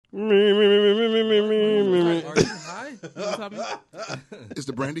you high? Is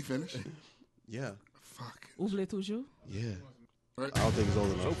the brandy finished? Yeah. Fuck. Vous voulez toujours? Yeah. Right. I don't think it's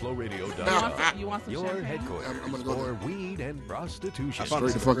old enough. SoFloRadio.com. You want some Your champagne? headquarters I'm gonna go for weed and prostitution. I found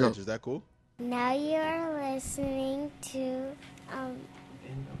Straight it the fuck up. Is that cool? Now you're listening to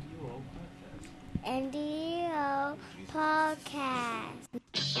NDO Podcast.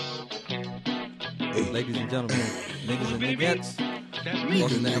 Ladies and gentlemen, niggas and niggas.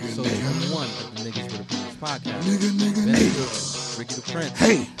 Welcome to episode 21 of the Niggas with Opinions podcast. Nigga. Ricky the Prince.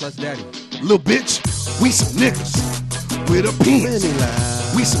 Hey. Plus Daddy. Little bitch, we some niggas with opinions.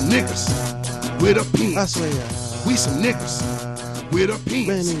 We some niggas with opinions. I swear. We some niggas with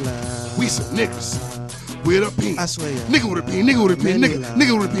opinions. We some niggas with opinions. I swear. Nigga with opinion, nigga with opinion,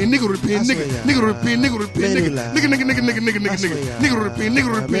 nigga with opinion, nigga with opinion, nigga with opinion, nigga with opinion, nigga with opinion, nigga with opinion,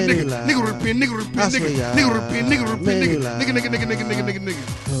 nigga with opinion, nigga with opinion, nigga with opinion, nigga.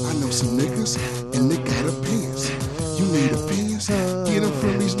 I know some niggas and they got opinions. You need opinions? Get them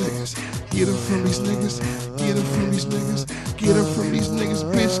from these niggas. Get them from these niggas. Get them from these niggas. Get them from these niggas,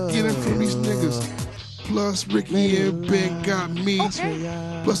 bitch. Get them from these niggas. Plus Ricky and Ben got me.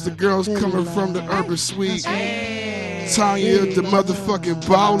 Plus the girls coming from the urban suite. Tanya, the motherfucking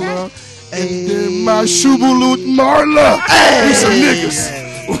baller. And then my Shubalut Marla. We some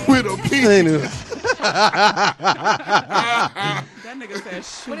niggas with opinions. That nigga said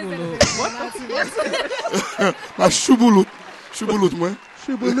What is shubulu. that? My Shubalut,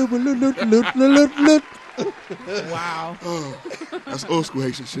 man. Wow. Oh, that's old school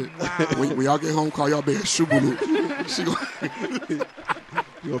Haitian shit. Wow. When y'all get home, call y'all big Shubalut. She go.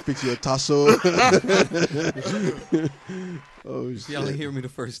 You gonna fix your tasso? Oh shit! Y'all didn't hear me the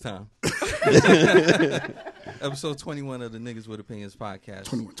first time. Episode 21 of the Niggas with Opinions podcast.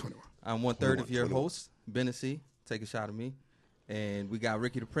 21. I'm one third of your host, Bennessy. Take a shot at me. And we got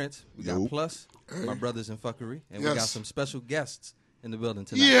Ricky the Prince. We got Plus, my brothers in fuckery. And we got some special guests in the building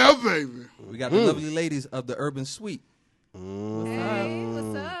tonight. Yeah, baby. We got the lovely ladies of the Urban Suite. Hey,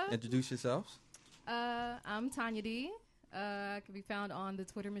 what's up? Introduce yourselves. I'm Tanya D. I can be found on the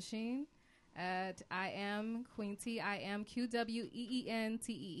Twitter machine at I am Queen T. I am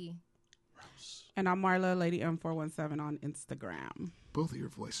QWEENTEE. And I'm Marla, Lady M417 on Instagram. Both of your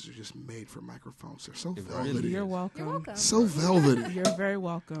voices are just made for microphones. They're so Really velvety. You're welcome. You're welcome. So velvety. You're very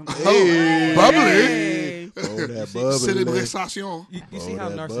welcome. Hey. Bubbly. Hey. Oh, that Célébration. You see how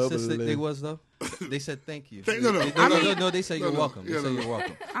that narcissistic bubbly. they was, though? They said thank you. No. They say you're welcome. They say you're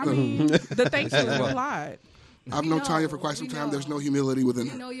welcome. I mean, the thanks you implied. I've known Tanya for quite some time. There's no humility within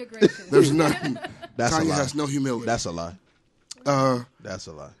You her. know you're gracious. There's none. That's a Tanya lie. has no humility. That's a lie. That's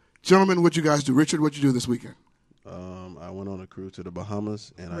a lie. Gentlemen, what you guys do? Richard, what you do this weekend? I went on a cruise to the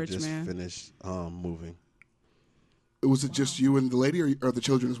Bahamas, and Rich I just man. finished moving. Was it just you and the lady or the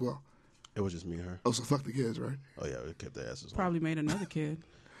children as well? It was just me and her. Oh, so fuck the kids, right? Oh yeah, we kept the asses on. Probably made another kid.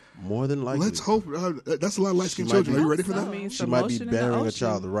 More than likely. Let's hope. That's a lot of light-skinned She might children. be- Are you ready for I that? mean, She some might be motion in the bearing a ocean.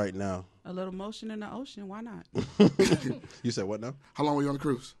 child right now. A little motion in the ocean. Why not? You said what now? How long were you on the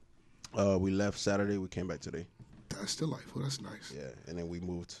cruise? We left Saturday. We came back today. That's delightful. That's nice. Yeah, and then we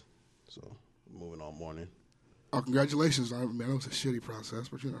moved. So moving all morning. Oh, congratulations. Man, it was a shitty process,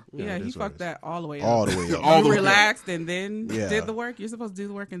 but you know. Yeah, it he is what fucked it is. that all the way All up. the way up. All the You way relaxed and then Yeah. did the work. You're supposed to do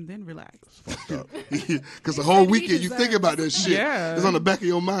the work and then relax. Fucked up. Because the whole weekend you think about that shit. Yeah. It's on the back of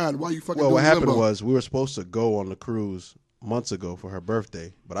your mind. Why you fucking Well, doing what happened limbo? was we were supposed to go on the cruise months ago for her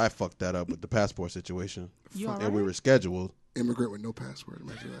birthday, but I fucked that up with the passport situation. You all And we right? were scheduled. Immigrant with no passport.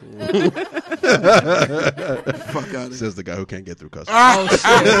 Imagine that. Fuck out of here. Says the guy who can't get through customs. Oh, shit.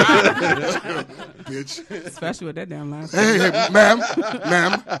 Bitch. Especially with that damn last. Hey, ma'am.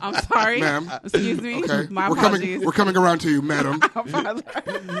 I'm sorry. Ma'am. Excuse me. Okay. My we're apologies. coming around to you, madam.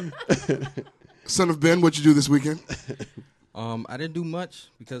 Son of Ben, what you do this weekend? I didn't do much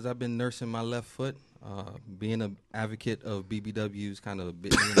because I've been nursing my left foot. Being an advocate of BBWs kind of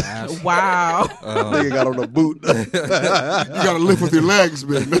bit me in the ass. Wow. Nigga got on a boot. You got to lift with your legs,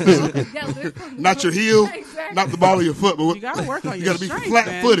 man. Not your heel, Exactly. not the ball of your foot, but You gotta work on you your got to be strength,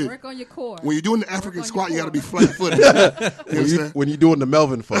 flat-footed. Work on your core. When you're doing the African on squat, your you got to be core. flat-footed. You understand? When you doing the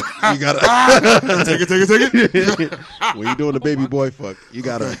Melvin fuck, you gotta. Take it. When you doing the baby boy fuck, you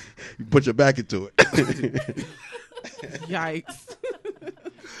gotta you put your back into it. Yikes.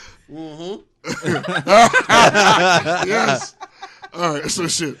 Yes. All right, so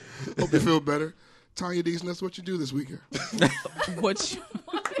shit. Hope you feel better. Tanya D's Nuts, what you do this weekend? What you,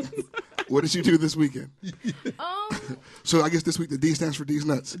 What did you do this weekend? Um, So I guess this week the D stands for D's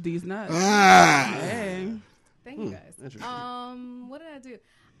Nuts. these nuts. Ah. Hey. thank you guys. What did I do?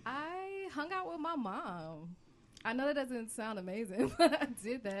 I hung out with my mom. I know that doesn't sound amazing, but I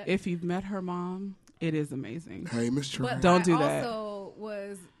did that. If you've met her mom, it is amazing. Hey, Miss Trey. But Don't do I that. also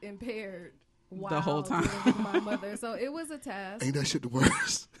was impaired The whole time. dealing with my mother, so it was a task. Ain't that shit the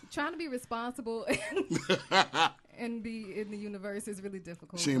worst? Trying to be responsible and be in the universe is really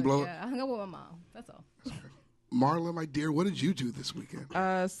difficult. She ain't but blow it? yeah, I hung out with my mom. That's all. Marla, my dear, what did you do this weekend?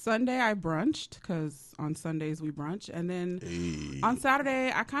 Sunday I brunched because on Sundays we brunch, and then on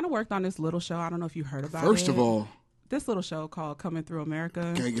Saturday I kind of worked on this little show. I don't know if you heard about it. First of all, this little show called Coming Through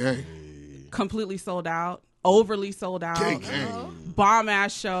America. gang, gang. Completely sold out, overly sold out, Gang, gang. bomb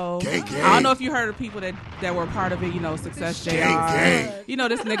ass show. Gang, gang. I don't know if you heard of people that were part of it. You know, Success JR. Gang, gang. You know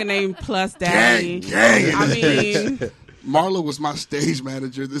this nigga named Plus Daddy. Gang, gang. I mean, Marla was my stage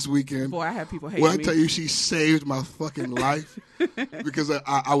manager this weekend. boy, I had people hating When I me. tell you, she saved my fucking life because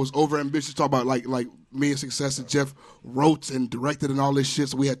I was over ambitious. Talk about like me and Success and Jeff wrote and directed and all this shit,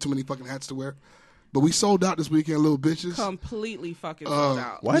 so we had too many fucking hats to wear. But we sold out this weekend, little bitches. Completely fucking sold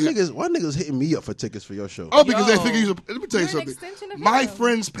out. Why niggas hitting me up for tickets for your show? Oh, because they Yo. figure let me tell you You're an something. extension of My him.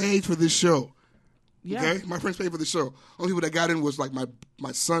 friends paid for this show. Yeah. Okay, my friends paid for the show. Only people that got in was like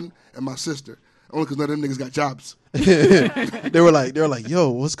my son and my sister. Only because none of them niggas got jobs. They were like,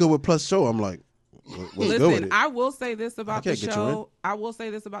 yo, what's good with Plus show? I'm like, what's good with Listen, it? I will say this about the can't get you in. show. I will say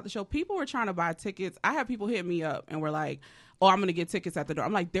this about the show. People were trying to buy tickets. I had people hit me up and were like, "Oh, I'm going to get tickets at the door."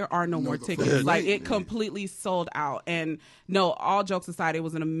 I'm like, "There are no more the tickets." fuck Like, ain't. it completely sold out. And no, all jokes aside, it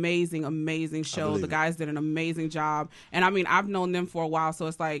was an amazing, amazing show. believe The it. guys did an amazing job. And I mean, I've known them for a while, so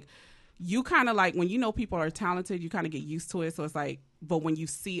it's like, you kind of like, when you know people are talented, you kind of get used to it. So it's like, but when you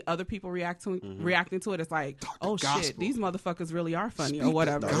see other people reacting to it, it's like, oh shit, gospel. these motherfuckers really are funny Speak or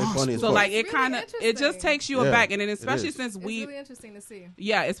whatever. Nah, they're funny as So fuck. like, it It's really kind of, it just interesting. takes you Yeah, aback. And then it especially is. since It's we, really interesting to see.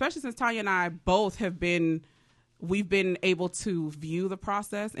 yeah, especially since Tanya and I both we've been able to view the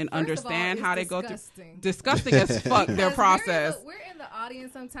process and First of all, understand it's how they go disgusting. through. Disgusting as fuck, their Because process. We're in the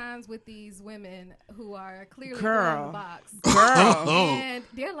audience sometimes with these women who are clearly Girl. throwing the box. Girl, And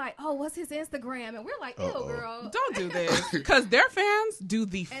they're like, "Oh, what's his Instagram?" And we're like, "Ew, girl." don't do this. Because their fans do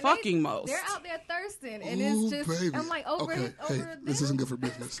the And fucking most. They're out there thirsting, and Ooh, it's just. baby. I'm like, over. Okay, over hey, this them? isn't good for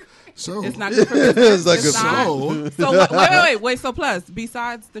business. So It's not good for business. It's not good It's for not. So wait. So plus,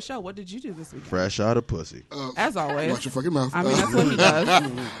 besides the show, what did you do this weekend? Fresh out of pussy. As always. watch your fucking mouth. I mean, that's what he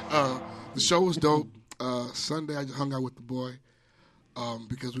does. The show was dope. Sunday, I just hung out with the boy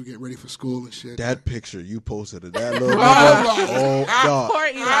because we get ready for school and shit. That picture you posted of that little nigga. Oh, dog. Poor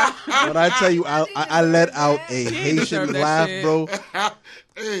Eli. When I tell you, I let out a Haitian deserve that laugh, shit. bro.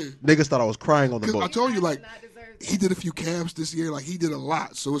 Hey, Niggas thought I was crying on the 'cause I boat. told you, like, Not deserved. he did a few camps this year. Like, he did a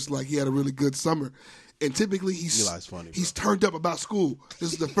lot. So it's like he had a really good summer. And typically, Eli's funny, bro. he's turned up about school.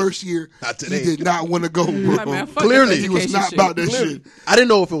 This is the first year Not he today. did not want to go, bro. Like, man, fuck Clearly. this He was education not shit. about that shit. I didn't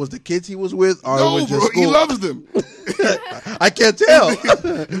know if it was the kids he was with or it No, was bro, just he school. loves them. I can't tell.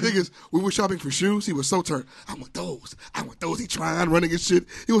 The thing is, we were shopping for shoes. He was so turned. I want those. I want those. He trying, running and shit.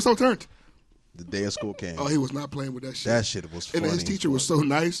 He was so turned. The day of school came. Oh, he was not playing with that shit. That shit was funny. And his teacher was so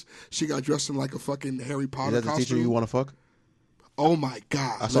nice. She got dressed in like a fucking Harry Is Potter that the costume. teacher you want to fuck? Oh my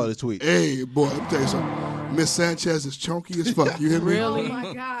God! I saw the tweet. Hey, boy, let me tell you something. Miss Sanchez is chunky as fuck. You hear me? Really? Oh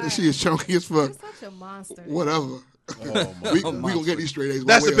my god. She is chunky as fuck. You're such a monster. Whatever. Oh, my we gonna get these straight A's. one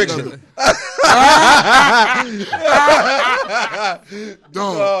That's way the or picture. another.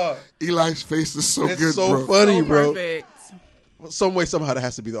 Dog, Eli's face is so It's good, so bro. funny, So bro. perfect. Some way, somehow, that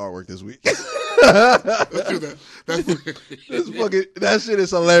has to be the artwork this week. Let's do that. That shit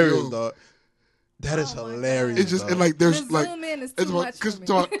is hilarious, Yo. dog. That is Oh my hilarious. It's just dog. and like there's The like zoom in is it's too about- much 'cause for me.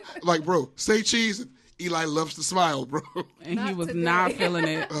 talk- like bro, say cheese. And Eli loves to smile, bro. And he Not was today. not feeling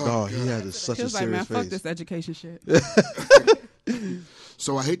it. Dog, he has such He a was like, man, serious fuck face. this education shit.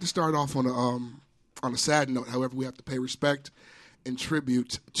 So I hate to start off on a sad note. However, we have to pay respect and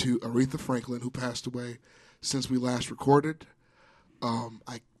tribute to Aretha Franklin, who passed away since we last recorded.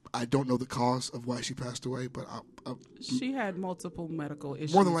 I don't know the cause of why she passed away, but She had multiple medical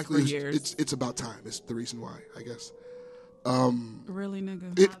issues more than likely for years. it's about time. It's the reason why, I guess. Really,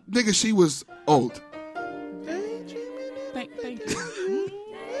 nigga? Nigga, she was old. Thank you.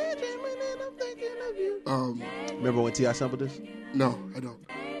 Remember when T.I. sampled this? No, I don't.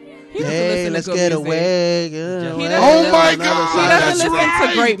 He doesn't listen to good music. He doesn't Oh listen- my He God, doesn't that's listen right.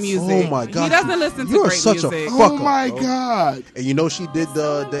 to great music. Oh my God. He doesn't listen to You are great such a music. fuck Oh up, my bro. God. And you know she did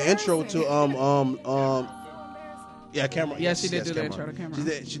the intro to Cameron. Yeah, she did yes, do the Cameron. intro to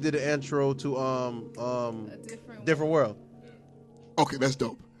Cameron. She did the intro to Different World. Okay, that's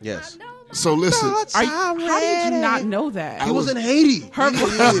dope. Yes. So listen, How did you not know that? He was in Haiti. Her- Did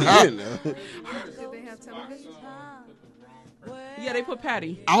they have television? Yeah, they put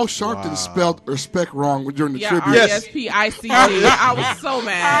Patty. Al Sharpton spelled respect wrong during the Yeah, tribute. R-E-S-P-I-C-T. I was so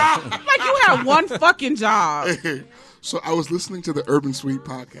mad. Like, you had one fucking job. So I was listening to the Urban Suite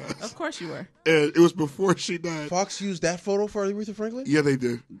podcast. Of course you were. And it was before she died. Fox used that photo for Aretha Franklin? Yeah, they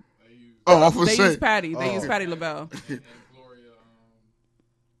did. Oh, I was They saying. used Patty. They used Patty LaBelle.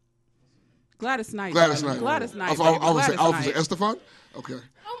 Gladys Knight. Gladys Knight. Gladys Knight. I was Gladys say Knight. Estefan? Okay.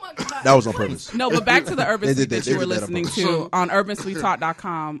 Oh my God. That was on purpose. No, but back to the Urban They Suite did that that- you were they did that on listening purpose. to on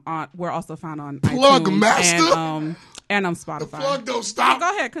urbansweettalk.com. We're also found on Plug iTunes master. and on Spotify. The plug don't stop. Go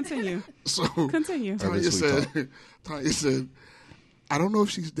ahead, continue. So Continue. Tanya Sweet said, I don't know if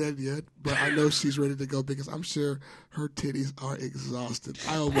she's dead yet, but I know she's ready to go because I'm sure her titties are exhausted.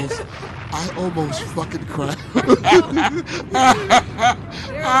 I almost fucking cried. There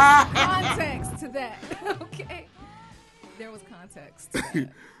was context to that. Okay. There was context to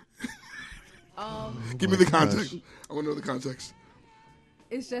that. Give me the context. I want to know the context.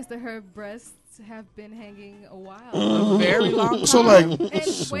 It's just that her breasts have been hanging a while. A very long time. So like, And wait,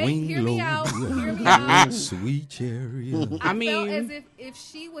 Swing hear me low. out. Hear me out. Sweet cherry. I Felt mean, as if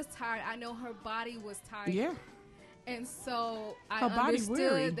she was tired, I know her body was tired. yeah. And so I Her body understood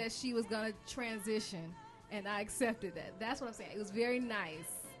weary. that she was going to transition, and I accepted that. That's what I'm saying. It was very nice.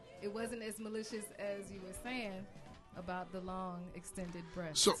 It wasn't as malicious as you were saying about the long, extended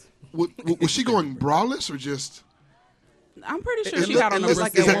breasts. so was she going braless or just? I'm pretty sure Is she that- had on a is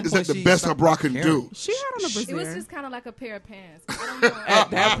like that- at one is that point the she best stopped her bra can caring. do? She had on a it was brassiere. just kind of like a pair of pants. I don't know.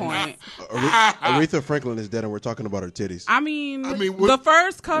 At that point. Aretha Franklin is dead, and we're talking about her titties. I mean, what- the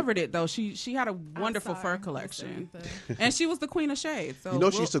furs covered it though. She had a I'm wonderful sorry. fur collection, That's everything. and she was the queen of shades. So You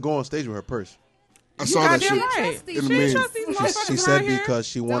know, she used to go on stage with her purse. I saw that goddamn shit. right. Trust in these the She meme. ain't trust these She motherfuckers said around here because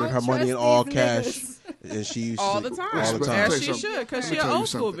she wanted Don't her money in trust all these cash, niggas. and she used all to, the time, all the Let me time. tell as you she something. should, because Let she me an tell you old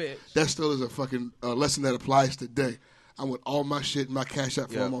school something. bitch. That still is a fucking lesson that applies today. I want all my shit in my cash app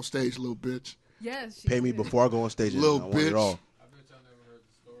for Yeah. I'm on stage, little bitch. Yes, she Pay me did. before I go on stage. And Little I want it bitch. all. I bet y'all never heard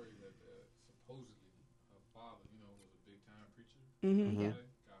the story that supposedly her father, was a big time preacher. Yeah.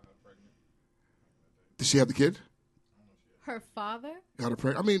 Got her pregnant. Did she have the kid? Her father? Got her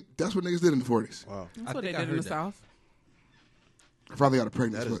pregnant. I mean, that's what niggas did in the 40s. Wow, That's what they think I did in heard the that. South. Her father got her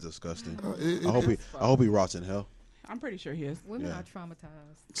pregnant. that is but, disgusting. it- I hope he rots in hell. I'm pretty sure he is. Women Yeah. are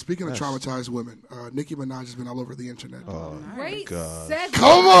traumatized. Speaking of Yes. traumatized women, Nicki Minaj has been all over the internet. Oh, Great God. segue.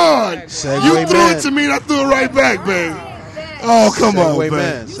 Come on! Segway You threw man. it to me and I threw it right back, babe. That. Oh, come on, Segway babe.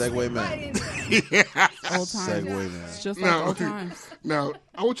 man. You Segway slid man. right in there. Old times. Segway man. It's just like No. old times. Now,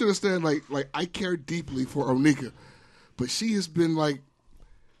 I want you to understand, like I care deeply for Onika, but she has been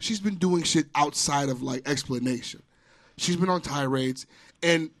she's been doing shit outside of explanation. She's been on tirades,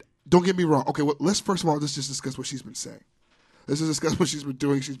 and don't get me wrong. Okay, well, let's first of all let's just discuss what she's been saying. Let's just discuss what she's been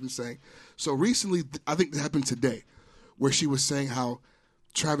doing. She's been saying. So recently, I think it happened today, where she was saying how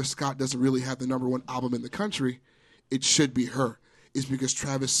Travis Scott doesn't really have the #1 album in the country. It should be her. It's because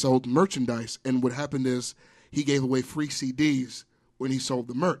Travis sold merchandise, and what happened is he gave away free CDs when he sold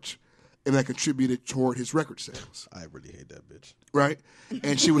the merch, and that contributed toward his record sales, I really hate that bitch. right?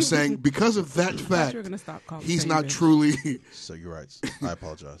 And she was saying because of that I thought fact, you were gonna stop calling he's saying not bitch. truly. So you're right. I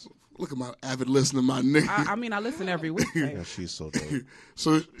apologize. Look at my avid listener, my nigga. I mean, I listen every week. babe. Yeah, she's so dope.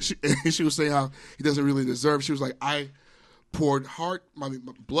 So she was saying how he doesn't really deserve. She was like, I poured my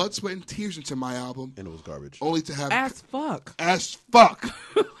blood, sweat, and tears into my album, And it was garbage. only to have As fuck. as fuck,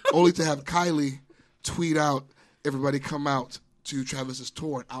 only to have Kylie tweet out, everybody come out to Travis's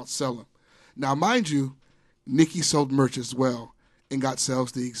tour and outsell him. Now, mind you, Nicki sold merch as well and got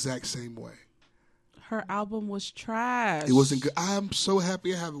sales the exact same way. Her album was trash. It wasn't good. I'm so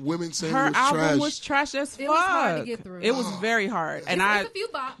happy I have women saying Her it was album trash. was trash as fuck. It was hard to get through. It was very hard, and It's a few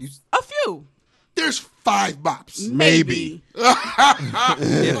bops. a few There's 5 bops. maybe.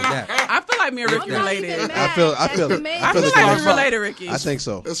 If that. I feel like me and I'm Ricky not related. even I mad feel that it. you made I feel feel it's like gonna we be fun. related, Ricky. I think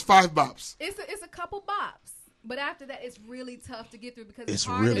so. There's 5 bops. It's a couple bops. But after that, it's really tough to get through because It's it's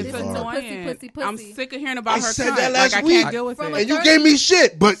hard really to It's listen hard. to annoying. pussy. I'm sick of hearing about I her said cunt. that last like, I week. can't deal with From it. a And you 30 gave me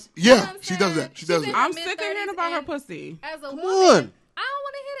shit. But You know yeah, what I'm she does saying? that. She does She's in that. I'm her sick of hearing mid-30s about her and pussy. As a Come woman, on. I don't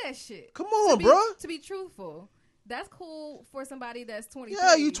want to hear that shit. Come on, to be, bruh. To be truthful, that's cool for somebody that's 23.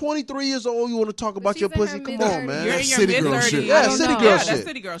 Yeah, you 23 years old. You want to talk about she's your in her pussy? Come mid-30s. on, man. You're in That's your city mid girl 30s. shit. Yeah, city girl yeah, shit. That's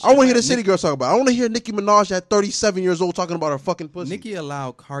city girl shit. I want to hear the man. city girls talk about it. I want to hear Nicki Minaj at 37 years old talking about her fucking pussy. Nicki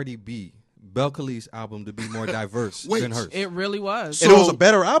allowed Cardi B, Belcale's album, to be more diverse Wait. than hers. It really was. And it was a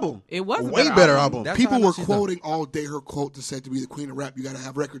better album. It was a way better better album. album. That's how I People know were she's done. quoting all day her quote that said to be the queen of rap, you got to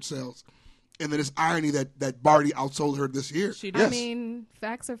have record sales. And then it's irony that Barty outsold her this year. She I did. Yes. mean,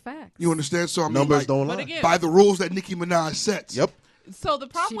 facts are facts. You understand? So I mean, Numbers like, don't But lie. again, by the rules that Nicki Minaj sets. Yep. so the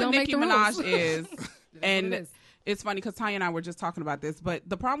She problem with don't make Nicki the Minaj rules. is, what it and is. it's funny because Tanya and I were just talking about this, but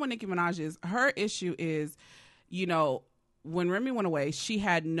the problem with Nicki Minaj is her issue is, you know, when Remy went away, she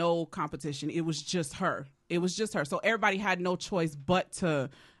had no competition. It was just her. So everybody had no choice but to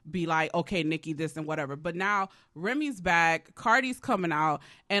be like, okay, Nicki this and whatever. But now Remy's back, Cardi's coming out,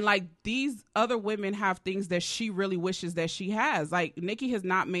 and like these other women have things that she really wishes that she has. Like Nicki has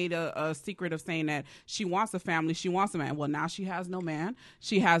not made a secret of saying that she wants a family, she wants a man. Well, now she has no man,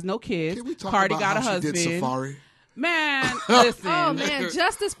 she has no kids. Can we talk Cardi about got how a husband. She did Safari? Man, listen. Oh man,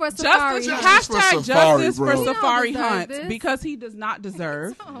 justice for Safari. Hashtag justice for bro. Safari deserve Hunt this. because he does not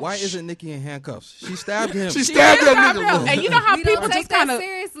deserve. Why isn't Nikki in handcuffs? She stabbed him. She stabbed that him. nigga. And you know how We don't people take just that kind of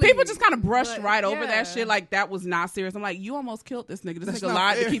seriously. brushed But, right over yeah. that shit like that was not serious. I'm like, you almost killed this nigga. This That's nigga not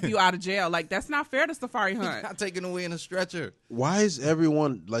lied fair. to keep you out of jail. Like that's not fair to Safari Hunt. Not taken away in a stretcher. Why is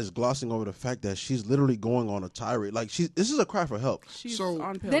everyone like glossing over the fact that she's literally going on a tirade? Like this is a cry for help. She's So-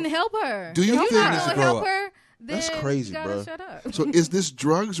 on pills. Then help her. Do you if think- you're not Needs to gonna grow help up. her? Then That's crazy, you gotta bro. Shut up. So is this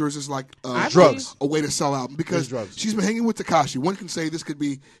drugs or is this like Drugs. a way to sell out? Because It's drugs. she's been hanging with Tekashi. One can say this could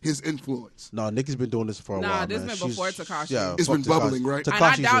be his influence. No, Nikki's been doing this for a while. this man. been She's- before Tekashi. Yeah, It's fuck been bubbling, Tekashi. right? and I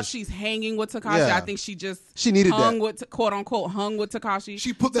Tekashi's doubt just- she's hanging with Tekashi. Yeah. I think she just needed hung that. with quote unquote hung with Tekashi.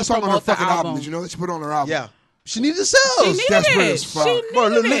 She put to that song on her promote the fucking album. Did you know that she put it on her album? Yeah, she needed the sales. She needed desperate it. as fuck. She Bro,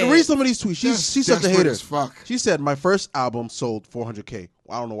 needed it. read some of these tweets. That's She's such a desperate hater. as fuck. She said, my first album sold 400K.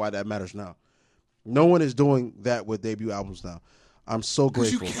 Well, I don't know why that matters now. No one is doing that with debut albums now. I'm so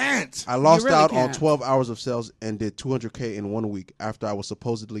Because you grateful. can't. I lost really out on can't. 12 hours of sales and did 200K in 1 week after I was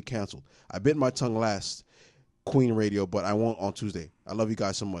supposedly canceled. I bit my tongue last Queen Radio, but I won't on Tuesday. I love you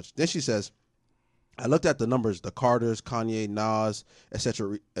guys so much. Then she says, I looked at the numbers the Carters, Kanye, Nas,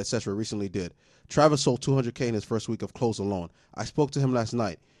 etc. recently did. Travis sold 200K in his first week of clothes alone. I spoke to him last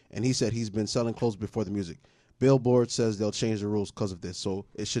night, and he said he's been selling clothes before the music. Billboard says they'll change the rules because of this, so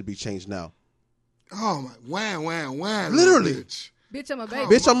it should be changed now. Oh my, wham. Literally. Bitch. Bitch, I'm a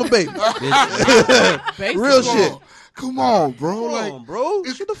baby. Bitch, I'm a baby. Basically. Real shit. Come on, bro. Come like, on, bro.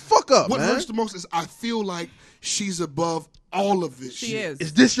 it's- Shut the fuck up, what man. hurts the most is I feel like she's above all of this She shit.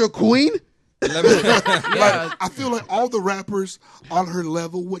 is. this your queen? Yeah. I feel like all the rappers on her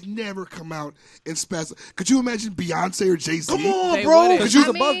level would never come out and spaz. Could you imagine Beyonce or Jay-Z? Come on, They bro. wouldn't. Could you,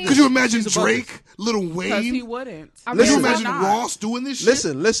 I mean- could you imagine She's above Drake, Lil Because Wayne? he wouldn't. I Could you Listen. imagine Not. Ross doing this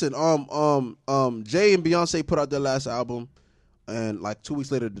shit? Listen. Jay and Beyonce put out their last album, and like 2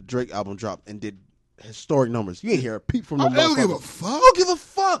 weeks later, the Drake album dropped and did historic numbers. You ain't hear a peep from them. I don't give a motherfuckers. fuck. I don't give a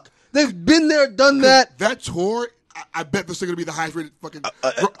fuck. They've been there, done that. That tour, I bet this is going to be the highest rated fucking,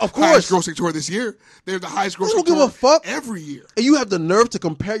 of highest course. grossing tour this year. They're the highest I grossing don't give tour a fuck. every year. And you have the nerve to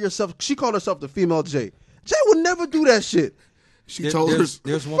compare yourself. She called herself the female Jay. Jay would never do that shit. She told her.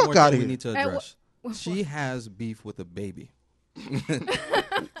 There's one Fuck more outta thing we here. need to Hey, address. She has beef with a baby.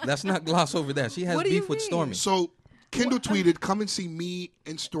 Let's not gloss over that. She has What do you beef with mean? Stormy. So Kendall tweeted, "Come and see me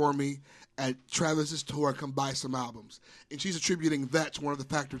and Stormy at Travis's tour. Come buy some albums." And she's attributing that to one of the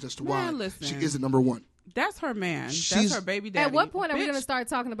factors as to why Man, listen. she isn't number one. That's her man. She's- That's her baby daddy. At what point are we Bitch, going to start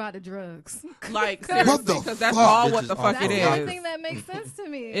talking about the drugs? Like, What the because that's fuck? all what Bitches the are fuck fucked it That's the only is. thing that makes sense to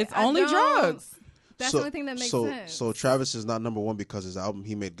me. It's I only don't- drugs. That's the only thing that makes sense. So Travis is not number one because his album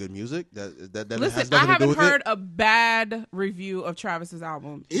he made good music. That has Listen, nothing I to do haven't with heard it. a bad review of Travis's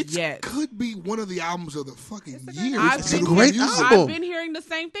album It yet. could be one of the albums of the fucking year. I've It's a been great hearing- album. I've been hearing the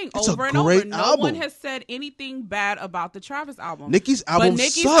same thing It's a over and over. great No album. one has said anything bad about the Travis album. Nicki's album but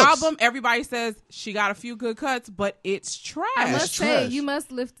Nicki's sucks. album, everybody says she got a few good cuts, but it's trash. I It's must say, trash. you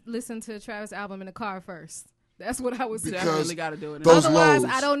must listen to Travis' album in the car first. That's what I would say. Because Definitely got to do it. those Otherwise,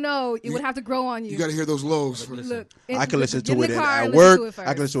 lows. I don't know. It would have to grow on you. You got to hear those lows first. Look, I can listen get to in it the car at and work. listen to it first.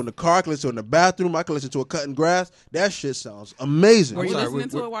 I can listen to it in the car. I can listen to it in the bathroom. I can listen to it cutting grass. That shit sounds amazing. Were you sorry, listening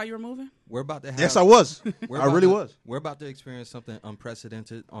to we're- it while you were moving? We're about to have. Yes, I was. we're I about really to- was. We're about to experience something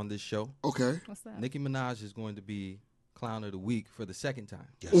unprecedented on this show. Okay. What's that? Nicki Minaj is going to be Clown of the Week for the second time.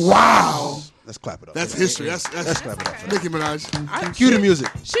 Wow. Let's clap it up. That's history. That's clap it up. for that. Nicki Minaj. Cue the music.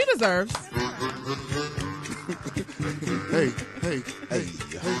 She deserves. Hey,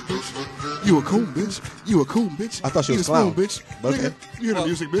 bitch. You a coon, bitch. You a coon, bitch. I thought she You was a spoon, clown. bitch. But Nigga, okay. you hear the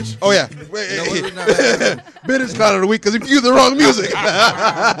music, bitch. Oh yeah. You know what? We're not- Ben is clown of the week because he viewed the wrong music.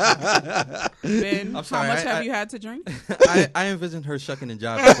 Ben, I'm sorry, how much I- have you had to drink? I envisioned her shucking and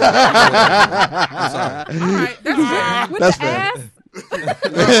jiving. I'm sorry. All right, that's fair. With That's the fair. ass?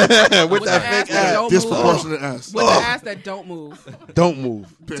 With With that the ass fake that ass. don't move. Disproportionate ass. With the ass that don't move. Don't move.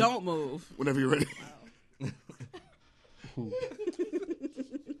 Don't move. Whenever you're ready.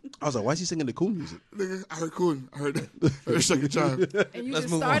 I was like, why is he singing the cool music? Nigga, I heard coon. I heard her second time. And you Let's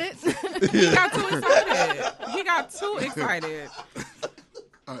just move on. started? He got too excited. He got too excited.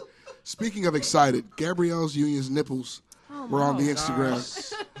 Speaking of excited, Gabrielle Union's nipples were on the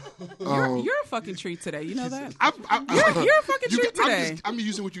Instagram. You're a fucking treat today. You know that? You're a fucking treat today. I'm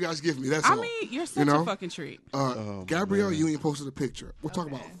using what you guys give me. That's all. I mean, you're such a fucking treat. Gabrielle Union posted a picture. We're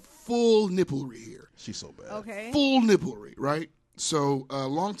talking about full nipplery here. She's so bad. Okay. Full nipplery, right? So a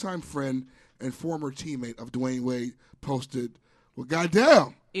longtime friend and former teammate of Dwayne Wade posted, well,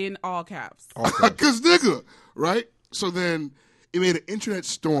 goddamn. In all caps. Because nigga, right? So then it made an internet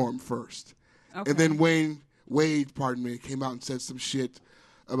storm first. Okay. And then Wade, came out and said some shit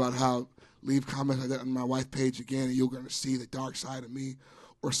about how leave comments like that on my wife page again and you're going to see the dark side of me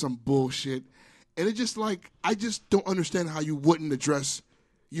or some bullshit. And it just like, I just don't understand how you wouldn't address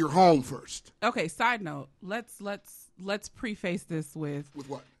your home first. Okay, side note. Let's preface this with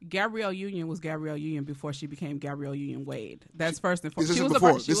what? Gabrielle Union was Gabrielle Union before she became Gabrielle Union Wade. That's first and foremost. This isn't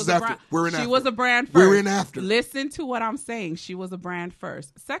before. This is after. We're in after. She was a brand first. We're in after. Listen to what I'm saying. She was a brand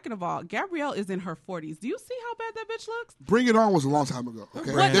first. Second of all, Gabrielle is in her 40s. Do you see how bad that bitch looks? Bring It On was a long time ago.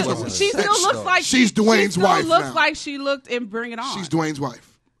 Okay, she still looks like she's Dwayne's wife. She still looks like she looked in Bring It On. She's Dwayne's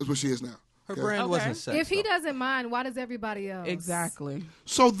wife. That's what she is now. Her brand wasn't sex. If he doesn't mind, why does everybody else? Exactly.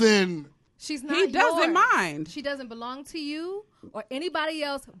 So then. She's not He doesn't yours. mind. She doesn't belong to you or anybody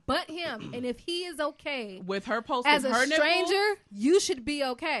else but him. And if he is okay with her posting as a her stranger, nipple, you should be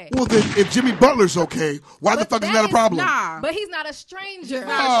okay. Well, then if Jimmy Butler's okay, why the fuck is that a problem? Nah, but he's not a stranger. He's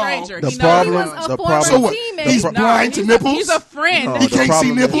not a stranger. The he problem. Knows he was a The former problem. So what? teammate. He's blind to nipples. He's a friend. No, he the can't see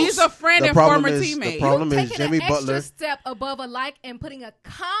problem nipples. He's a friend The and problem former is- teammate. the problem You're is taking Jimmy an extra Butler. step above a like and putting a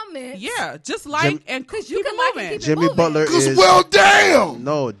comment. Yeah, just like and because keep you can it like moving. and keep Jimmy it moving. Butler Because is well, damn.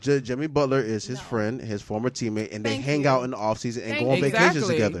 no. Jimmy Butler is his friend, his former teammate, and they Thank hang you. out in the off season and Thank go on you. vacations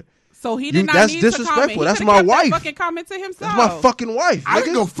Exactly. together. So he did not That's need to disrespectful. comment. He That's could've my kept that wife. fucking comment to himself. That's my fucking wife. I nigga.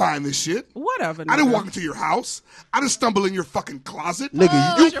 didn't go find this shit. Whatever. I didn't nigga. walk into your house. I didn't stumble in your fucking closet.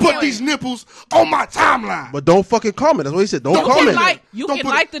 Nigga, you What's your put point? these nipples on my timeline. But don't fucking comment. That's what he said. Don't Don't comment. You Don't can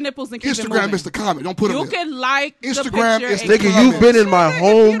put like it- the nipples and keep it Instagram moving. is the comment. Don't put You them there. can like Instagram the is picture. the and Nigga, comment. you've been in my If you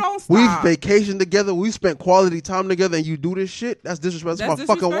home. don't We've stop. vacationed together. We spent quality time together, and you do this shit. That's disrespectful. That's That's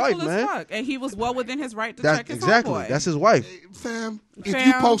my fucking wife, disrespectful as man. fuck. And he was well within his right to That's check his exactly. homeboy. That's his wife. Fam, if you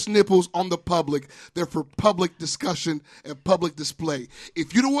Fam. post nipples on the public, they're for public discussion and public display.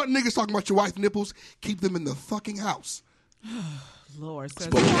 If you don't want niggas talking about your wife's nipples, keep them in the fucking house. Lord, says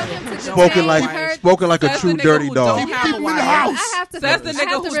Spoken like a Says true the nigga dirty who dog. don't have Keep a them in the wife. house. I have to Says the I nigga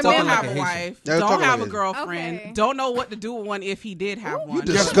have who to don't remember. have a Haitian. wife, They're don't talking have like a girlfriend, Okay. don't know what to do with one if he did have one. You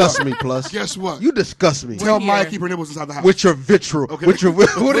disgust me, plus. Guess what? You disgust me. Tell here. Maya keep her nipples inside the house. With your vitriol. Okay. With your what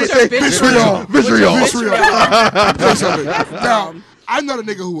do they say? vitriol. Vitriol. Vitriol. Let me tell you something. Now, I'm not a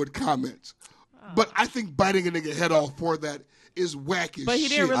nigga who would comment, but I think biting a nigga head off for that is whack as But he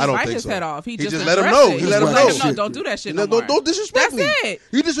shit. didn't I really don't bite think his so. head off. He just let him addressed know. it. He let him just know. Don't do that shit No, no more. don't disrespect That's me. it.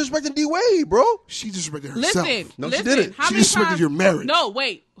 You disrespecting D Wade, bro. She disrespected herself. Listen, No, she listen. didn't. How She many disrespected times- your marriage. No,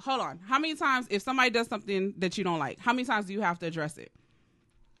 wait, hold on. How many times, if somebody does something that you don't like, how many times do you have to address it?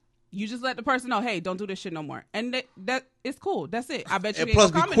 You just let the person know, hey, don't do this shit no more, and that it's cool. That's it. I bet you. And ain't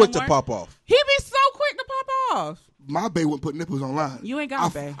plus, gonna be comment quick no to more. pop off. He be so quick to pop off. My bae wouldn't put nipples online. You ain't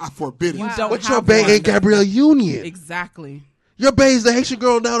got a bae. I forbid it. You Wow. don't. But have your bae one. ain't Gabrielle Union. Exactly. Your bae is the Haitian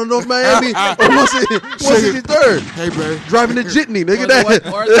girl down in North Miami. on 163rd. Hey, babe. Driving a jitney, nigga.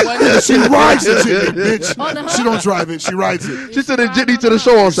 Or the one- She rides the jitney, bitch. On the She don't drive it. She rides it. She took a jitney to the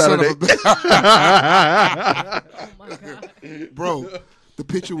show on Son of Saturday. a bitch. Oh my God. Bro, the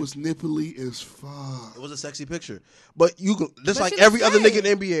picture was nipply as fuck. It was a sexy picture. But you could, just But like she every looks other nigga straight.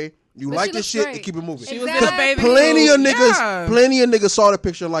 in the NBA, you But like she this looks shit straight. and keep it moving. She was in Exactly. a bathing Plenty suit. of niggas, Yeah. plenty of niggas saw the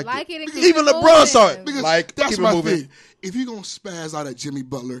picture and liked Like it. it and keep Even it LeBron saw it. moving. Because Like, that's keep it my moving. thing. If you gonna spaz out at Jimmy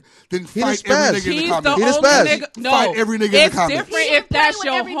Butler, then He fight didn't every spaz. nigga in the He's the comments. He only just spazzed. nigga. No, Fight every nigga in the it's comments. different He if that's played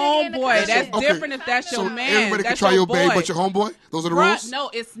your with every nigga in the homeboy. That's comments. different if that's your So man. everybody can That's try your bae, boy. but your homeboy? Those are the Bruh, rules?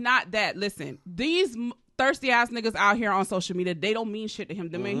 no, it's not that. Listen, these thirsty ass niggas out here on social media, they don't mean shit to him.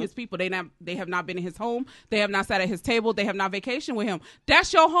 Them ain't his people. They have not been in his home. They have not sat at his table. They have not vacationed with him.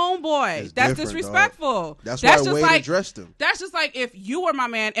 That's your homeboy. It's That's different, disrespectful. dog. That's why just Wade like addressed him. That's just like if you were my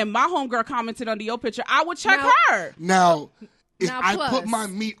man and my homegirl commented under your picture, I would check Now- her. Now, if Now, I plus- put my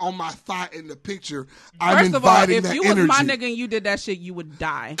meat on my thigh in the picture, I'm First of all, inviting if that you energy. was my nigga and you did that shit, you would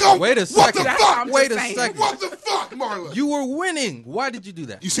die. Go, Wait a What second. the That's fuck? I'm just Wait a saying. second. What the fuck, Marla? You were winning. Why did you do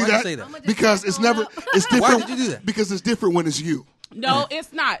that? You see Why'd that? You say that? I'ma just Because back it's on never. up. It's different. Why did you do that? Because it's different when it's you. No,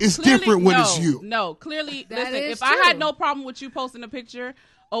 it's not. It's Clearly, different when no, it's you. No, clearly, That listen, is if I had true. no problem with you posting a picture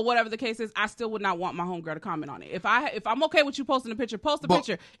or whatever the case is, I still would not want my homegirl to comment on it. If I'm okay with you posting a picture, post a But-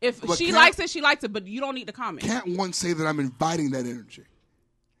 picture. If but she can't- likes it, she likes it, but you don't need to comment. Can't one say that I'm inviting that energy?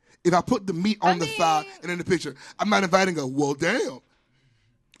 If I put the meat on the thigh and in the picture, I'm not inviting a, well, damn.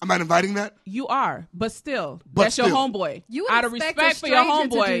 I'm not inviting that. You are, but still, But that's your still. homeboy. You would out of expect respect a for your stranger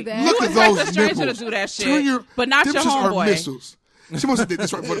to homeboy, do that. you Look at expect those a stranger nipples. to do that Turn shit, but not them your shits are homeboy. missiles. She must have did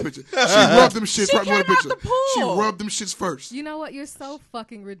this right before the picture. She rubbed them shits She right before the came out picture. the pool. She rubbed them shits first. You know what? You're so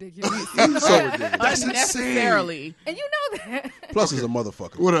fucking ridiculous. So ridiculous. That's insane. Unnecessarily. And you know that. Plus, he's a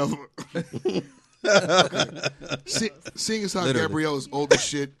motherfucker. Whatever. Seeing as how Literally. Gabrielle is old as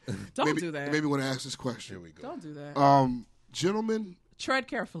shit, Don't maybe, do that. Maybe want to ask this question. Here we go. Don't do that. Gentlemen, Tread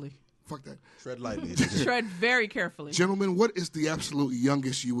carefully. fuck that. Tread lightly. Tread very carefully. Gentlemen, what is the absolute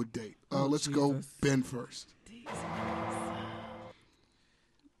youngest you would date? Let's go Jesus. Ben first.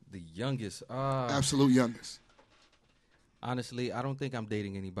 The youngest. Absolute youngest. Honestly, I don't think I'm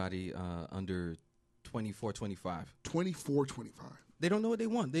dating anybody under 24, 25. 24, 25. They don't know what they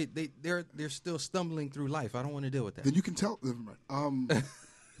want. They're still stumbling through life. I don't want to deal with that. Then you can tell. Never mind.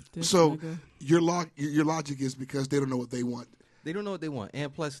 This So nigga. your logic is because they don't know what they want. They don't know what they want,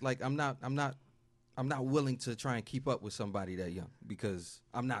 and plus, like I'm not willing to try and keep up with somebody that young because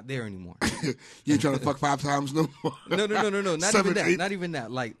I'm not there anymore. You ain't trying to fuck 5 times no more. No. Not 7, even that. 8. Not even that.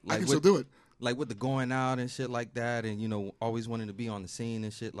 Like I can with, still do it. Like with the going out and shit like that, and always wanting to be on the scene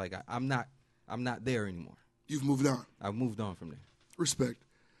and shit. Like I'm not there anymore. You've moved on. I've moved on from there. Respect.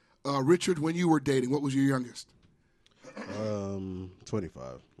 Richard, when you were dating, what was your youngest?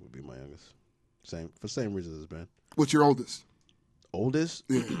 25 would be my youngest. For same reasons as Ben. What's your oldest? Oldest?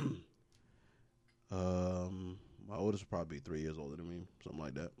 Yeah. My oldest would probably be 3 years older than me, something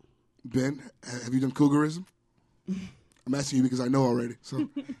like that. Ben, have you done cougarism? I'm asking you because I know already. So,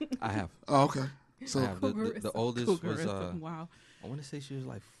 I have. oh, okay. So, I have. The oldest was Cougarism. Wow. I want to say she was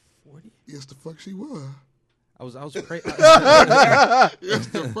like 40. yes, the fuck she was. I was crazy. Yes,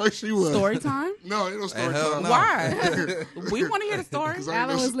 the fuck she was. Story time? No, ain't no story hell time. no. Why? We want to hear the story. 'Cause I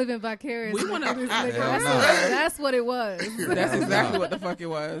Alan know was living vicariously. We wanna- through this nigga. Hell That's, no. that's what it was. That's exactly what the fuck it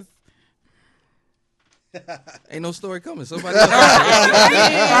was. Ain't no story coming. Somebody else.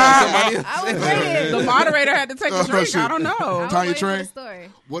 Somebody else. I was ready. The moderator had to take a drink. shit. I don't know. I was Tanya waiting for the Train? story.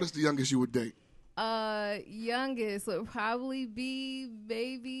 What is the youngest you would date? Youngest would probably be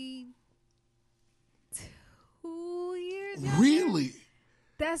maybe 2 years. Younger. Really?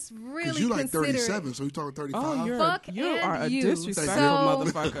 That's Because really you like considerate. 37, so you talking 35? Oh, Fuck you and are a you. disrespectful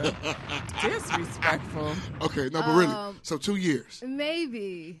So- motherfucker. Disrespectful. Okay, no, but really. So 2 years.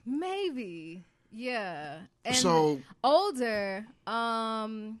 Maybe, yeah. And So- older.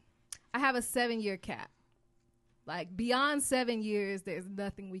 I have a 7-year cap. Like beyond 7 years, there's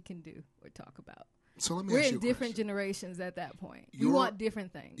nothing we can do or talk about. So let me We're ask in you a different question. generations at that point. We Your- want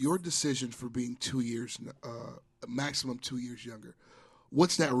different things. Your decision for being 2 years, maximum 2 years younger,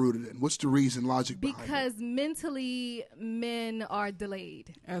 what's that rooted in? What's the reason, logic behind it? Because mentally, men are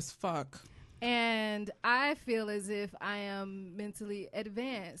delayed. As fuck. And I feel as if I am mentally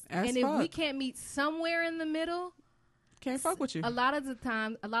advanced. As and if we fuck. can't meet somewhere in the middle, Can't fuck with you. a lot of the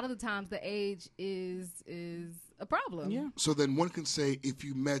times the age is a problem. Yeah. So then one can say if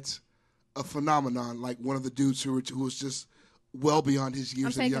you met a phenomenon like one of the dudes who was just well beyond his years I'm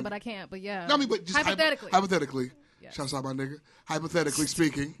and thinking, young. but I can't. But yeah. No, I mean, but just hypothetically. hypothetically. Yes. Shouts out my nigga. Hypothetically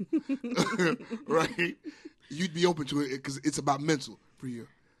speaking, right? You'd be open to it because it's about mental for you.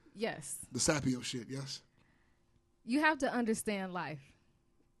 Yes. The Sapio shit, yes? You have to understand life.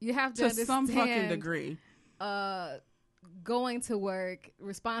 You have to To understand some fucking degree. Going to work,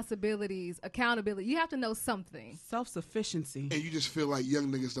 responsibilities, accountability. You have to know something. Self-sufficiency. And you just feel like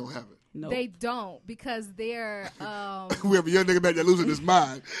young niggas don't have it. No. They don't because they're We have a young nigga back there losing his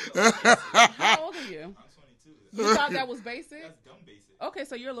mind. How old are you? You thought that was basic? That's dumb basic. Okay,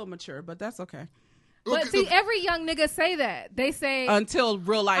 so you're a little mature, but that's okay. But see, every young nigga say that. They say Until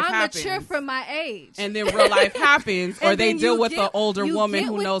real life I'm happens. mature for my age. And then real life happens, or And they then deal you with get- an older you woman get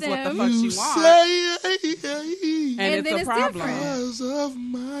who with knows what the them. fuck she You wants. say And then it's a it's problem. different. because of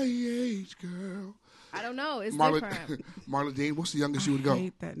my age, girl. I don't know. It's Marla, different. Marla Dean, what's the youngest you would I go?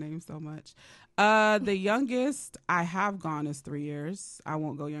 hate that name so much. The youngest I have gone is 3 years. I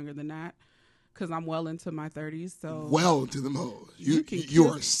won't go younger than that because I'm well into my 30s. So Well into them hoes. You can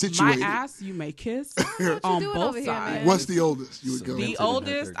are kiss situated. My ass, you may kiss you on doing both over here, sides. man? What's the oldest you would go? The Into the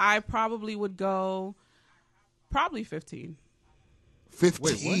oldest, 30s. I probably would go probably 15.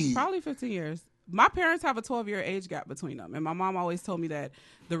 15. Probably 15 years. My parents have a 12-year age gap between them. And my mom always told me that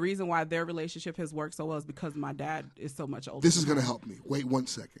the reason why their relationship has worked so well is because my dad is so much older. This is than going to her. help me. Wait 1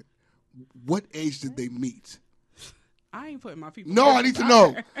 second. What age did they meet? I ain't putting my people. No, I need to know.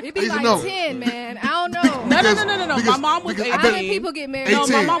 It'd I be need to like know. 10, man. I don't know. No. Because- My because- mom was because 18. I How many people get married? No,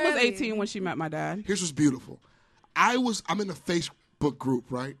 my 18. mom was early? 18 when she met my dad. Here's what's beautiful. I'm in a Facebook group,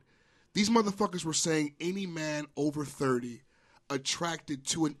 right? These motherfuckers were saying any man over 30, attracted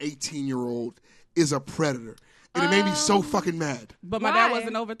to an 18-year-old is a predator. And it made me so fucking mad. But my dad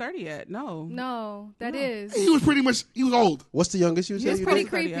wasn't over 30 yet. No, that is. He was pretty much, he was old. What's the youngest you said? It's pretty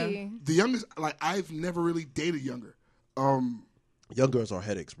creepy. The youngest, like, I've never really dated younger. Young girls are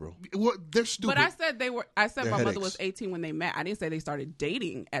headaches, bro. Well, they're stupid. But I said They're my headaches. mother was 18 when they met. I didn't say they started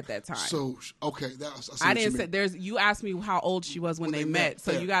dating at that time. So, okay. I didn't say, you asked me how old she was when they met.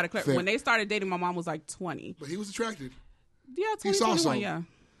 So you got to clarify. When they started dating, my mom was like 20. But he was attracted. Yeah, 20, he saw 21, something. yeah.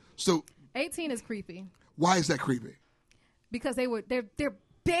 So 18 is creepy. Why is that creepy? Because they're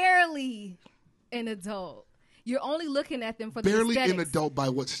barely an adult. You're only looking at them for barely the aesthetics. an adult by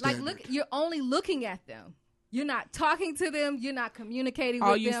what standard? Like, you're only looking at them. You're not talking to them. You're not communicating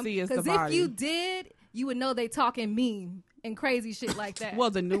All with you them. see is the Because if body. you did, you would know they talking mean and crazy shit like that. Well,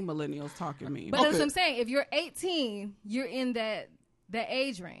 the new millennials talking mean. But that's what I'm saying. If you're 18, you're in that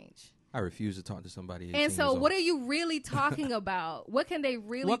age range. I refuse to talk to somebody 18 And so, years old. what are you really talking about? What can they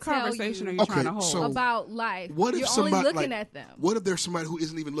really What tell conversation you are you trying to hold? so about life? What if you're somebody only looking like, at them? What if there's somebody who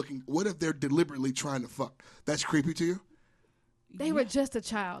isn't even looking? What if they're deliberately trying to fuck? That's creepy to you? They were just a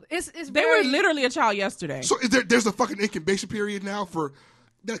child. It's They very, were literally a child yesterday. So there's a fucking incubation period now for.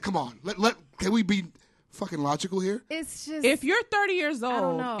 Come on, can we be fucking logical here? It's just If you're 30 years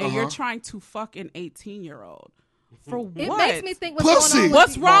old know. and you're trying to fuck an 18-year-old, for it what? makes me think what's Pussy. going on.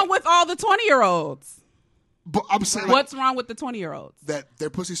 What's wrong with all the 20-year-olds? But I'm saying like, What's wrong with the 20-year-olds? that their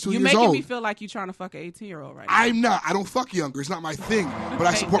pussy's 2 You're years making old. me feel like you're trying to fuck an 18-year-old right now. I'm not. I don't fuck younger. It's not my thing. But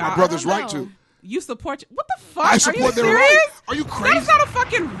I Thank support my God. brother's I don't right to. know. You support... What the fuck? I support Are you their serious? right. Are you crazy? That is not a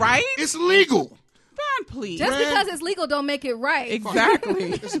fucking right. It's legal. Man, please. Just Brand- because it's legal don't make it right.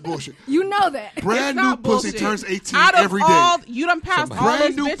 Exactly. This is bullshit. You know that. Brand It's new not pussy bullshit. turns 18 Out of every day. all, you done passed all Brand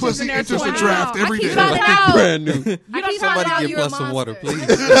those new bitches pussy in their enters the 20s. draft every I keep day. finding out. Brand new. I keep Somebody finding out give you're a Plus some water, monster.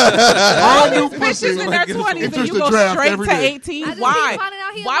 please. Brand new Bitches pussy. in their 20s enters and you the go draft straight every to day. 18. I just Why? keep finding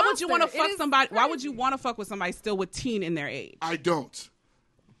out he a Why would you want to monster. fuck It is somebody? Why crazy. would you want to fuck with somebody still with teen in their age? I don't.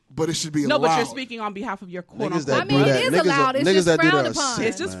 But it should be No, allowed. but you're speaking on behalf of your quote Niggas unquote. that I mean, do that. it is niggas allowed. It's niggas just that do frowned that are upon. sick,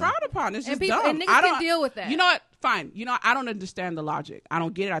 It's just man. frowned upon. It's And just people- dumb. and niggas I can don't deal with that. You know what? Fine. You know I don't understand the logic. I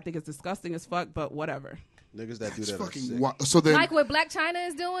don't get it. I think it's disgusting as fuck. But whatever. Niggas that do It's that are fucking sick. wild. So then, Like what Black China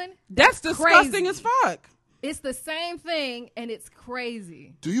is doing. That's disgusting crazy. as fuck. It's the same thing, and it's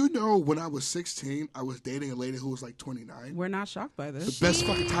crazy. do you know when I was 16, I was dating a lady who was like 29? We're not shocked by this. The best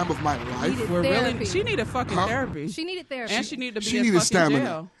fucking time of my life. needed We're therapy. really. She needed fucking therapy. She needed therapy. And she needed to be She in needed fucking stamina.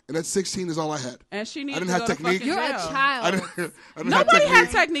 jail. And at 16 is all I had. And she I needed didn't to have go to technique. fucking You're a jail. I child. didn't have Nobody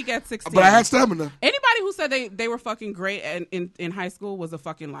had technique. technique at 16. But I had stamina. Anybody who said they were fucking great in high school was a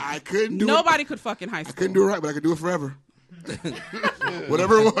fucking liar. I couldn't do it. Nobody could fuck in high school. I couldn't do it right, but I could do it forever.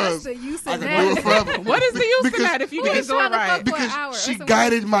 Whatever it was, What's the use I in could that? do it forever. What is the use Because- of that if you Who can't is do it trying to right? fuck for an Because hour? she That's some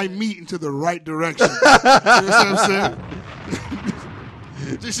guided my meat into the right direction. You know what I'm saying?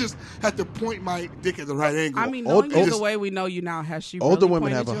 She just had to point my dick at the right angle. I mean, Old- knowing you old- the way we know you now, has she Older really women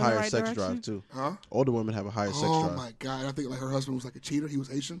pointed have a you in the higher right sex direction? drive too. Huh? Older women have a higher sex Oh drive. my god! I think like her husband was like a cheater. He was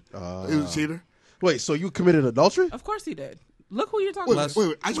Haitian. He was a cheater. Wait, so you committed adultery? Of course he did. Look who you're talking Wait, about.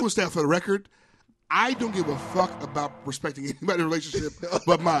 wait. I just want to stand for the record. I don't give a fuck about respecting anybody's relationship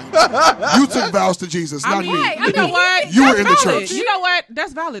but mine. You took vows to Jesus, not me. You know what? You were That's in the valid. church. You know what?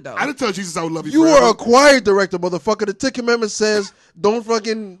 That's valid though. I didn't tell Jesus I would love you. You forever. were a choir director, motherfucker. The Ten Commandments says don't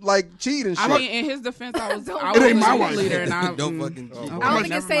fucking like cheat and shit. I mean, in his defense, I was It a ain't my youth wife. leader, and I Don't fucking cheat. I don't Okay, think it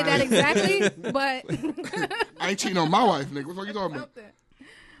never say that mind. exactly, but I ain't cheating on my wife, nigga. What the fuck you talking about?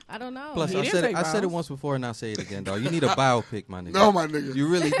 I don't know. Plus, He I didn't said take I said it vows. once before, and I'll say it again, dog. You need a biopic, my nigga. No, my nigga. You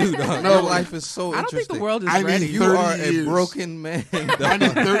really do, dog. No, Your my- life is so I don't interesting. think the world is I need ready. You 30 are years. a broken man. I dog.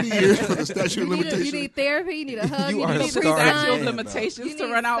 need 30 years for the statute of you limitation. need therapy. You need a hug. You You, are a need The star statute statute of man, limitations You to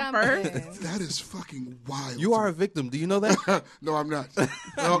need run out something. first. That is fucking wild. You are a victim. Do you know that? No, I'm not.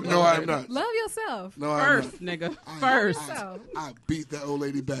 No, I'm not. Love yourself. No, I'm First, not. nigga. First. I beat that old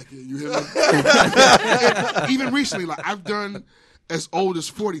lady back here. You hear me? Even recently, like I've done as old as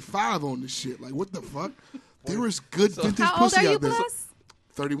 45 on this shit. Like, what the fuck? There is good vintage How old pussy are you, out there. plus?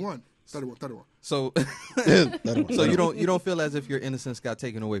 31. So, so so you don't feel as if your innocence got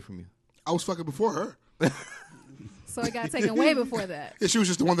taken away from you. I was fucking before her. So it got taken away before that. Yeah, she was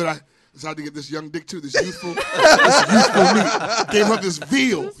just the one that I decided to get this young dick to, this youthful meat. Gave her this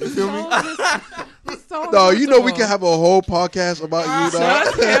veal. You feel me? No, you know we can have a whole podcast about you, dog.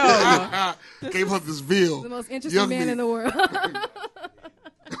 Shut hell no. Gave her this veal. The most interesting Young man meat. in the world.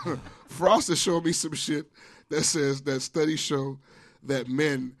 Frost has shown me some shit that says that studies show that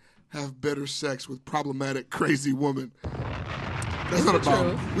men have better sex with problematic, crazy women. That's not a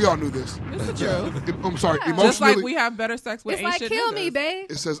problem. We all knew this. It's the truth. I'm sorry, Just emotionally. like we have better sex with It's like ancient kill niggas. me,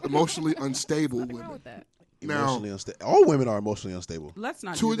 babe. It says emotionally unstable What's wrong women. with that? emotionally unstable. All women are emotionally unstable. Let's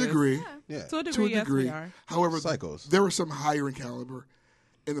not To a do this. degree. Yeah. To a degree, yes, we are. However, Psychos. there are some higher in caliber,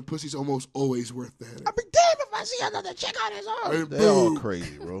 and the pussy's almost always worth the headache. I'd be damned if I see another chick on his arm. And They're all boom.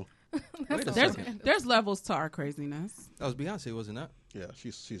 crazy, bro. Wait a second. There's levels to our craziness. That was Beyonce, wasn't that? Yeah,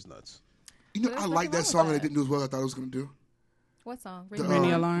 she's nuts. You know, There's I nothing like wrong that with song, and that. it didn't do as well as I thought it was going to do. What song? Ring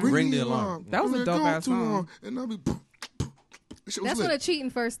the alarm. Ring the alarm. That was a We're dope going ass too song. long, and I'll be. That shit was That's lit. when the cheating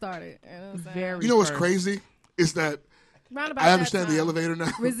first started. You know what I'm saying? Very. You know what's first. crazy is that Round about I understand that the time. elevator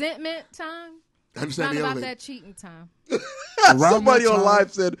now. Resentment time. I understand Round the about elevator. that cheating time. Around Somebody that on time-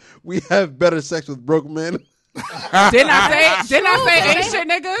 live said we have better sex with broke men. Didn't I say ain't shit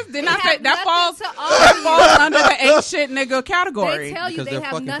niggas? Didn't I say that falls under the ain't shit nigga category? They tell you Because they they're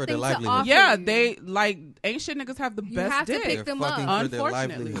have fucking for nothing their to livelihood. offer. Yeah, you. they like ain't shit niggas have the You best have to dick. pick They're them fucking up. for their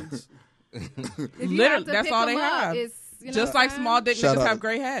Unfortunately. livelihoods. If you Literally, have to that's pick all they them up, have. it's, you know Just what like I'm small dick Shout niggas out- have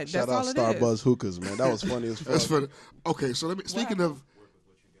gray head. Shout That's out all it is. Starbuzz hookahs, man. That was funny as That's fuck. for okay. So let me. Speaking of,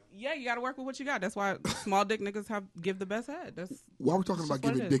 Yeah, you got to work with what you got. That's why small dick niggas give the best head. That's while we're talking It's about just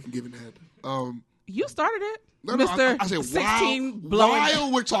what giving it dick is. and giving head, you started it, no, Mister. I said 16 while, blowing.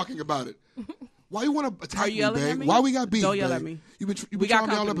 while we're talking about it. Why you want to attack Are you me, yelling babe? at me? Why we got beef? Don't yell babe? at me. You've been We got trying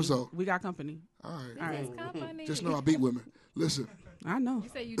me all company. episode. We got company. All right. All right. Company. Just know I beat women. Listen, I know. You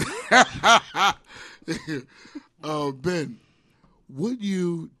say you do? Ben, would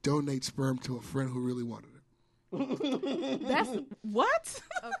you donate sperm to a friend who really wanted it? That's what?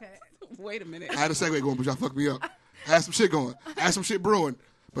 Okay. Wait a minute. I had a segue going, but y'all fucked me up. I had some shit going. I had some shit brewing,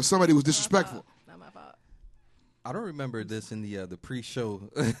 but somebody was disrespectful. Not my fault. I don't remember this in the pre-show.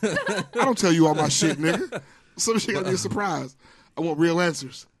 I don't tell you all my shit, nigga. Some shit gotta be a surprise. I want real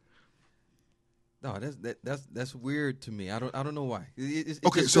answers. No, that's weird to me. I don't know why. It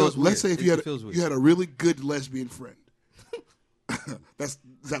Okay, just so feels let's say weird. if you It had feels weird. you had a really good lesbian friend. Is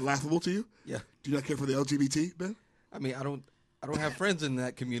that laughable to you? Yeah. Do you not care for the LGBT, Ben? I mean, I don't have friends in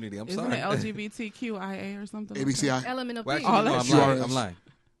that community. I'm Isn't sorry. it LGBTQIA or something? like that? ABCI. Element of Well, peace. actually, no, that's I'm lying. QRS. I'm lying.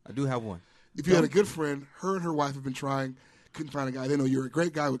 I do have one. If you had a good friend, her and her wife have been trying, couldn't find a guy. They know you're a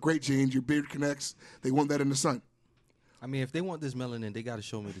great guy with great genes. Your beard connects. They want that in the sun. I mean, if they want this melanin, they got to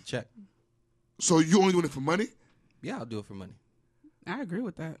show me the check. So you only doing it for money? Yeah, I'll do it for money. I agree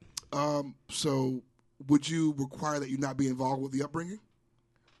with that. So would you require that you not be involved with the upbringing,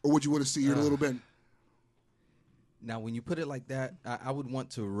 or would you want to see your little Ben? Now, when you put it like that, I would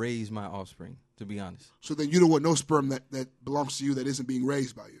want to raise my offspring, to be honest. So then you don't want no sperm that belongs to you that isn't being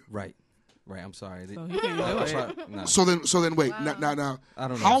raised by you. Right. I'm sorry. So he can do it. Nah. So then wait. Now, I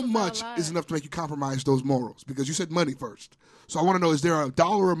don't know. how That's much a lot. is enough to make you compromise those morals? Because you said money first. So I want to know, is there a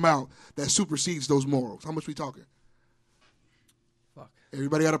dollar amount that supersedes those morals? How much we talking? Fuck.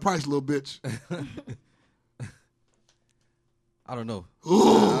 Everybody got a price, little bitch. I don't know.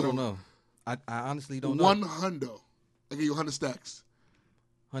 Ooh. I don't know. I honestly don't know. 100. I give you 100 stacks.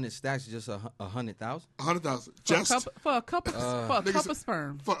 100 stacks is just 100,000. 100,000. For a Just cup of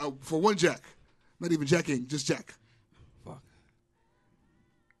sperm. for one jack. Not even jacking, just jack. Fuck.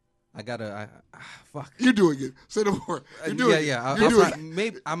 I gotta. Fuck. You're doing it. Say no more. You're doing it. Yeah. You're doing it.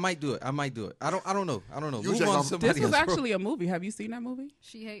 Maybe I might do it. I don't know. You Move jack on off- to somebody This was else, bro. actually a movie. Have you seen that movie?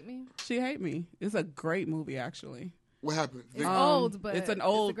 She hate me. She Hate Me. It's a great movie, actually. What happened? It's old, but it's an it's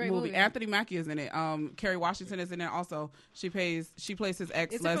old a great movie. movie. Anthony Mackie is in it. Kerry Washington is in it also. She plays his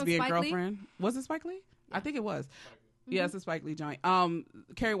ex Is it from lesbian Spike Lee? girlfriend. Was it Spike Lee? I think it was. Yeah, it's a Spike Lee joint.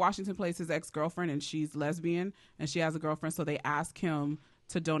 Kerry Washington plays his ex girlfriend, and she's lesbian, and she has a girlfriend. So they ask him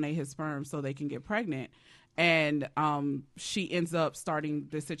to donate his sperm so they can get pregnant. And she ends up starting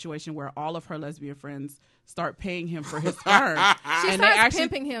this situation where all of her lesbian friends start paying him for his sperm. She and starts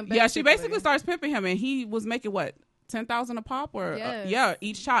pimping him, Yeah, she basically. basically starts pimping him, and he was making what? 10,000 a pop or Yes.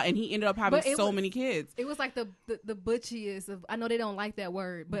 each child, and he ended up having But it so was- many kids. It was like the butchiest of. I know they don't like that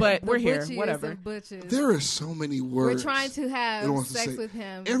word, but But the we're here, butchiest whatever. of butches. There are so many words. We're trying to they have don't want to sex say. with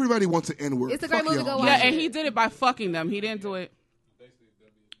him. Everybody wants an N word. It's a great movie. Go watch Yeah, it. and he did it by fucking them. He didn't do it.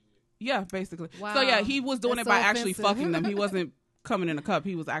 Yeah, basically. Wow. So yeah, he was doing That's it by so actually offensive. fucking them. He wasn't coming in a cup.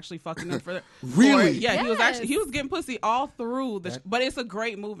 He was actually fucking them for Really? yeah, he was Yes. he was getting pussy all through the. But it's a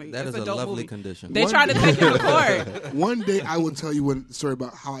great movie. That it's is a dope lovely movie. condition. They One tried to day- take him to court. One day I will tell you one story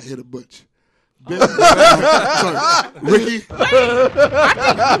about how I hit a butch. Sorry, Ricky.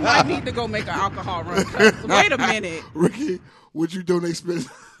 I might need to go make an alcohol run. Wait a minute. Ricky, would you donate spit?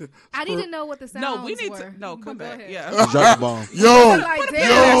 I need to know what the sounds No, we need were. to. No, come But go back. ahead. Yeah. Drop the bomb. Yo, Like, Put a damn, pin in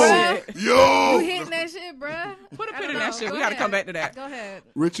that bruh. shit. yo. You hitting that shit, bruh? Put a I pin don't in that know. shit. Go We got to ahead. come back to that. Go ahead.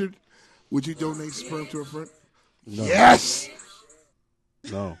 Richard, would you donate sperm to a friend? No. Yes.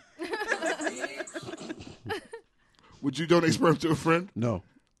 No. Would you donate sperm to a friend? No.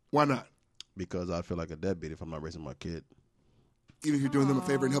 Why not? because I feel like a deadbeat if I'm not raising my kid. Even if you're doing them a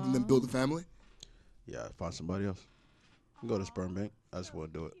favor and helping them build a family? Yeah, find somebody else. Go to sperm bank. I just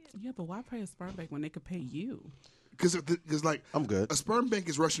want to do it. Yeah, but why pay a sperm bank when they could pay you? Because like I'm good. A sperm bank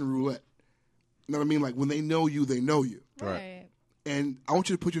is Russian roulette. You know what I mean? Like when they know you, they know you. Right. And I want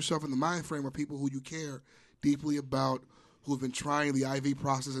you to put yourself in the mind frame of people who you care deeply about, who have been trying the IV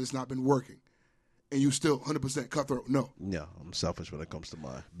process and it's not been working. And you still 100% cutthroat. No. Yeah, I'm selfish when it comes to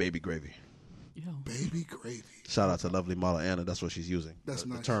my baby gravy. Yo. Baby gravy. Shout out to lovely Mala Anna. That's what she's using. That's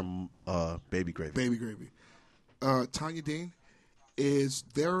nice. The term baby gravy. Baby gravy. Tanya Dean, is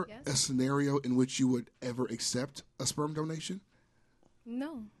there a scenario in which you would ever accept a sperm donation?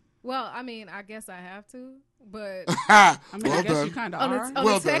 No. Well, I mean, I guess I have to, but I mean, I guess you kind of are. On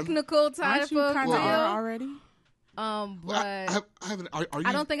a technical type Aren't you kind of are already? But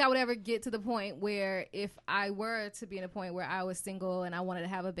I don't think I would ever get to the point where if I were to be in a point where I was single and I wanted to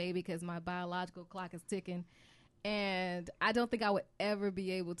have a baby because my biological clock is ticking, and I don't think I would ever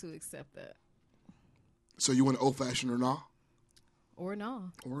be able to accept that. So you want an old-fashioned or nah? Or nah.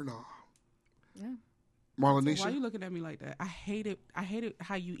 Or nah. Yeah. Marlanisha? So why are you looking at me like that? I hate it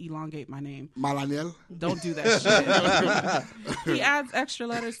how you elongate my name. Malanel? Don't do that shit. He adds extra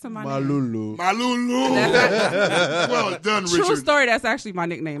letters to my name. Malulu. Well done, Richard. True story, that's actually my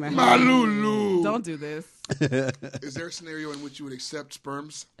nickname. Malulu. Don't do this. Is there a scenario in which you would accept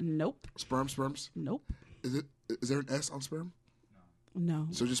sperms? Nope. Sperms? Nope. Is there an S on sperm? No.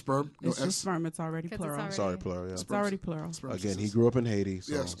 So just sperm? No it's S? just sperm. It's already plural. It's already plural, yeah. It's already plural. Again, he grew up in Haiti,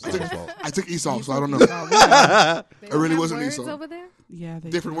 so yes. it's his fault. I took Esau, so I don't know. I really wasn't words Esau. over there? Yeah, they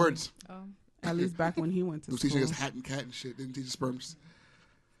Different do. words. Oh. At least back when he went to They school. teaching us hat and cat and shit. Didn't teach us sperms.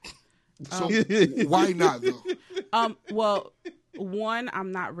 So why not, though? Well, one,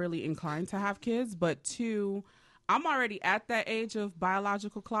 I'm not really inclined to have kids, but two, I'm already at that age of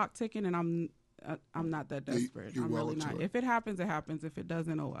biological clock ticking, and I'm not that desperate. You're I'm well really into not. it. If it happens, it happens. If it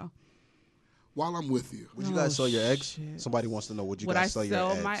doesn't, oh well. While I'm with you. Would you guys sell your eggs? Shit. Somebody wants to know, would you Would guys I sell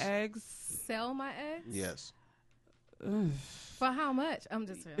your eggs? my eggs? Sell my eggs? Yes. For how much? I'm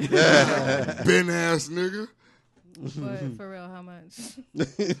just saying. Ben ass nigga. But for real, how much?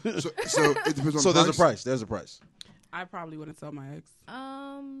 So it depends on So the there's a price. There's a price. I probably wouldn't sell my eggs.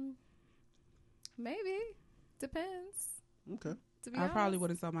 Maybe. Depends. Okay. To be I honest. probably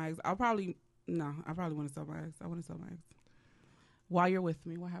wouldn't sell my eggs. I probably wouldn't sell my eggs. I wouldn't sell my eggs. While you're with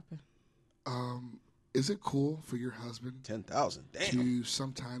me, what happened? Is it cool for your husband 10,000. Damn. to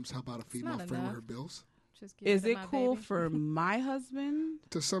sometimes help out a female not friend with enough. her bills? Just give Is to it my cool baby. for my husband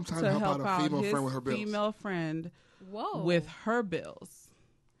To sometimes to help out a female his friend with her bills. female friend Whoa. with her bills?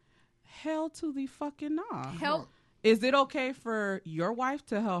 Hell to the fucking nah. help? Is it okay for your wife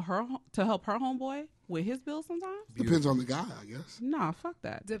to help her homeboy with his bills sometimes? Depends on the guy, I guess. Nah, fuck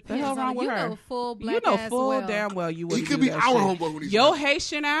that. Depends the hell wrong on with you her? know full black You know ass full well. damn well you He wouldn't could do be that our shit. homeboy when he's Yo not.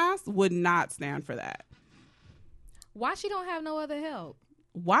 Haitian ass would not stand for that. Why she don't have no other help?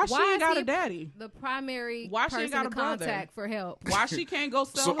 Why she Why ain't is got he a daddy? The primary Why she person ain't got to a brother? contact for help. Why she can't go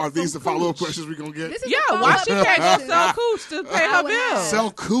sell So her are these the some follow-up cooch? questions we're going to get? This is Yeah, the why she follow-up can't go question. sell cooch to pay her would have- bills?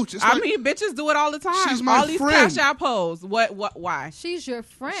 Sell cooch. It's I like, mean, bitches do it all the time. She's my all these friend. cash app hoes. What? Why? She's your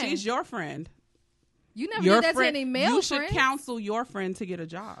friend. She's your friend. You never Your did that friend. to any male You should friends. counsel your friend to get a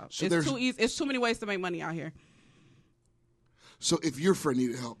job. So it's there's- too easy. It's too many ways to make money out here. so if your friend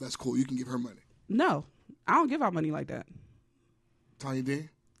needed help, that's cool. You can give her money. No, I don't give out money like that. Tanya Dean?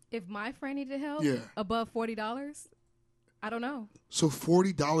 If my friend needed help, Yeah. above $40, I don't know. So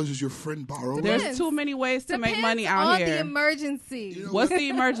 $40 is your friend borrowing? Depends. There's too many ways to make Depends money out on here. the emergency. You know What's what? the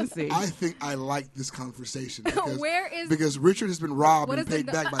emergency? I think I like this conversation because, Where is- because Richard has been robbed What and is paid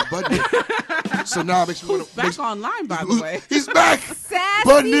the- back by Budnick. So now it makes me want to Back online, by the way. He's back. Sassy.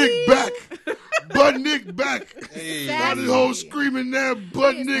 Budnick back. Budnick back. Sassy. Got his whole screaming there.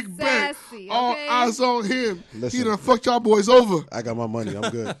 Budnick back. sassy, All okay? eyes on him. Listen. He done fucked y'all boys over. I got my money.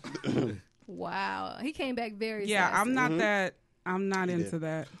 I'm good. Wow. He came back very Yeah, sassy. I'm not that. I'm not He into did.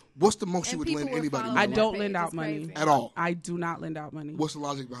 that. What's the most you And would people lend were anybody? following I money? that don't page. lend out It's money crazy. At all. I do not lend out money What's the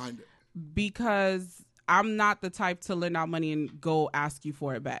logic behind it? because I'm not the type to lend out money and go ask you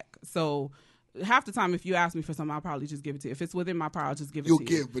for it back. So half the time, if you ask me for something, I'll probably just give it to you. If it's within my power, I'll just give it You'll to you.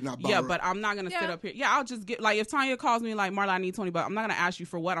 give, but not Yeah, borrow. but I'm not gonna sit Yeah. up here. Yeah, I'll just get like if Tanya calls me like Marla, I need $20, I'm not gonna ask you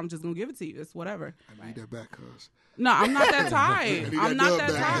for what. I'm just gonna give it to you. It's whatever. I need that back, cuz. No, I'm not that type. need I'm that not dub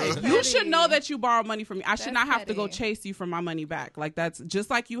that back. type. You should know that you borrow money from me. I should That's not have to go petty. chase you for my money back. Like that's just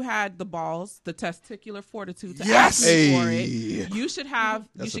like you had the balls, the testicular fortitude to Yes! ask me for Hey. it. You should have.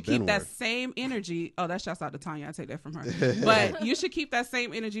 That's you should a Ben keep that word. same energy. Oh, that shouts out to Tanya. I take that from her. But you should keep that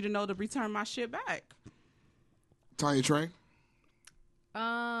same energy to know to return my shit back. Tanya Train?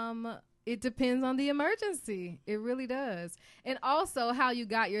 It depends on the emergency. It really does. And also how you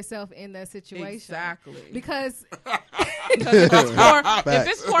got yourself in that situation. Exactly. Because if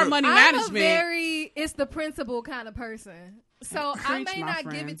it's poor money management. It's the principle kind of person. So I may not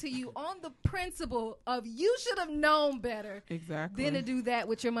give it to you on the principle of you should have known better. Exactly. Than to do that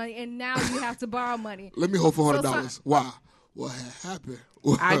with your money. And now you have to borrow money. Let me hold $400. Wow. What happened?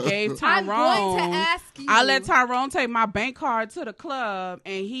 I gave Tyrone. I'm going to ask you. I let Tyrone take my bank card to the club,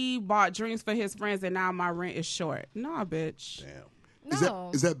 and he bought drinks for his friends, and now my rent is short. Nah, bitch. Damn. No.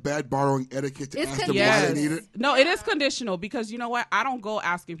 Is that bad borrowing etiquette to It's ask them why they need it? No, it is conditional because you know what? I don't go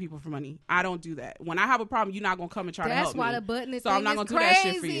asking people for money. I don't do that. When I have a problem, you're not going to come and try to help me. That's why the button is so I'm not going to do that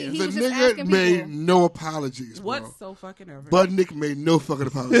shit for you. The nigga made no apologies, bro. What's so fucking ever? Budnick made no fucking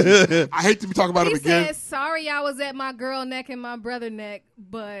apologies. I hate to be talking about him again. He said, sorry I was at my girl neck and my brother neck,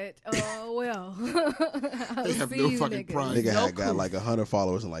 but, well. They have no fucking pride. Nigga got like 100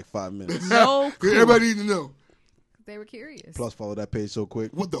 followers in like 5 minutes. No. Everybody need to know. They were curious. Plus, follow that page so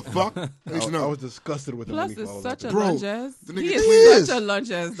quick. What the fuck? I was disgusted with him. Plus, when he is followed such that a page. lunges. The He nigga is such a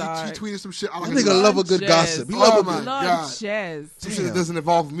lunges, dog. He tweeted some shit. That nigga love a good gossip. He love a my good. God. Lunges. Some shit that doesn't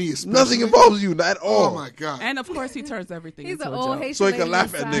involve me. Especially. Nothing involves you at all. Oh my God. And of course, he turns everything He's into an a old joke. Haitian So he can lady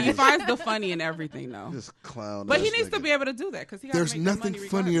laugh at inside. He niggas. finds the funny in everything, though. This clown. But he ass needs to nigga. be able to do that because he got to There's make that nothing money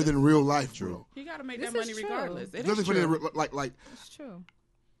funnier regardless. than real life, bro. He got to make This that money is true. regardless. It There's is nothing funnier true. than like It's true.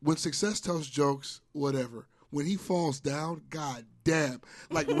 when success tells jokes, whatever. When he falls down, god damn.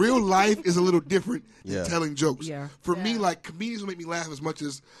 Like real life is a little different than telling jokes. Yeah. For me, like comedians will make me laugh as much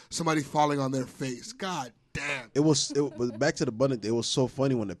as somebody falling on their face. God damn. It was back to the button. It was so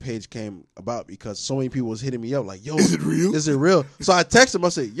funny when the page came about because so many people was hitting me up like, "Yo, Is it real? Is it real?" So I texted him. I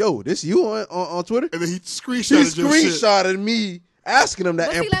said, "Yo, this you on Twitter?" And then he He screenshotted your shit. screenshotted me asking him that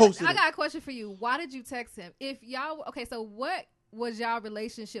But and see, posted I it. got a question for you. Why did you text him? So what was y'all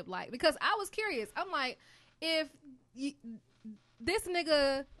relationship like? Because I was curious. I'm like, if this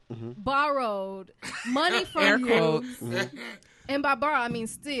nigga borrowed money from you, and by borrow I mean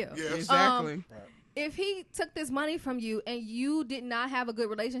steal. Yes. Exactly. If he took this money from you and you did not have a good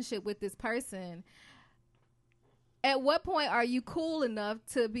relationship with this person, at what point are you cool enough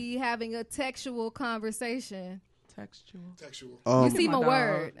to be having a textual conversation? Textual. You see my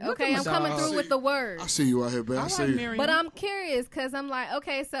word. Look Okay, at I'm my coming dog. through with the word. I see you out here, man. I see you. But I'm curious because I'm like,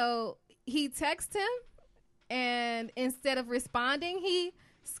 okay, so he texted him, and instead of responding, he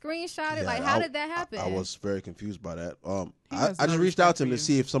screenshot it. Like, how did that happen? I was very confused by that. has I no just reached out respect to him for to you.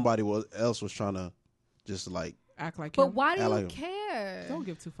 see if somebody else was trying to just like. Act like But him. why do I you like him. care? Don't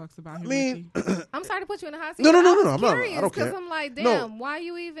give two fucks about him. I mean, Ricky. I'm sorry to put you in the hot seat. No, but no, I was I'm not. curious I don't care. because I'm like, damn, No. why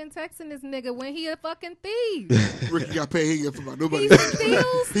you even texting this nigga when he a fucking thief? Ricky got paid. He ain't give a fuck about nobody. He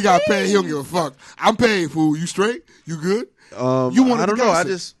steals He got paid. He don't things. give a fuck. I'm paying, fool. You straight? You good? You wanted I don't the know.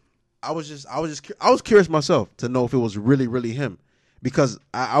 gossip. I was curious myself to know if it was really him because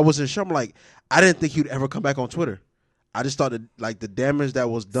I wasn't sure. I'm like, I didn't think he'd ever come back on Twitter. I just thought that like the damage that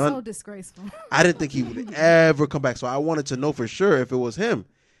was done. So disgraceful. I didn't think he would ever come back. So I wanted to know for sure if it was him.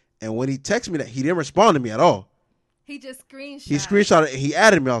 And when he texted me that, he didn't respond to me at all. He just screenshot. He screenshot it and he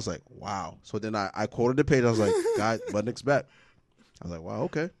added me. I was like, wow. So then I quoted the page. I was like, guys, Budnick's back. I was like, wow,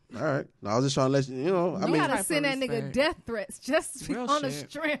 okay. All right. No, I was just trying to let you know. I You mean, gotta send that nigga respect. death threats just Real on the shit.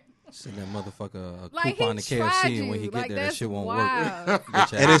 strength. Send that motherfucker a Like, coupon he to tried KFC, you. and when he get Like, there, that that's shit won't wild. work.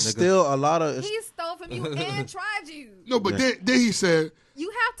 Bitch and ass it's nigga. still a lot of. He stole from you and tried you. No, but then he said, You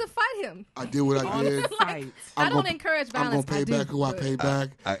have to fight him. I did what I did. Fight. I don't gonna- encourage I'm violence. going to pay I back do, who I but- pay back.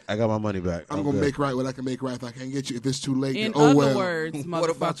 I got my money back. I'm going to good. make right what I can make right. If I can't get you, if it's too late, In then oh other well. words, What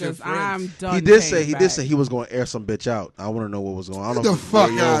about your motherfuckers, friends? I'm done. He did paying say back. he was going to air some bitch out. I want to know what was going on. I don't Get know the if it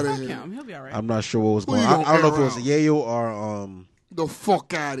fuck was out Yayo. of Fuck here. him. He'll be all right. I'm not sure what was Who going you on. gonna I don't know air if it was out? Yayo or The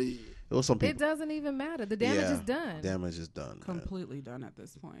fuck out of here. it was some It people. doesn't even matter. The damage is done. Damage is done. man. Completely done at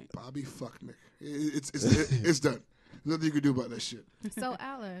this point. Bobby, fuck nigga. It's done. Nothing you can do about that shit. So,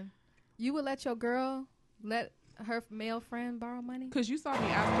 Alan, you would let your girl let her male friend borrow money? Because you saw me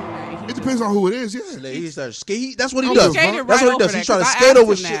asking that. and he It depends on who it is, yeah. He started skate. That's what he He does. skated That's right what he does. over He's that, trying to 'cause I skate asked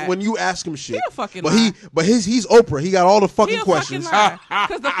over him shit that. when you ask him shit. He a fucking but lie. he's Oprah. He got all the He fucking a questions. fucking lie.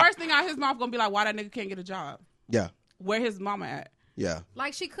 Because the first thing out his mouth gonna be like, why that nigga can't get a job? Yeah, Where his mama at? yeah.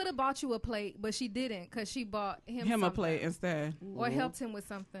 Like, she could have bought you a plate, but she didn't because she bought him Him a something. plate instead. Or helped him with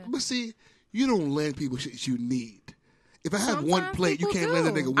something. But see, you don't lend people shit you need. If I have one plate, you can't lend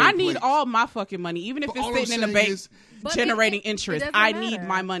a nigga one plate. I need all my fucking money, even if it's sitting in the bank generating interest. I need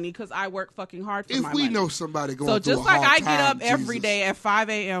my money because I work fucking hard for my money. If we know somebody going through a hard time, so just like I get up every day at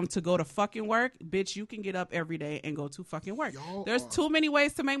 5 a.m. to go to fucking work, bitch, you can get up every day and go to fucking work. There's too many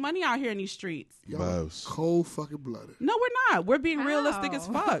ways to make money out here in these streets. Y'all cold fucking blooded. No, we're not. We're being realistic as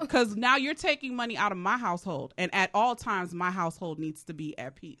fuck because now you're taking money out of my household, and at all times my household needs to be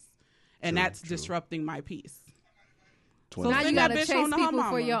at peace, and that's disrupting my peace. So now you gotta chase people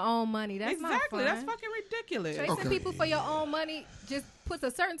for your own money. That's exactly. Not fun. That's fucking ridiculous. Chasing people for your own money just puts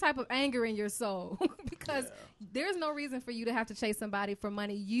a certain type of anger in your soul because there's no reason for you to have to chase somebody for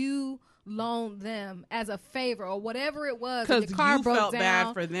money you loaned them as a favor or whatever it was. Because your car you broke felt down,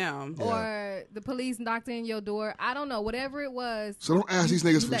 bad for them, or the police knocked in your door. I don't know. Whatever it was. So don't ask these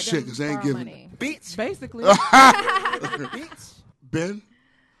niggas for shit because they ain't giving money. Bitch, basically. Ben,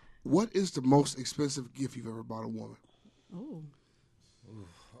 what is the most expensive gift you've ever bought a woman? Ooh.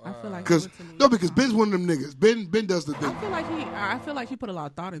 I feel like because Ben's one of them niggas. Ben does the thing. I feel like he put a lot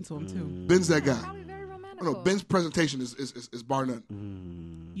of thought into him too. Ben's that guy. Probably very romantic. No, Ben's presentation is bar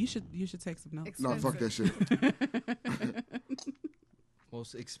none. You should take some notes. No, fuck that shit.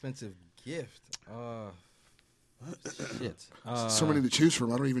 Most expensive gift. Shit. So many to choose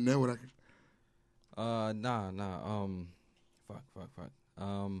from. I don't even know what I can. Nah. Fuck.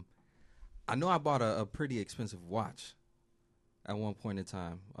 I know I bought a pretty expensive watch at one point in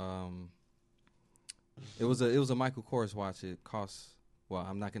time. It was a Michael Kors watch. It costs. Well,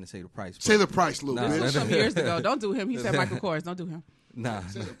 I'm not going to say the price. Say the price, Lou. Bitch. Some years ago. Don't do him. He said Michael Kors. Don't do him. Nah.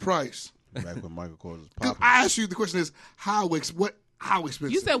 Say the price. Back when Michael Kors was popping. I asked you, the question is how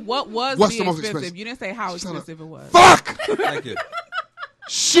expensive? You said what's the most expensive? You didn't say how expensive it was. Fuck! Thank you.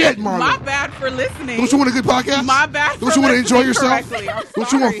 Shit, Marlon. My bad for listening. Don't you want a good podcast? My bad for Don't you want to enjoy yourself?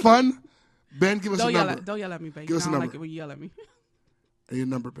 Don't you want fun? Ben, give us a number. Don't yell at me, baby. Give us a number. I don't like it when you yell at me. And your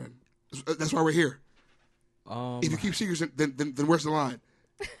number, Ben. That's why we're here. If you keep secrets, then where's the line?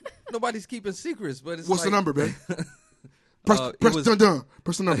 Nobody's keeping secrets, but it's what's like, the number, Ben? Press dun.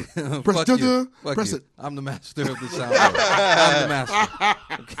 Press the number. Press dun. Press it. I'm the master of the sound. I'm the master.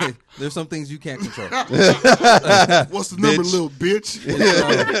 Okay, there's some things you can't control. What's the number, little bitch?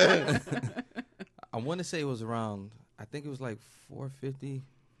 I want to say it was around. I think it was like $450,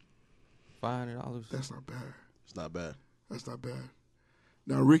 $500. That's not bad. It's not bad. That's not bad.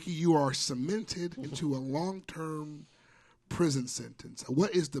 Now, Ricky, you are cemented into a long-term prison sentence.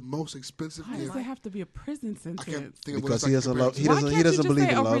 What is the most expensive gift? Why does it have to be a prison sentence? I can't think of because what he it's doesn't like love. He doesn't believe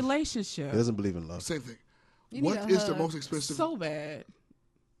in love. Relationship. He doesn't believe in love. Same thing. You what is the most expensive? So bad.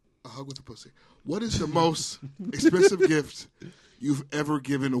 A hug with the pussy. What is the most expensive gift you've ever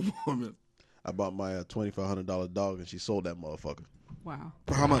given a woman? I bought my $2,500 dog, and she sold that motherfucker. Wow.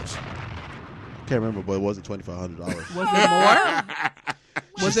 For how much? Can't remember, but it wasn't $2,500. Was it more?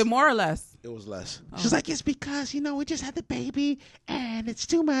 Was it more or less? It was less. Oh. She's like, it's because, we just had the baby, and it's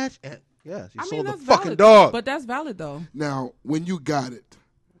too much. And yeah, she sold the fucking dog. But that's valid, though. Now, when you got it,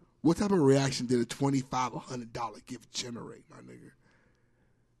 what type of reaction did a $2,500 gift generate, my nigga?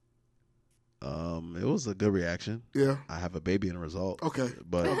 It was a good reaction. Yeah. I have a baby in a result. Okay.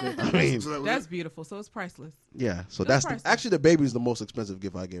 But, I mean. That's beautiful, so it's priceless. Yeah, so that's actually the baby is the most expensive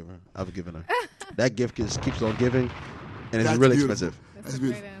gift I've given her. That gift just keeps on giving, and it's really expensive. That's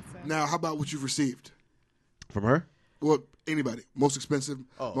beautiful. Now, how about what you've received? From her? Well, anybody. Most expensive,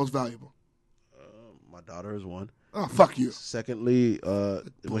 most valuable. My daughter is one. Oh, fuck you. Secondly,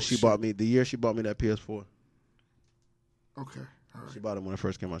 when she bought me, the year she bought me that PS4. Okay. All right. She bought it when it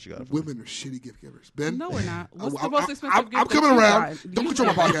first came out. She got it. Women are shitty gift givers. Ben? No, we're not. What's the most expensive gift? I'm coming around. Don't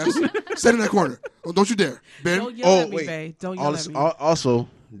control my podcast. Sit in that corner. Oh, don't you dare. Ben? Don't yell at me, babe. Don't yell at me. Also,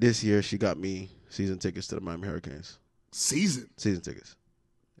 this year she got me season tickets to the Miami Hurricanes. Season tickets.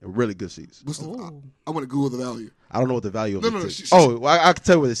 Really good seats. I want to Google the value. I don't know what the value of it is. I can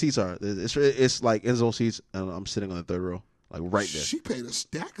tell you where the seats are. It's like end zone seats, and I'm sitting on the third row, like right there. She paid a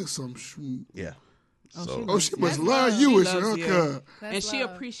stack of some shit. Yeah. She must love you. And she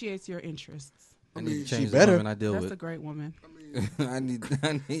appreciates your interests. I need to change the better. women I deal with. That's a great woman. I need to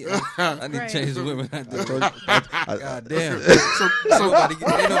change the women I deal with. God damn. Nobody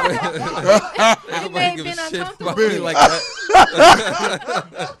give a shit about me like that.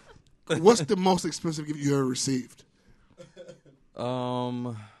 What's the most expensive gift you ever received?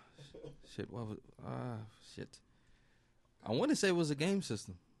 Shit. What was? Shit. I want to say it was a game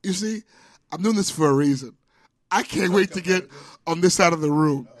system. You see, I'm doing this for a reason. I can't wait to get on this side of the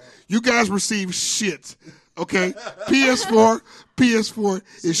room. You guys receive shit, okay? PS4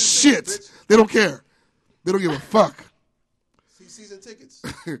 is shit. They don't care. They don't give a fuck. Season tickets.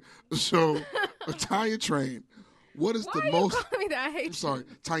 So, Italian Train, What is Why the are most? you calling me that? I hate I'm sorry, you.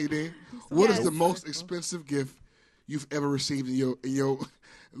 Tanya Dan. What is Yes. the most expensive gift you've ever received in your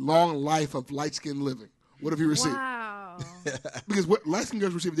long life of light skin living? What have you received? Wow. Because light skin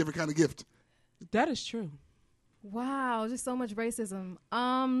girls receive a different kind of gift. That is true. Wow, just so much racism.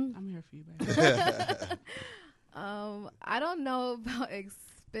 I'm here for you, baby. I don't know about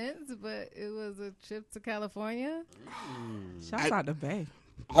expense, but it was a trip to California. Shouts out to Bay.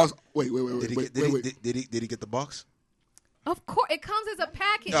 Wait. Did he get the box? Of course, it comes as a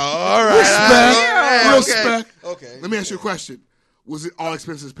package. Oh, all right. Respect. Okay. Let me ask you a question. Was it all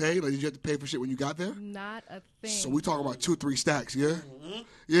expenses paid? Like, did you have to pay for shit when you got there? Not a thing. So we talking about 2-3 stacks, yeah?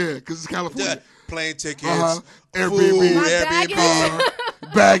 Yeah, because it's California. Plane tickets, Airbnb,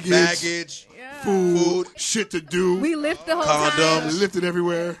 baggage, food, shit to do. We lift the whole condoms. We lifted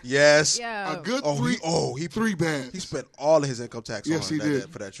everywhere. Yes. Yeah. A good he 3 bands. He spent all of his income tax Yes, he did.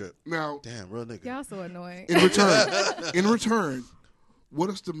 for that trip. Now, Damn, real nigga. Y'all so annoying. in return, what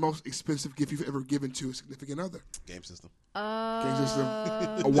is the most expensive gift you've ever given to a significant other? Game system. Game system.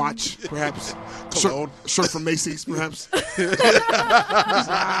 A watch, perhaps. Cologne. Shirt from Macy's, perhaps. They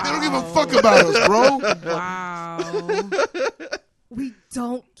don't give a fuck about us, bro. Wow. We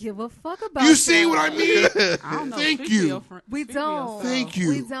don't give a fuck about You see what I mean? I don't know. Thank Speak for you. your We speak for don't. yourself. Thank you.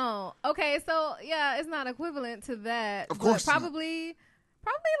 We don't. Okay, so yeah, it's not equivalent to that. Of course but not. probably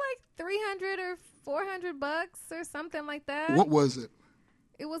like $300 or $400 or something like that. What was it?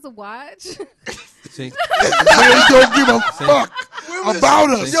 It was a watch. See, They don't give a fuck about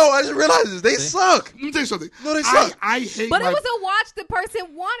us. Yo, I just realized this. They suck. Let me tell you something. No, they suck. I hate But my, it was a watch the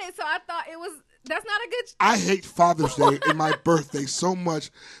person wanted, so I thought that's not a good. I hate Father's Day and my birthday so much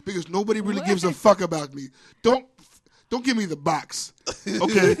because nobody really gives a fuck about me. Don't give me the box,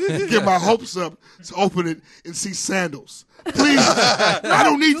 okay? Get my hopes up to open it and see sandals. Please, I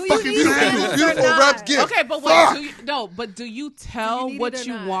don't need fucking sandals. Beautiful wrapped gift. Okay, but wait, do you tell need it what or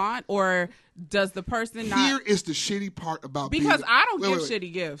you not? want, or does the person not? Here is the shitty part about Because being, I don't wait, give wait, wait.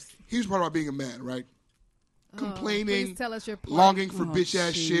 shitty gifts. Here's the part about being a man, right? Complaining, Please tell us your plight. longing for Oh, bitch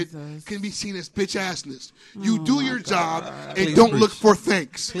ass shit Jesus. can be seen as bitch assness. You do your job and Please don't preach. look for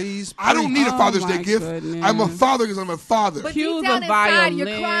thanks. Please I don't need a Oh, Father's Day my gift. goodness. I'm a father because I'm a father. But Cue deep down the inside, you're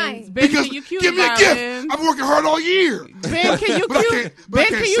violins. crying. Ben, Because can you cue give the me a gift. violins? I've been working hard all year. Ben, can you But I cue? can't- but I Ben,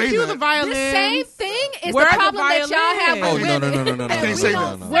 can't can you say cue that. the The violins? same thing is Where the are the problem that y'all have with violins? Oh, no, women. no. Can't We say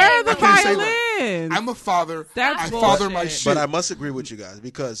don't that. Where are the I can't say that. violins? I'm a father. That's I father my bullshit. shit. But I must agree with you guys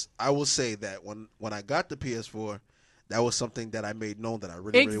because I will say that when I got the PS4, that was something that I made known that I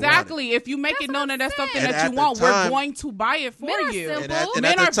really Exactly. If you make it known that that's something And that at you the want, time- we're going to buy it for Men are you. simple. And at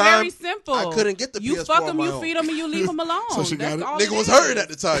Men the are time, very simple. I couldn't get the You PS4 fuck on them, my you own. feed them, and you leave them alone. So she got That's it. all Nigga it was is. hurting at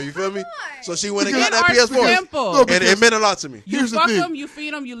the time. You feel me? So she went and got Because- that Men are PS4, simple. No, and because- it meant a lot to me. You Here's the fuck thing. them, you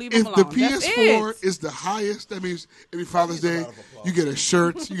feed them, you leave If them the alone. That's PS4 it. is the highest, that means every Father's Day you get a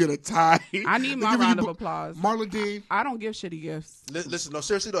shirt, you get a tie. I need my They give you round of applause. Marlon Dean. I don't give shitty gifts. Listen, no,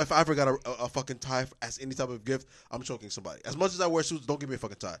 seriously though, if I ever got a fucking tie as any type of gift, I'm choking somebody. As much as I wear suits, don't give me a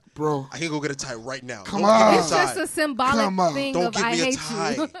fucking tie, Bro. I can go get a tie right now. Come Don't on. give me a It's tie. just a symbolic Come on. thing Don't of give I me a hate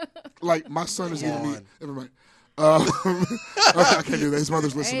tie. you. Like my son is giving me. on. Never mind. I can't do that. His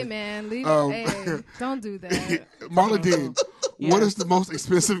mother's listening. Hey man, leave. Um, hey, don't do that. Marlon Dean, Yeah. what is the most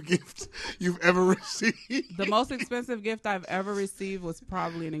expensive gift you've ever received? The most expensive gift I've ever received was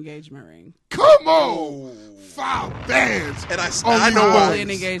probably an engagement ring. Come on, 5 bands. And I Only know one. why. Probably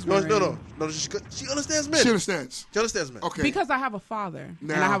an engagement ring. No. She understands men. She understands. She understands men. Okay. Because I have a father and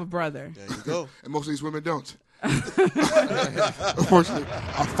Now- I have a brother. There you go. And most of these women don't. Unfortunately,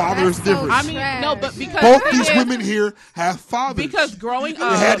 a father is That's so different. I mean, Trash. no, but because Both these women here have fathers. because growing they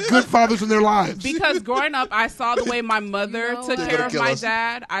had up, good fathers in their lives. because growing up, I saw the way my mother know took what? care of Kill my us.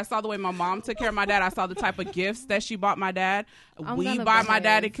 dad. I saw the way my mom took care of my dad. I saw the type of gifts that she bought my dad. I'm We gonna buy my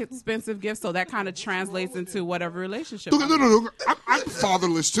dad behave. expensive gifts, so that kind of translates into whatever relationship. No. I'm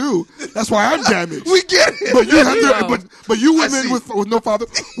fatherless too. That's why I'm damaged. We get it. But you have know. but you I women see. with no father,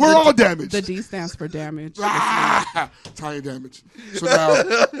 we're all damaged. The D stands for damage. Tiny damage. So now,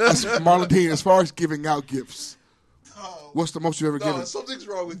 Marlon Dean, as far as giving out gifts, what's the most you've ever given? Something's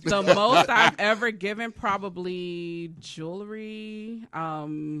wrong with you. The most I've ever given, probably jewelry.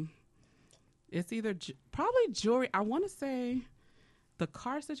 It's either probably jewelry. I want to say the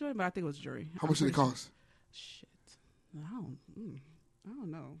car situation, but I think it was jewelry. How much did it cost? Shit, I don't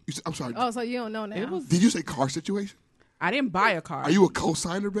know. I'm sorry. Oh, so you don't know now. It was. Did you say car situation? I didn't buy a car. Are you a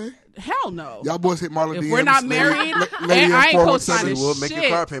co-signer, babe? Hell no. Y'all boys hit Marla If DMs. we're not married, lady and I ain't 417. co-signing We'll make your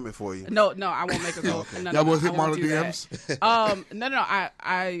shit. car payment for you. No, I won't make a call. No, Y'all boys I hit won't Marla do that. DMs.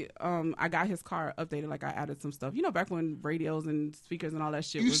 No. I got his car updated. Like I added some stuff. You know, back when radios and speakers and all that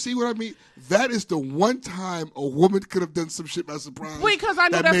shit. You see what I mean? That is the one time a woman could have done some shit by surprise. Because I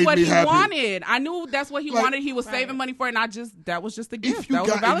knew that's what he wanted. I knew that's what he wanted. He was saving money for it, and that was just the gift. That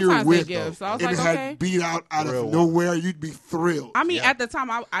was a Valentine's Day gift. So I was and like, it okay. had beat out of nowhere, you'd be thrilled. I mean, at the time,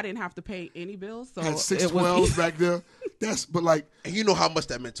 I didn't have to pay any bills. So had 612s back there. And you know how much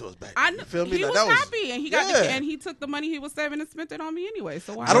that meant to us back then. You feel me? He Like, was that happy, and he got and he took the money he was saving and spent it on me anyway.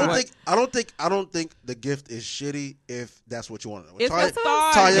 So why I don't think the gift is shitty if that's what you wanted. It's a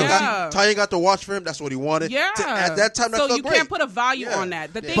thought. Tanya got the watch for him. That's what he wanted. Yeah. At that time, that so felt you great. can't put a value on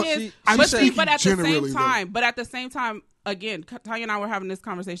that. The thing is, but at the same time, again, Tanya and I were having this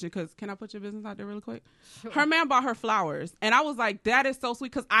conversation because can I put your business out there really quick? Sure. Her man bought her flowers, and I was like, that is so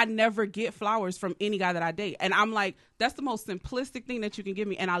sweet because I never get flowers from any guy that I date, and I'm like, that's the most simplistic thing that you can give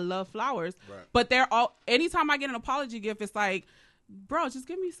me, and I love flowers. Right. But they're all. Anytime I get an apology gift, it's like, bro, just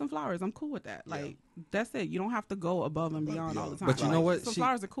give me some flowers. I'm cool with that. Like, that's it. You don't have to go above and beyond all the time. But you know what? Some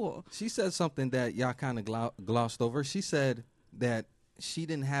flowers are cool. She said something that y'all kind of glossed over. She said that she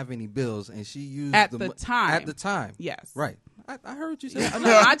didn't have any bills, and she used at the time. At the time, yes, right. I heard what you said. Yeah, no,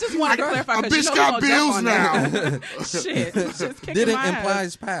 I just wanted to clarify. A bitch got bills now. Shit, just didn't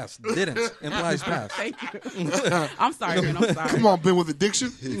implies past. Didn't implies past. Thank you. I'm sorry, man. I'm sorry. Come on, Ben with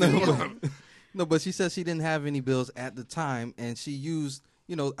addiction. No, but she said she didn't have any bills at the time, and she used,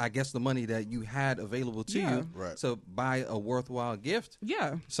 I guess the money that you had available to you to buy a worthwhile gift.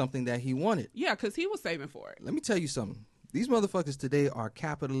 Yeah. Something that he wanted. Yeah, because he was saving for it. Let me tell you something. These motherfuckers today are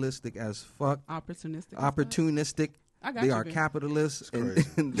capitalistic as fuck. Opportunistic. They are capitalists,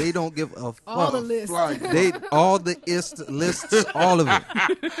 and they don't give a fuck. All the lists. All the lists, all of it.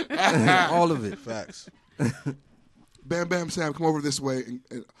 All of it. Facts. Bam Bam Sam, come over this way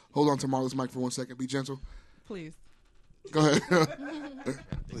and hold on to Marla's mic for 1 second. Be gentle. Please. Go ahead.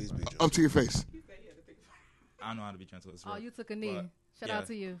 Please be gentle. Up to your face. I don't know how to be gentle. Oh, you took a knee. Shout out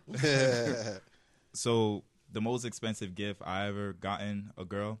to you. So the most expensive gift I ever gotten a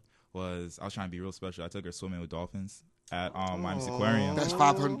girl was, I was trying to be real special. I took her swimming with dolphins at Miami's Aquarium. That's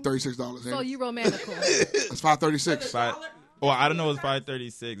 $536. So you romantical. That's $536. Well, I don't know it was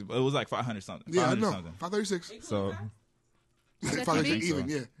 $536, but it was like $500 something. Yeah, I know. $536. So $536 even,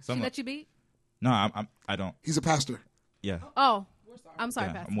 yeah. She let you beat? No, I don't. He's a pastor. Yeah. Oh, I'm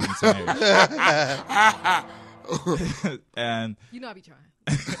sorry, pastor. I'm moving to marriage. And I be trying.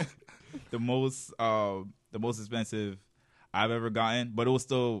 the most expensive I've ever gotten, but it was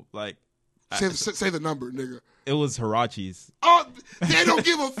still like say the number, nigga. It was Hirachis. Oh, they don't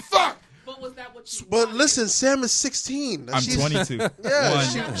give a fuck. But was that what you But listen, Sam is 16. I'm 22.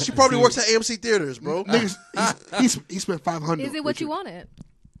 Yeah, she probably works at AMC Theaters, bro. Niggas, he spent $500. Is it what you wanted?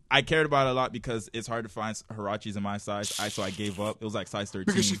 I cared about it a lot because it's hard to find Hirachis in my size. So I gave up. It was like size 13.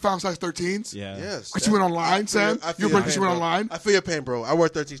 Because she found size 13s? Yeah. Yes. But you went online, Sam? You were breaking, she went online? I feel your pain, bro. I wear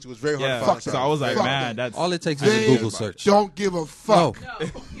 13s too. It's very hard to find. So I was like, man, that's... All it takes is a Google search. Don't give a fuck. No.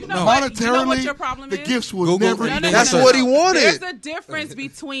 You know what your problem the is? gifts will never... That's what he wanted. There's a difference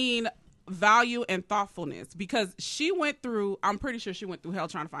between value and thoughtfulness because she went through, I'm pretty sure she went through hell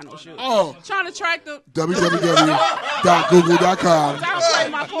trying to find those shoes. Oh. Trying to track the... www.google.com. Don't downplay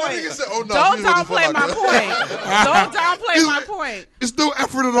my point. Don't downplay my point. Don't downplay my point. It's no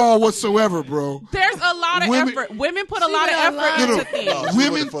effort at all whatsoever, bro. There's a lot of effort. Women put a lot of effort into things.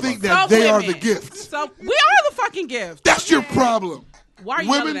 Women think that they are the gift. So we are the fucking gift. That's your problem. Why are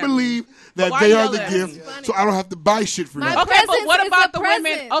you Women believe that they are the gift, so I don't have to buy shit for them. Okay, but what about the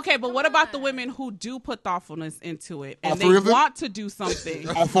women? Okay, but what about the women who do put thoughtfulness into it and they want to do something?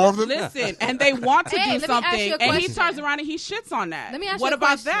 All four of them? Listen, and they want to do something, and he turns around and he shits on that. Let me ask what you a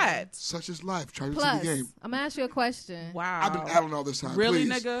about question. that? Such is life. Try to Plus, the game. I'm gonna ask you a question. Wow, I've been Allen all this time. Really,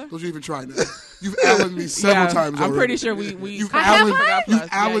 please. nigga? Don't you even try now. You've Allen me several times already. I'm pretty sure we You've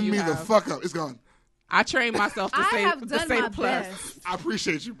Allen me the fuck up. It's gone. I trained myself to say the plus. Best. I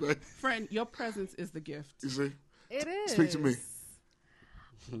appreciate you, bud. Friend, your presence is the gift. You see? It is. Speak to me.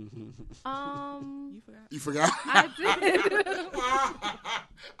 You forgot? You forgot? I did.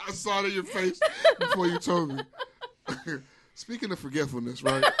 I saw it in your face before you told me. Speaking of forgetfulness,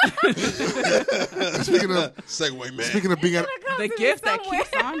 right? Speaking of segue, man. Speaking of being at the gift that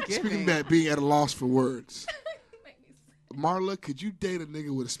keeps on giving. Speaking of being at a loss for words, Marla, could you date a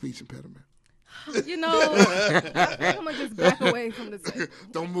nigga with a speech impediment? You know, I think I'm gonna just back away from this.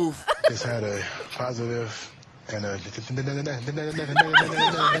 Don't move. Just had a positive and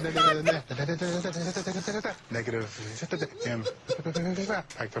negative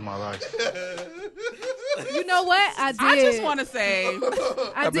impact on my life. You know what? I did. I just want to say,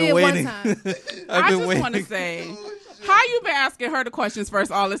 I did one time. I just want to say, how you been asking her the questions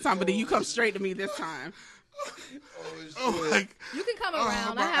first all this time, but then you come straight to me this time? You can come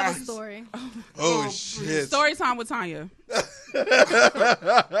around. I have a story. Oh shit! Story time with Tanya.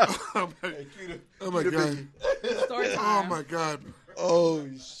 Oh my god! Story time. Oh my god! Oh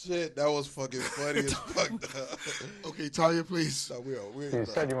shit! That was fucking funny as fuck. Okay, Tanya, please. No, You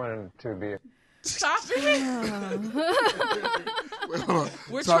said you wanted to be. Stop it. Wait, hold on.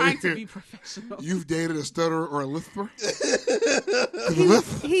 We're Tanya, trying to be professional. You've dated a stutterer or a lisper?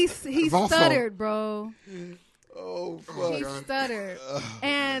 He stuttered, bro. Oh, fuck. He stuttered.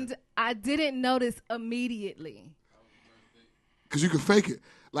 And I didn't notice immediately. Because you can fake it.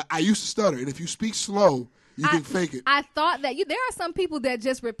 Like, I used to stutter, and if you speak slow, you can fake it. I thought that there are some people that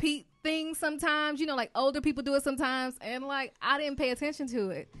just repeat things sometimes, like older people do it sometimes, and like I didn't pay attention to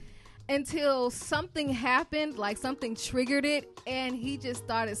it until something happened, like something triggered it, and he just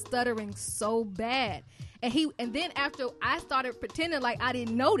started stuttering so bad. And then after I started pretending like I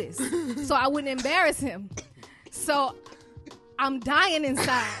didn't notice, so I wouldn't embarrass him. So I'm dying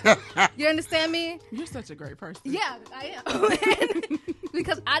inside. You understand me? You're such a great person. Yeah, I am.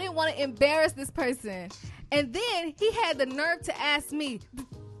 Because I didn't want to embarrass this person. And then he had the nerve to ask me,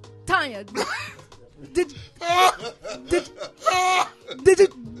 Tanya, did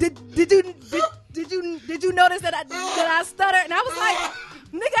you notice that I stuttered? And I was like,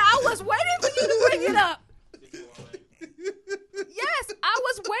 nigga, I was waiting for you to bring it up. Yes, I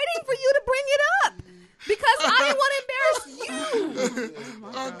was waiting for you to bring it up because I didn't want to embarrass you.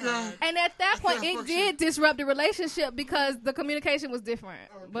 Oh God. And at that point, it did disrupt the relationship because the communication was different.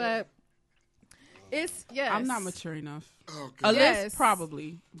 But it's, yes. I'm not mature enough. Okay. A Yes. list,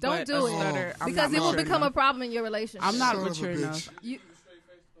 probably. Don't do it. Stutter, I'm Because not it will mature become enough. a problem in your relationship. I'm not Son of a mature bitch.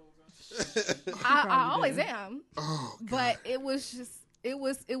 enough. I always am. Oh, God. But it was just, it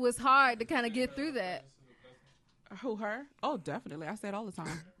was hard to kind of get through that. Who, her? Oh, definitely. I say it all the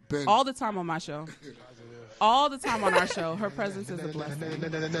time. Ben. All the time on my show. All the time on our show. Her presence is a blessing.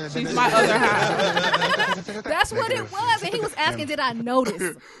 She's my other half. That's what it was. And he was asking, did I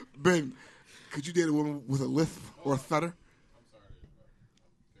notice? Ben, could you date a woman with a lisp or a stutter?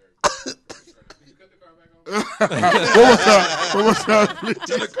 What was that?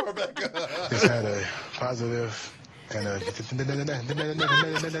 Turn the car back up. It's had a positive and We're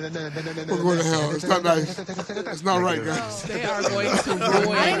going to hell. It's not nice. It's not right, guys. They are going to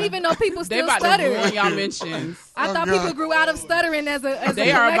ruin. I didn't even know people They still about to stutter. ruin y'all mentions. I thought God. people grew out of stuttering as a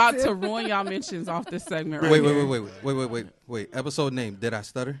They are about collective. to ruin y'all mentions off this segment. Right Wait, here. wait. Episode name, Did I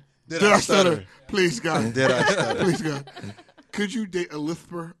Stutter? Did I stutter? Please, God. Did I stutter? Please, God. Could you date a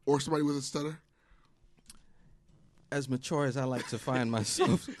lisper or somebody with a stutter? As mature as I like to find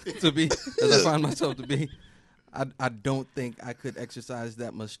myself to be, I don't think I could exercise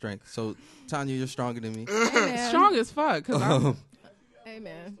that much strength. So, Tanya, you're stronger than me. Amen. Strong as fuck.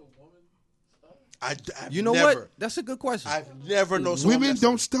 Amen. I've You know never, what? That's a good question. I've never known someone Women that's-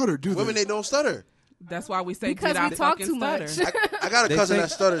 don't stutter, do they? Women, they don't stutter. That's why we say, Because did I we talk fucking too stutter? much. I got a They cousin think-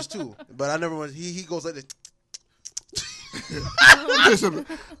 that stutters too, but I never was. He goes like this. Listen,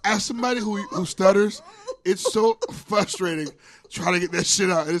 as somebody who stutters, it's so frustrating trying to get that shit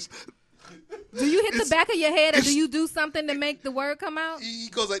out. Do you hit the back of your head or do you do something to make the word come out? He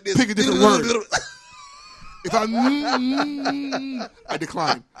goes like this. Pick a different word. If I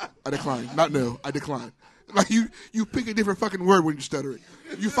decline. Not no. I decline. Like you pick a different fucking word when you're stuttering.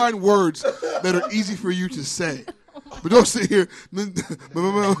 You find words that are easy for you to say. But don't sit here.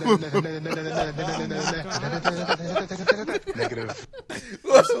 negative.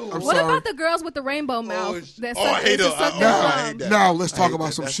 What sorry. about the girls with the rainbow mouth that I hate suck that. their I thumb? hate that. Now let's I talk hate about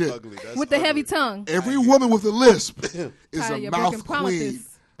that. some That's shit. ugly. That's With the ugly. heavy tongue. Every woman with a lisp is Tired a of your mouth broken queen. promises.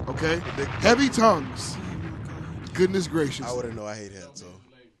 Okay? Heavy tongues. Goodness gracious. I wouldn't know. I hate head. So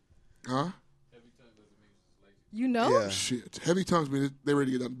Huh? You know? yeah. Shit. Heavy tongues mean they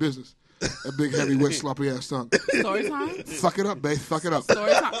ready to get done business. That big, heavy, wet, sloppy ass tongue. Story time? Fuck it up, babe. Fuck it up.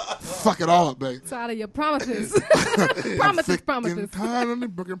 Story time. Fuck it all up, babe. Tired of your promises. promises. Getting tired of the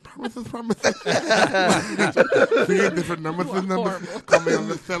broken promises. Three different numbers. Horrible. Call me on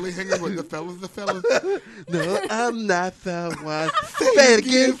the felly hanging with the fellas. No, I'm not the one. Say it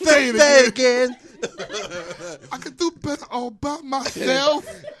again. Say it Say it again. I can do better all by myself.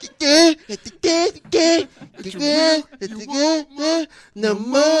 No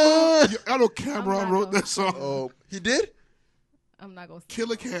more. I know Cameron wrote that song. Oh, he did? I'm not gonna.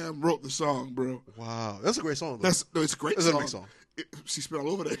 Killer Cam wrote the song, bro. Wow, that's a great song. Though. It's a great It's song. a great song. She spit all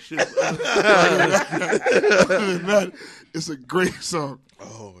over that shit. It's a great song.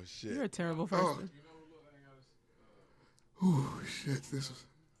 Oh shit! You're a terrible person. Oh shit! This is.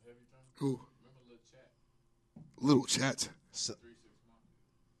 Ooh. Little Chat.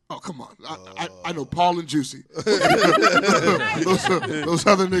 Oh, come on. I know Paul and Juicy. those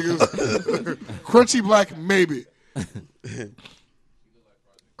other niggas. Crunchy Black, maybe.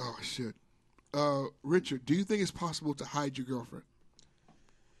 Oh, shit. Richard, do you think it's possible to hide your girlfriend?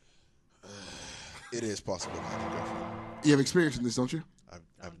 It is possible to hide your girlfriend. You have experience in this, don't you?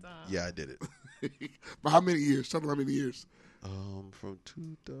 Yeah, I did it. For how many years? Tell me how many years. From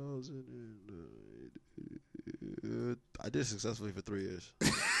 2000. I did it successfully for 3 years.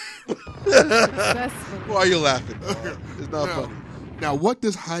 Why are you laughing? It's not funny. Now, what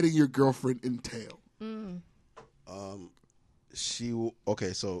does hiding your girlfriend entail?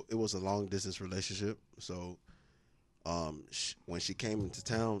 So it was a long distance relationship. So, when she came into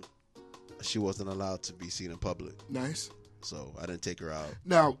town, she wasn't allowed to be seen in public. Nice. So I didn't take her out.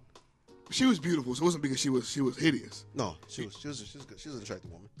 Now, she was beautiful, so it wasn't because she was hideous. No, she was good. She was an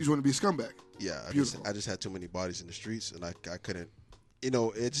attractive woman. You just want to be a scumbag. Yeah, I just had too many bodies in the streets, and I couldn't. I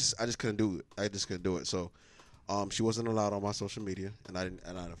just couldn't do it. I just couldn't do it. So, she wasn't allowed on my social media, and I didn't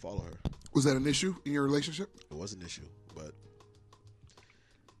follow her. Was that an issue in your relationship? It was an issue, but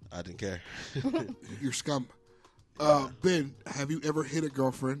I didn't care. You're scum. Ben, have you ever hit a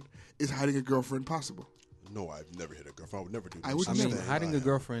girlfriend? Is hiding a girlfriend possible? No, I've never hit a girlfriend. I would never do I this. hiding a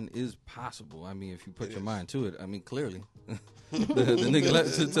girlfriend is possible. I mean, if you put your mind to it. I mean, clearly. the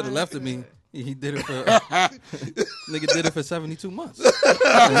nigga to the left of me, he did it for... nigga did it for 72 months.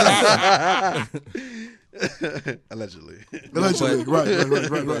 Allegedly. Right.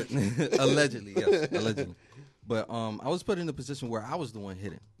 Allegedly, yes. Allegedly. But I was put in a position where I was the one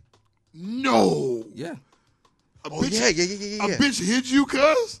hitting. No. Yeah. A bitch hit you,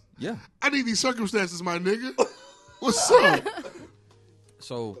 cuz? Yeah. I need these circumstances, my nigga. What's up?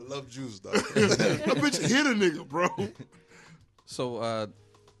 So I love Jews, though. A bitch hit a nigga, bro. So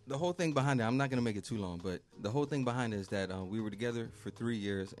the whole thing behind it, I'm not going to make it too long, but the whole thing behind it is that we were together for 3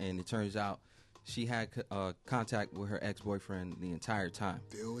 years, and it turns out she had contact with her ex-boyfriend the entire time.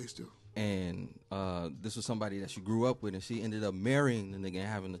 They always do. And this was somebody that she grew up with, and she ended up marrying the nigga and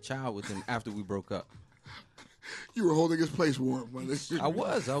having a child with him after we broke up. You were holding his place warm, my nigga.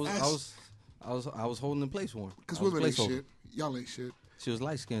 I was holding the place warm. Because women ain't shit. Y'all ain't shit. She was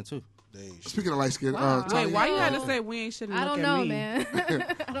light skinned too. Speaking of light skin, wow. Wait, why you had to say we ain't shit? I don't know, man.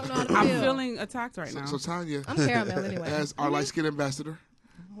 I don't know how to I'm feel. feeling attacked right now. So Tanya, I'm caramel anyway. As our light skin ambassador.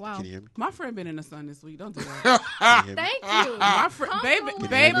 Wow. Can you hear me? My friend been in the sun this week. Don't do that. Thank you. My friend,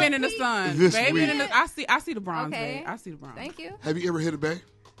 babe been in the sun. This Babe week. been in the. I see the bronze. Okay. Babe. I see the bronze. Thank you. Have you ever hit a bae?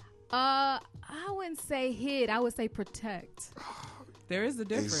 I wouldn't say hid. I would say protect. There is a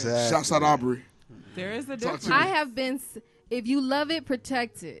difference. Exactly. Shouts out Aubrey. There is a Talk difference. to me. I have been. If you love it,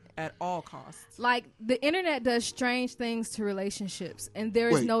 protect it. At all costs. Like, the internet does strange things to relationships, and there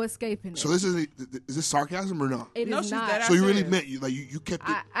is Wait, no escaping it. So is this sarcasm or not? It No, is she's not. dead ass So you really serious. meant you kept it.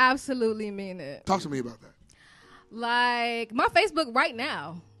 I absolutely mean it. Talk to me about that. Like, my Facebook right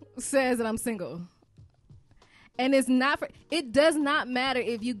now says that I'm single. And it's not it does not matter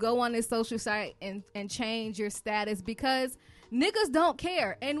if you go on this social site and change your status, because niggas don't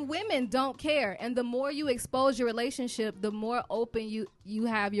care and women don't care. And the more you expose your relationship, the more open you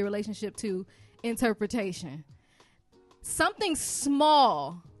have your relationship to interpretation. Something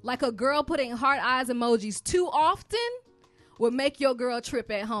small, like a girl putting heart eyes emojis too often, will make your girl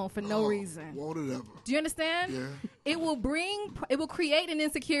trip at home for no reason. Won't it ever? Do you understand? Yeah. It will create an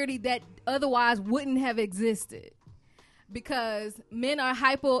insecurity that otherwise wouldn't have existed, because men are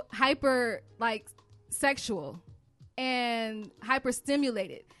hyper like sexual and hyper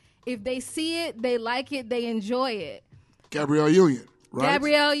stimulated. If they see it, they like it, they enjoy it. Gabrielle Union, right?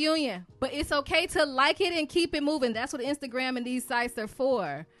 Gabrielle Union. But it's okay to like it and keep it moving. That's what Instagram and these sites are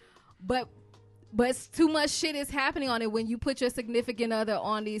for. But too much shit is happening on it when you put your significant other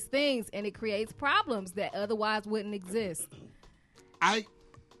on these things, and it creates problems that otherwise wouldn't exist. I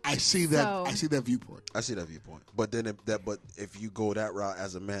see that. So- I see that viewpoint. I see that viewpoint. But then, if you go that route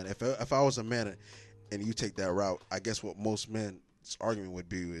as a man, if I was a man and you take that route, I guess what most men's argument would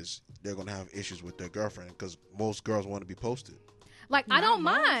be is they're gonna have issues with their girlfriend, because most girls want to be posted. Like, I don't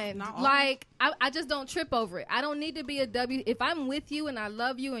most, mind. not all. Like, I just don't trip over it. I don't need to be a W. If I'm with you and I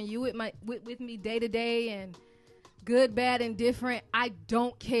love you and you with me day to day and good, bad, and different, I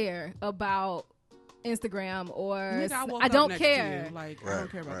don't care about Instagram or Nigga, I woke I up don't next care. To you. Like, I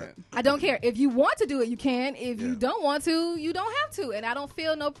don't care about that. I don't care. If you want to do it, you can. If you don't want to, you don't have to. And I don't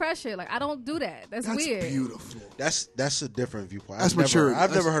feel no pressure. Like, I don't do that. That's weird. Beautiful. That's a different viewpoint. That's mature.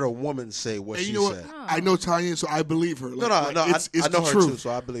 I've never heard a woman say what she said. Oh. I know Tanya, so I believe her. No, I know her truth. too, so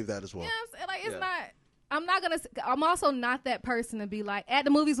I believe that as well. Yeah, like it's not. I'm also not that person to be like at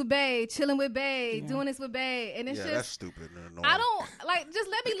the movies with Bae, chilling with Bae, doing this with Bae, and it's just that's stupid. No, I don't like. Just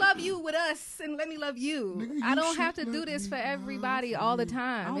let me love you with us, and let me love you. Nigga, I don't have to do this for everybody all the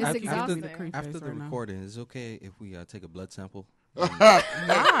time. It's exhausting. After the recording, is it okay if we take a blood sample? And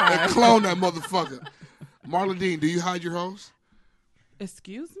clone that motherfucker. Marla Dean, do you hide your hoes?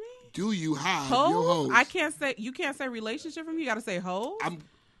 Excuse me? Do you hide your Hoes? hoes? I can't say. You can't say relationship from me. You got to say hoes.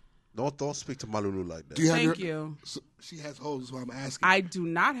 Don't speak to Malulu like that. Do you have Thank you. So she has hoes, is what I'm asking. I do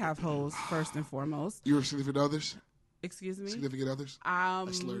not have hoes, first and foremost. Your significant others? Excuse me? Significant others? I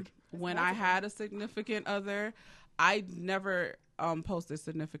slurred. When I had a significant other, I never posted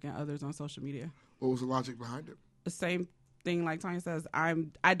significant others on social media. What was the logic behind it? The same thing like Tanya says.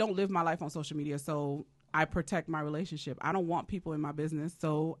 I don't live my life on social media, so I protect my relationship. I don't want people in my business,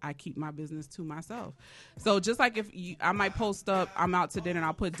 so I keep my business to myself. So just like if I might post up, I'm out to dinner and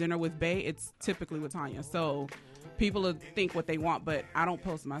I'll put dinner with Bae, it's typically with Tanya. So people will think what they want, but I don't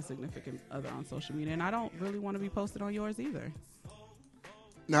post my significant other on social media, and I don't really want to be posted on yours either.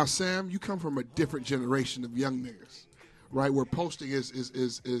 Now, Sam, you come from a different generation of young niggas, right? Where posting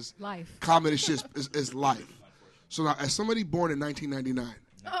is life. Comment is just is life. So now, as somebody born in 1999.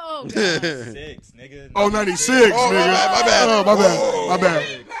 Oh, 96, nigga. Oh, 96, oh, nigga. My bad. Oh, my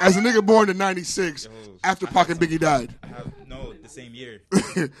bad. As a nigga born in 96, after Pac and Biggie died. The same year.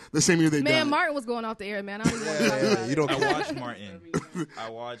 The same year they died. Man, Martin was going off the air, man. I don't even want to talk about you don't. I watched Martin. I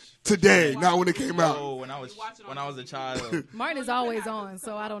watched today, not when it came out. Oh, when I was a child. Martin is always on,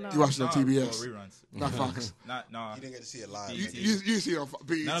 so I don't know. You watched it on TBS, reruns, not Fox. No. You didn't get to see it live. You see it on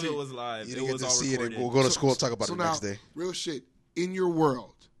BET. None of it was live. You didn't it get was to all see recorded. it and we'll go to school and talk about it now, next day. Real shit. In your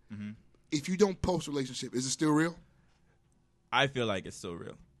world, if you don't post a relationship, is it still real? I feel like it's still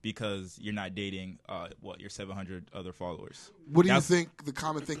real because you're not dating your 700 other followers. What do you think the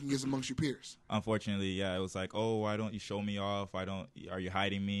common thinking is amongst your peers? Unfortunately, yeah, it was like, oh, why don't you show me off? Are you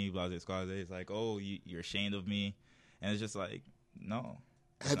hiding me? Blah, blah, blah. It's like, oh, you're ashamed of me. And it's just like, no.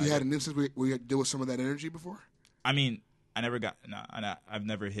 Have you had an instance where you had to deal with some of that energy before? I mean, I've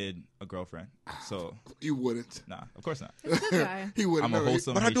never hid a girlfriend, so you wouldn't. Nah, of course not. He wouldn't. I'm a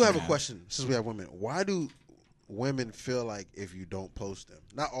wholesome. But I do Haitian have a man. question. Since we have women, why do women feel like if you don't post them,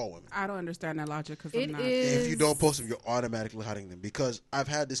 not all women, I don't understand that logic because I'm not. if you don't post them, you're automatically hiding them? Because I've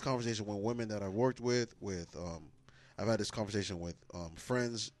had this conversation with women that I've worked with I've had this conversation with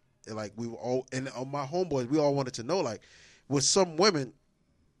friends. Like we all and my homeboys, we all wanted to know, like, with some women,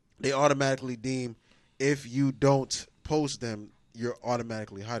 they automatically deem if you don't post them, you're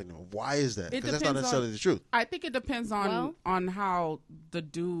automatically hiding them. Why is that? Because that's not necessarily the truth. I think it depends on how the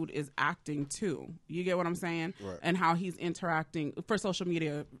dude is acting too. You get what I'm saying? Right. And how he's interacting for social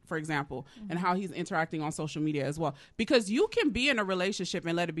media, for example, and how he's interacting on social media as well. Because you can be in a relationship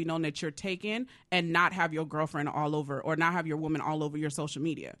and let it be known that you're taken and not have your girlfriend all over or not have your woman all over your social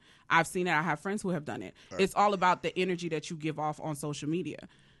media. I've seen it. I have friends who have done it. Right. It's all about the energy that you give off on social media.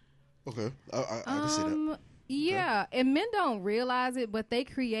 Okay. I can see that. Yeah, and men don't realize it, but they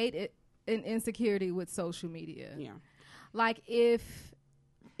create an insecurity with social media. Yeah, like if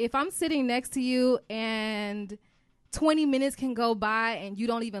I'm sitting next to you and 20 minutes can go by and you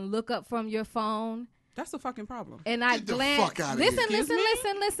don't even look up from your phone, that's a fucking problem. And I glance.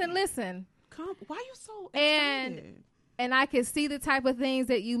 Listen. Why are you so excited? And I can see the type of things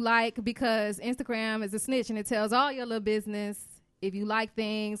that you like because Instagram is a snitch and it tells all your little business. If you like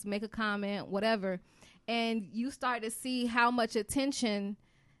things, make a comment, whatever. And you start to see how much attention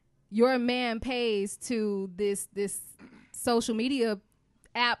your man pays to this social media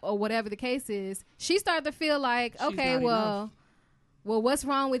app or whatever the case is. She started to feel like, okay, well, what's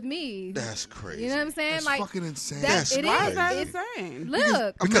wrong with me? That's crazy. You know what I'm saying? That's like fucking insane. Why is that insane?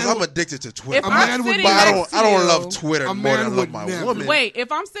 Look, because I'm addicted to Twitter. I don't love Twitter more than I love my woman. Wait,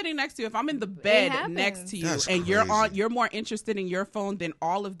 if I'm sitting next to you, if I'm in the bed next to you, that's and crazy. you're more interested in your phone than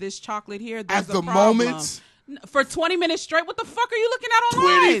all of this chocolate here. There's At the a problem. moment. For 20 minutes straight, what the fuck are you looking at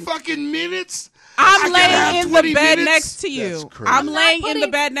online? 20 fucking minutes? I'm laying in the bed next to you. I'm laying in the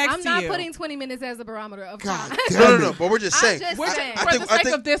bed next to you. I'm not putting 20 minutes as a barometer of time. No. But we're just saying. For the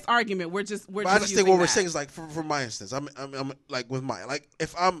sake of this argument, we're just. I just think what we're saying is like, for my instance, I'm like with mine. Like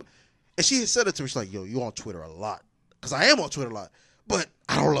if I'm, and she said it to me, she's like, "Yo, you on Twitter a lot?" Because I am on Twitter a lot. but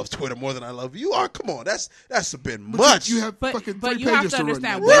I don't love Twitter more than I love you. Oh, come on, that's a bit much. You have But fucking but 3 you have pages to to run.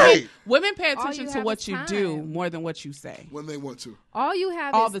 understand, Right. women pay All attention you to have what is you time. do more than what you say. When they want to. All you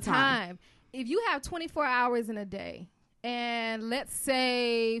have All is the time. If you have 24 hours in a day, and let's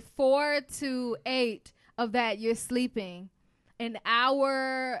say 4 to 8 of that you're sleeping, an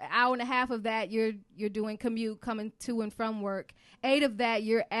hour and a half of that you're doing commute, coming to and from work, 8 of that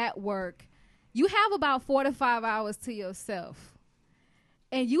you're at work, you have about 4 to 5 hours to yourself,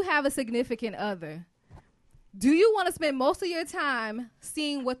 and you have a significant other. Do you want to spend most of your time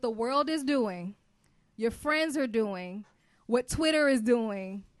seeing what the world is doing, your friends are doing, what Twitter is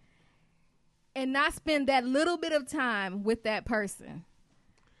doing, and not spend that little bit of time with that person?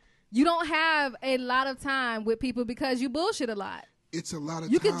 You don't have a lot of time with people because you bullshit a lot. It's a lot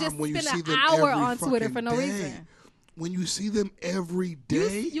of You time could just when you spend see an them hour every on Twitter fucking for no day. reason. When you see them every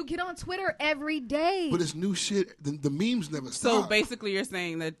day, You get on Twitter every day. but it's new shit. The memes never So stop. basically, you're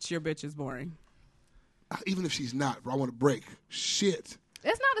saying that your bitch is boring. Even if she's not, bro, I want to break. Shit.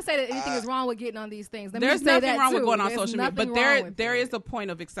 It's not to say that anything is wrong with getting on these things. Let me There's just say nothing that wrong with too. going on There's social media, nothing but there wrong with there it. is a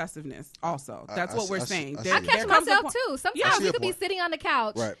point of excessiveness. Also, that's I what see- we're I see- saying. I There- see I it. catch there comes a myself point- too. I Sometimes see we your could be point. sitting on the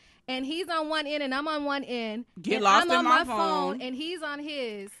couch, Right. and he's on one end, and I'm on one end. Get and lost I'm in on my my phone. and he's on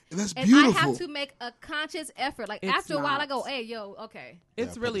his. And that's And I beautiful. have to make a conscious effort. Like It's after a while, I not. go, "Hey, yo, okay."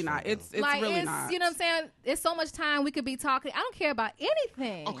 It's put really the not. phone It's like really it's not. you know what I'm saying. It's so much time we could be talking. I don't care about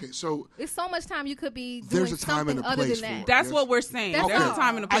anything. Okay, so It's so much time you could be doing There's a time and something a other place than for that. it. That's Yes. what we're saying. That's There's all. a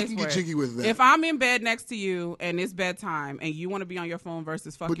time and a I place can for get it. jiggy with that. If I'm in bed next to you and it's bedtime and you want to be on your phone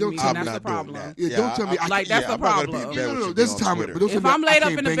versus fucking don't me, tell then me that's I'm the not doing problem. that. Yeah, don't tell me I Like, can't- that's the I'm not gonna be in problem. bed No, with no, you there's a being on time. Twitter. But don't If tell me I'm I laid up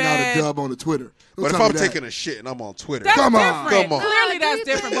can't in the bang bed- out a dub on the Twitter. Don't But if tell I'm me that. taking a shit and I'm on Twitter, That's Come on. different. Come on. Clearly, No, that's do you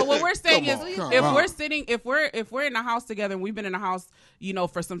different. But what we're saying Come is, on. if Come we're on. sitting, if we're in the house together and we've been in the house, you know,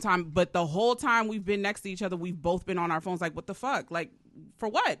 for some time, but the whole time we've been next to each other, we've both been on our phones. Like, what the fuck? Like, for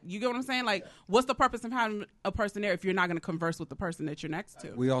what? You get what I'm saying? Like, what's the purpose of having a person there if you're not going to converse with the person that you're next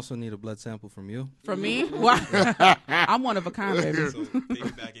to? We also need a blood sample from you. For me, well, I'm one of a kind, baby. So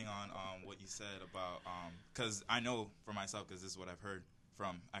piggybacking on what you said about, because I know for myself, because this is what I've heard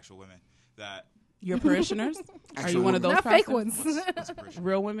from actual women, that Your parishioners? Are Actual you one of those Not fake pastors? ones. what's a Christian?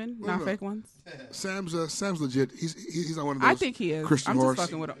 Real women, not no. fake ones. Sam's legit. He's not one of those. I think he is. Christian I'm just horse.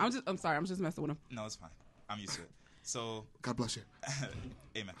 fucking with him. I'm sorry. I'm just messing with him. No, it's fine. I'm used to it. So, God bless you.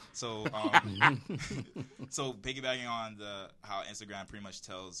 amen. So, so piggybacking on how Instagram pretty much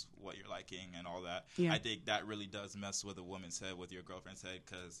tells what you're liking and all that, Yeah. I think that really does mess with a woman's head, with your girlfriend's head,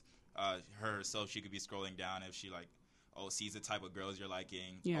 because herself, she could be scrolling down if she sees the type of girls you're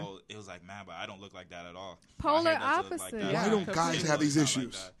liking. Yeah. Oh, it was like, man, but I don't look like that at all. Polar My hair doesn't look opposite. that. Why Yeah. don't Because guys It have these looks not like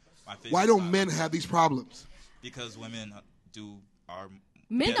issues? that. My face Why is don't not men like have that. these problems? Because women are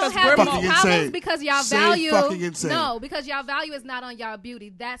Men Yes. don't Because have we're these fucking problems insane. because y'all Say value. fucking insane. No, because y'all value is not on y'all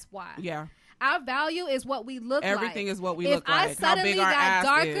beauty. That's why. Yeah. Our value is what we look like. Everything is what we if look like. I How suddenly big our got ass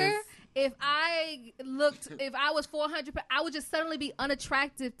darker, is. if I was 400, I would just suddenly be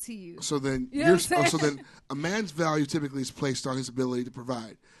unattractive to you. So then, You know what I'm so saying? then, a man's value typically is placed on his ability to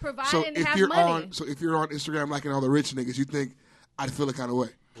provide. Provide so and if have you're money. if you're on Instagram liking all the rich niggas, you think I'd feel the kind of way.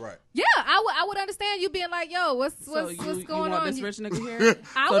 right? Yeah, I would understand you being like, yo, what's So what's you going want on? this rich nigga here?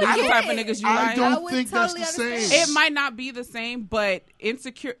 I So would these the get type of it. niggas you I like? don't I would think that's totally the same. understand. It might not be the same, but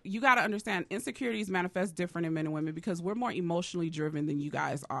you got to understand, insecurities manifest different in men and women because we're more emotionally driven than you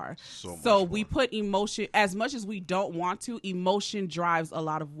guys are. So we put emotion, as much as we don't want to, emotion drives a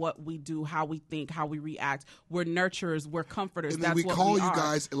lot of what we do, how we think, how we react. We're nurturers, we're comforters. And then That's we what call we you are.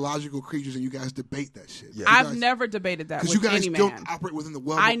 guys illogical creatures, and you guys debate that shit. Yeah. I've never debated that with because you guys any don't man. operate within the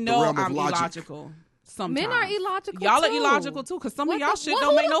realm, I the know realm of I'm logic. illogical. Sometimes. Men are illogical. Y'all too. are illogical too, because some What of y'all the- shit who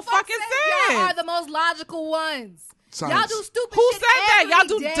don't make the no fuck fucking said sense. Y'all are the most logical ones. Science. Y'all do stupid Who shit said that? Y'all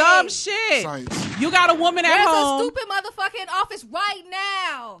do every day. dumb shit. Science. You got a woman at There's home. a stupid mother in office right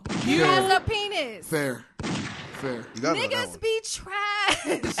now. He You- has a penis. Fair. You got that Niggas one. be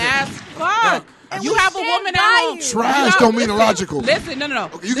trash. As fuck. And You we have a stand woman by at home. you. Trash You don't mean listen, illogical. Listen, no.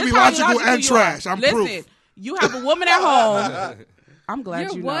 Okay, you can This be how logical illogical and you trash. are. I'm Listen, proof. you have a woman at home. I'm glad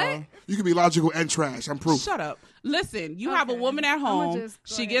You're you what? know. You can be logical and trash. I'm proof. Shut up. Listen, you have a Okay. woman at I'ma home. just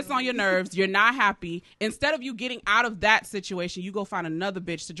go She ahead gets and on your nerves. You're not happy. Instead of you getting out of that situation, you go find another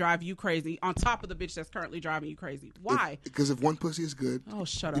bitch to drive you crazy on top of the bitch that's currently driving you crazy. Why? Because if one pussy is good, Oh,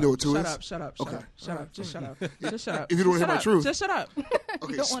 shut up. you know what two shut is? Up, shut up. Okay. Shut up. Just shut up. Just shut up. If you don't wanna hear Shut my up. truth. Just shut up.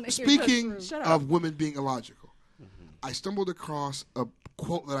 Okay, don't wanna hear speaking the truth. Shut up. of women being illogical, I stumbled across a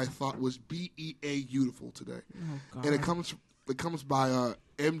quote that I thought was BEA beautiful today, Oh, and it comes by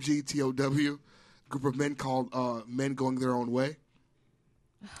MGTOW, group of men called Men Going Their Own Way.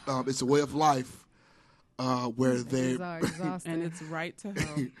 It's a way of life where they are exhausting. And it's right to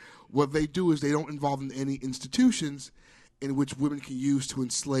hell. what they do is they don't involve in any institutions in which women can use to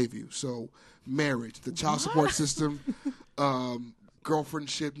enslave you. So marriage, the child support system,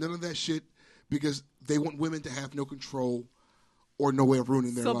 girlfriendship, none of that shit, because they want women to have no control or no way of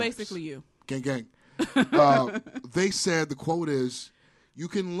ruining their lives. So basically you. Gang, gang. They said, the quote is, you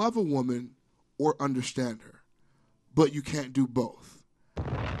can love a woman or understand her, but you can't do both.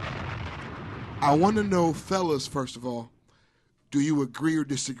 I want to know, fellas, first of all, do you agree or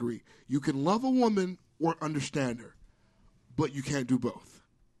disagree? You can love a woman or understand her, but you can't do both.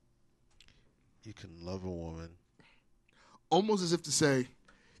 You can love a woman. Almost as if to say,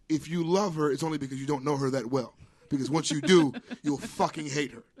 if you love her, it's only because you don't know her that well. Because once you do, you'll fucking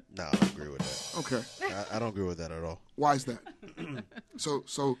hate her. No, I don't agree with that. Okay. I don't agree with that at all. Why is that?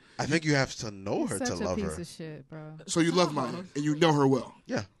 So I think you have to know her Such to love a piece her. of shit, bro. So you love Maya, and you know her well.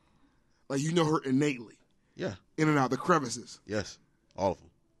 Yeah. Like, you know her innately. Yeah. In and out, the crevices. Yes. All of them.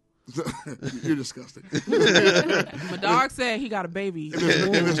 You're disgusting. My dog said he got a baby. And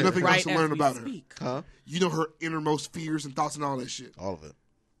there's nothing right else to learn about speak. her. Huh? You know her innermost fears and thoughts and all that shit. All of it.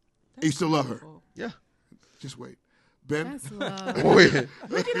 And you still love her. Yeah. Just wait. Ben? That's love. Wait.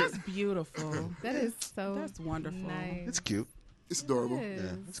 Ricky, that's beautiful. That is so That's wonderful. nice. It's cute. It's adorable. It Yeah,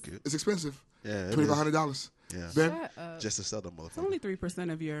 is. it's cute. It's expensive. Yeah. it is. $2,500. Yeah. Ben, Shut up. Just to sell the It's motherfucker. only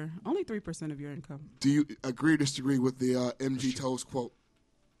 3% of your income. do you agree or disagree with the MG Toes quote?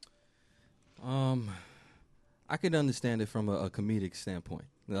 I could understand it from a comedic standpoint.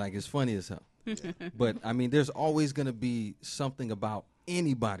 Like, it's funny as hell. But, I mean, there's always going to be something about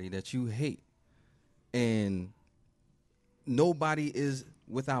anybody that you hate. And nobody is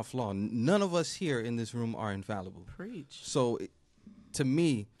without flaw. None of us here in this room are infallible. Preach. So, to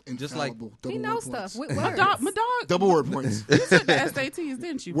me, just like... Infallible. He Double knows word points. stuff. With My words. dog. Double word points. You took the SATs,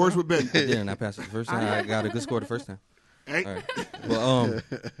 didn't you? Words bro? with Ben. I did, and I passed it the first time. I got a good score the first time. Hey. All right.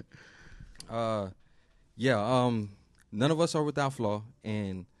 Well, none of us are without flaw.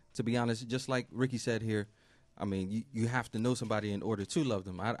 And to be honest, just like Ricky said here, I mean, you have to know somebody in order to love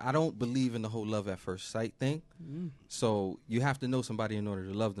them. I don't believe in the whole love at first sight thing. So you have to know somebody in order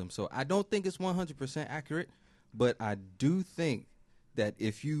to love them. So I don't think it's 100% accurate, but I do think that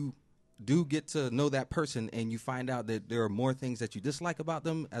if you do get to know that person and you find out that there are more things that you dislike about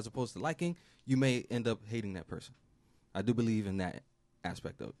them as opposed to liking, you may end up hating that person. I do believe in that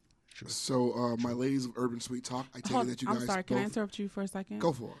aspect of it. So, my ladies of Urban Sweet Talk, I tell you that you guys I'm sorry, can I both- interrupt you for a second?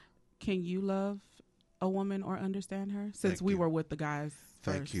 Go for it. Can you love a woman or understand her? Since Thank we you. were with the guys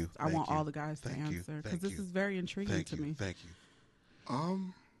Thank first. you. I Thank want you. all the guys to Thank you. answer because Thank this you. is very intriguing Thank to you. me. Thank you.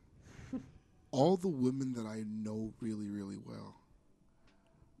 All the women that I know really, really well.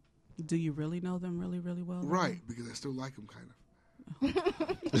 Do you really know them really, really well? Right, because I still like them, kind of.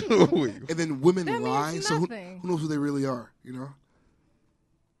 Wait. And then women That means lie, so who nothing. knows who they really are, you know?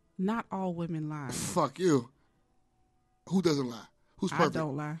 Not all women lie. Fuck you. Who doesn't lie? Who's I perfect?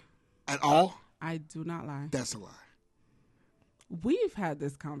 don't lie. At all? I do not lie. That's a lie. We've had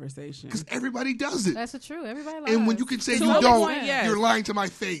this conversation. Because everybody does it. That's true. Everybody lies. And when you can say To you a don't, point, yes. you're lying to my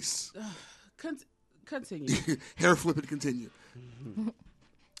face. Continue. Hair flipping, continue.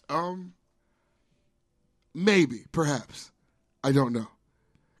 Maybe, perhaps. I don't know.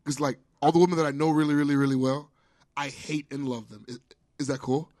 Because, like, all the women that I know really, really, really well, I hate and love them. Is that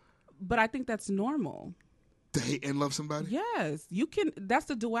cool? But I think that's normal. To hate and love somebody? Yes, you can. That's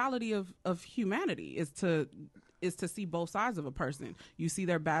the duality of humanity is to see both sides of a person. You see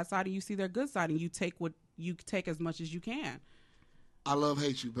their bad side and you see their good side, and you take as much as you can. I love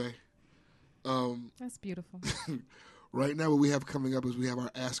hate you, babe. That's beautiful. Right now, what we have coming up is we have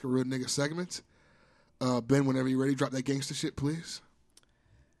our Ask a Real Nigga segment. Ben, whenever you're ready, drop that gangster shit, please.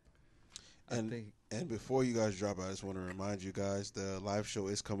 And before you guys drop, I just want to remind you guys the live show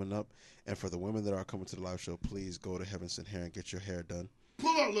is coming up. And for the women that are coming to the live show, please go to Heaven Sent Hair and get your hair done.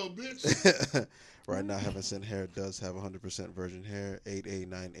 Pull out, little bitch. Right now, Heaven Sent Hair does have 100% virgin hair, 8A,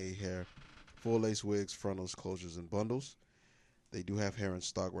 9A hair, full lace wigs, frontals, closures, and bundles. They do have hair in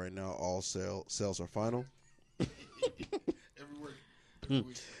stock right now. All sales are final.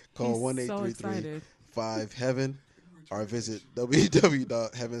 Call 1-833-5-HEAVEN or visit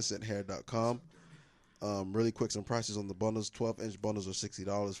www.heavensenthair.com. Really quick, some prices on the bundles. 12-inch bundles are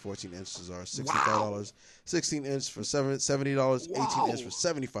 $60. 14 inches are $65. Wow. 16 inches for $70. Wow. 18 inches for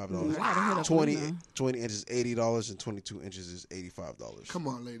 $75. 20 inches $80, and 22 inches is $85. Come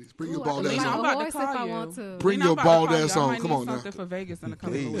on, ladies, bring Ooh, your bald I can ass make on. my voice if I want to. Bring your bald ass on. Come on now. Something for Vegas in a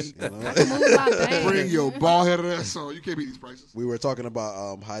couple of weeks. I can move my band. Bring your bald headed ass on. You can't beat these prices. We were talking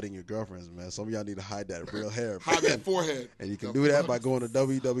about hiding your girlfriends, man. Some of y'all need to hide that real hair. Hide that forehead. And you can do that by going to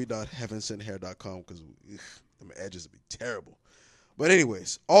www.heavensenthair.com because them edges would be terrible. But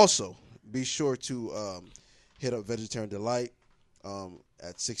anyways, also be sure to hit up Vegetarian Delight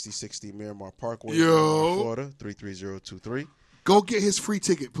at 6060 Miramar Parkway, Miramar, Florida 33023. Go get his free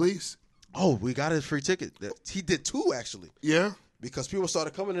ticket, please. Oh, we got his free ticket. He did 2 actually. Yeah. Because people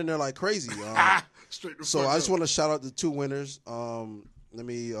started coming in there like crazy. So I just want to shout out the 2 winners. Let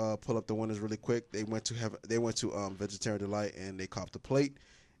me pull up the winners really quick. They went to Vegetarian Delight and they copped a plate,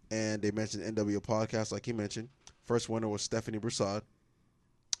 and they mentioned NW Podcast like he mentioned. First winner was Stephanie Broussard.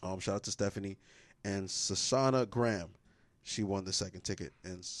 Shout out to Stephanie. And Sasana Graham, she won the second ticket,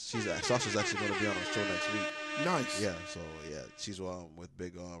 and Sasha's actually going to be on our show next week. Nice. Yeah. So she's with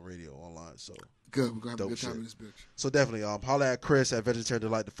Big Radio Online. So good. We're gonna have a good time shit. in this bitch. So definitely, holla at Chris at Vegetarian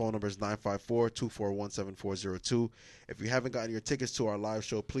Delight. The phone number is 954-241-7402. If you haven't gotten your tickets to our live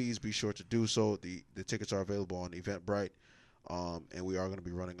show, please be sure to do so. The tickets are available on Eventbrite, and we are going to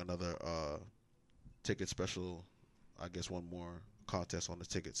be running another ticket special. I guess one more contest on the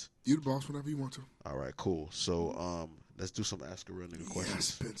tickets. You the boss whenever you want to. All right, cool. So let's do some Ask a Real Nigga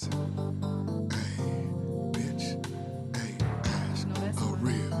questions. Yes, hey, bitch. Hey, ask a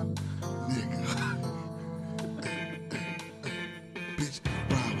real nigga. Bitch,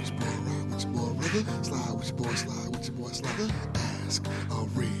 ride with your boy, nigga. Slide with your boy, slide. Ask a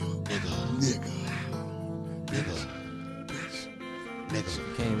real nigga. Bitch.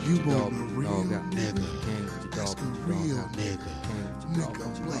 You want a real nigga. Ask a real nigga.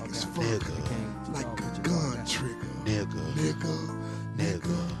 Nigga, black as fuck. Like a gun trigger. Nigga.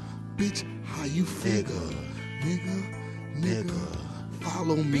 Bitch, how you figure? Nigga.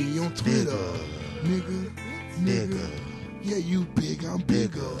 Follow me on Twitter. Nigga. Yeah, you big, I'm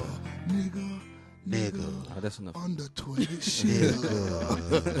bigger. Nigga. Oh, that's enough. Undertwitted shit.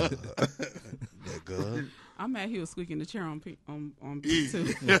 Nigga. I'm mad he was squeaking the chair on too.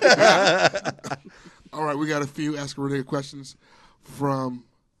 All right, we got a few Ask a Real Nigga questions from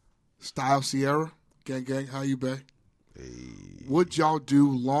Style Sierra. Gang, how you, bae? Hey. Would y'all do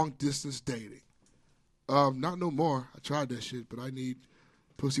long distance dating? Not no more. I tried that shit, but I need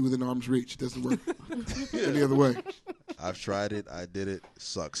pussy within arm's reach. It doesn't work any other way. I've tried it. I did it.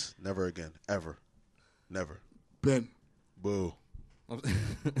 Sucks. Never again. Ever. Never. Ben. Boo.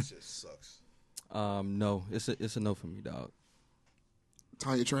 It just sucks. No, it's a no for me, dog.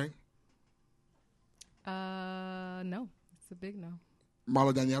 Tanya Train. No, it's a big no.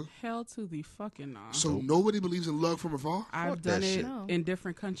 Marla Danielle. Hell to the fucking no. So nobody believes in love from afar? I've done it in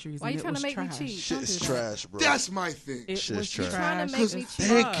different countries. Why are you trying to make trash. me cheat? Shit is trash, bro. That's my thing. Shit is trash. Trying to make me cheat.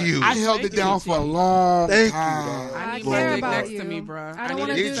 Thank you. I held it down for a long time. I need care my dick about next you. to me, bro. I don't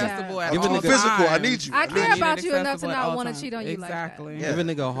want to do that. Festival at Give a all nigga physical. I times. need you. I care about it you enough to accessible at not all want to times. cheat on you Exactly. like that. Give a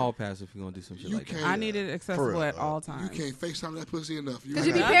nigga a hall pass if you're gonna do some shit like that. I need it accessible at all You times. can't FaceTime that pussy enough. Because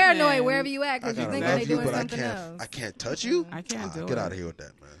you be Nothing. paranoid wherever you at because you I think love they you, doing but something else. I can't touch you. I can't do it. Get out of here with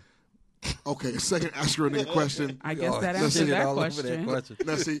that, man. Okay, second Ask a Real Nigga question. I guess that Shit answers that all over that question.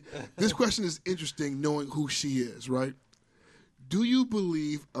 Now, see, this question is interesting knowing who she is, right? Do you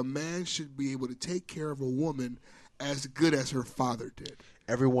believe a man should be able to take care of a woman as good as her father did?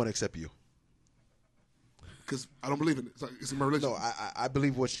 Everyone except you. Because I don't believe in it. It's in my religion. No, I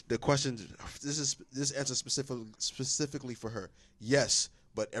believe what the question. This answer specifically for her. Yes,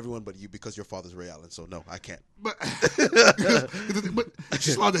 but everyone but you because your father's Ray Allen. So no, I can't. But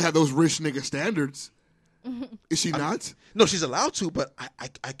she's allowed to have those rich nigga standards. Is she not? No, she's allowed to, but I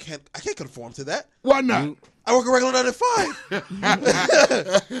can't conform to that. Why not? I work a regular 9 to 5.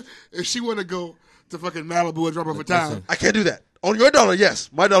 If she want to go to fucking Malibu and drop off a town, I can't do that. On your dollar, yes.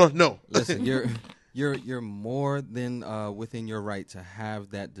 My dollar, no. Listen, you're more than within your right to have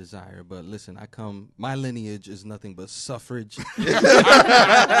that desire. But listen, my lineage is nothing but suffrage,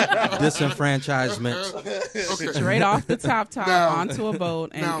 disenfranchisement. Straight off the top Now- onto a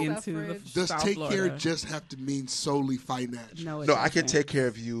boat and now- into the does South take Florida. care just have to mean solely financial? No, it No, I can doesn't. take care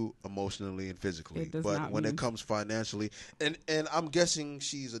of you emotionally and physically, It does but not when mean- it comes financially, and I'm guessing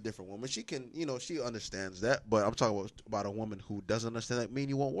she's a different woman. She can, she understands that. But I'm talking about a woman who doesn't understand that. Mean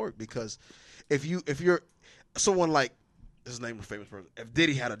you won't work because if you're someone like his name is a famous person. If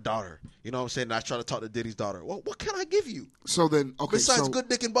Diddy had a daughter, you know what I'm saying? And I try to talk to Diddy's daughter. Well, what can I give you? So then, okay, Besides so good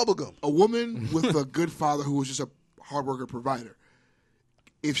dick and bubblegum. a woman with a good father who was just a hard worker provider,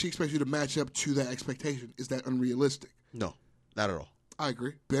 if she expects you to match up to that expectation, is that unrealistic? No, not at all. I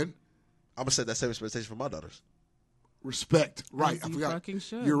agree. Ben? I'm gonna set that same expectation for my daughters. Respect. Right. As I you forgot. fucking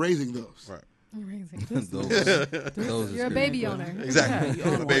should. You're raising those. Right. Those You're a is baby good. owner. Exactly. you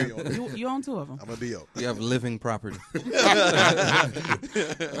I'm own a baby one. owner. You own two of them. I'm a B.O. You have living property.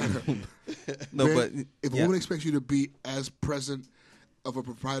 No, Ben, but if a yeah. woman expects you to be as present of a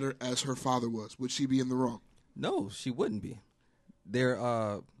provider as her father was? Would she be in the wrong? No, she wouldn't be. There,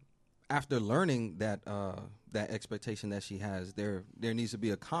 after learning that that expectation that she has, there needs to be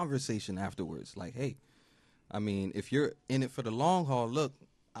a conversation afterwards. Like, hey, I mean, if you're in it for the long haul, look,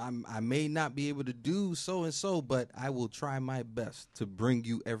 I may not be able to do so and so, but I will try my best to bring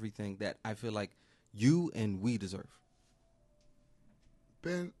you everything that I feel like you and we deserve.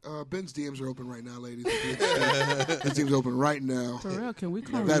 Ben's DMs are open right now, ladies. His DMs open right now. For real, can we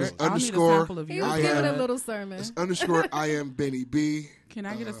call that? Is underscore. He was giving a little sermon. It's underscore. I am Benny B. Can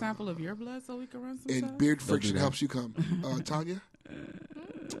I get a sample of your blood so we can run some? And beard friction helps you come. Tanya,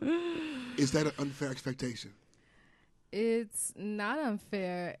 is that an unfair expectation? It's not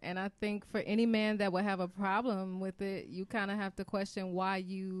unfair, and I think for any man that would have a problem with it, you kind of have to question why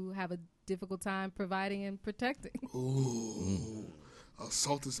you have a difficult time providing and protecting. Ooh.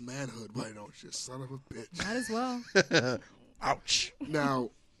 Assault is manhood. Why don't you, son of a bitch? Might as well. Ouch. Now,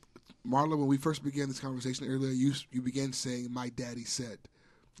 Marla, when we first began this conversation earlier, you began saying, "My daddy said."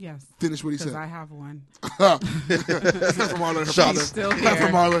 Yes. Finish what he said. Because I have one. That's from Marla and her father. He's still here. That's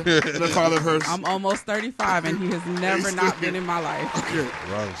from Marla and her father and hers. I'm almost 35, and he has never not been in my life. Okay.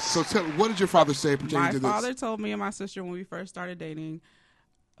 Right. So what did your father say pertaining to this? My father told me and my sister when we first started dating,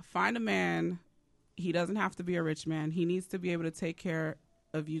 find a man. He doesn't have to be a rich man. He needs to be able to take care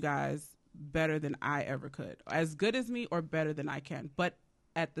of you guys better than I ever could. As good as me or better than I can. But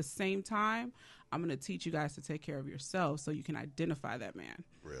at the same time, I'm going to teach you guys to take care of yourselves so you can identify that man.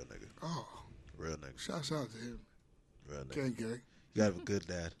 Real nigga. Oh. Real nigga. Shouts out to him. Real nigga. Gang. You got to have a good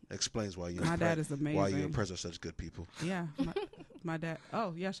dad. Explains why you. My dad is amazing. Why you and Prez are such good people. Yeah. My dad.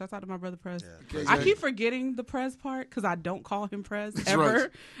 Oh, yeah. Shouts out to my brother Prez. Yeah, I keep forgetting the Prez part because I don't call him Prez That's ever. right.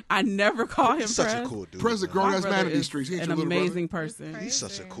 I never call him Such Prez. a cool dude. Prez a grown-ass man in these streets. He ain't an your little amazing brother. person. He's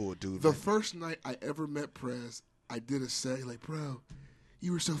such a cool dude. The man. first night I ever met Prez, I did a set. Like, bro,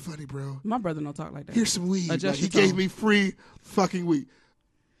 you were so funny, bro. My brother don't talk like that. Here's some weed. Like, Adjust he your tone. gave me free fucking weed.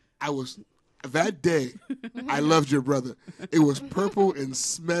 That day, I loved your brother. It was purple and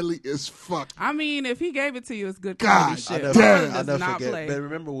smelly as fuck. I mean, if he gave it to you, it's good God quality shit. damn. My brother I'll does never not forget. play. But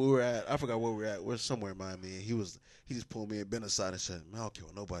remember where we were at? I forgot where we were at. We're somewhere in Miami. And he just pulled me and Ben aside and said, "Man, I don't care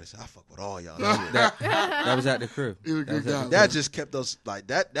what nobody said. I fuck with all y'all." That was at the crib. He was a good guy. That just kept us like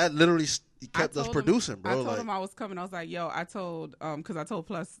that. That literally kept us producing, bro. I told like, him I was coming. I was like, yo, because I told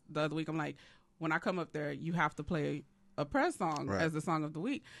Plus the other week, I'm like, when I come up there, you have to play a Prez song as the song of the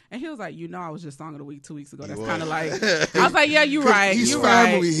week. And he was like, I was just song of the week 2 weeks ago. That's kind of like, I was like, yeah, you're right. He's you're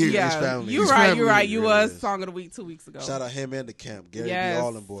family right. here. Yeah, He's family. you're He's right. family You're right. here. You He was is. song of the week 2 weeks ago. shout out him and the camp. Gary yes, B.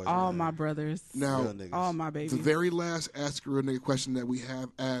 all them boys. all man. my brothers. Now, Real niggas. all my babies. the very last Ask a Real Nigga question that we have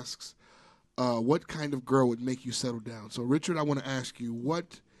asks, what kind of girl would make you settle down? So, Richard, I want to ask you,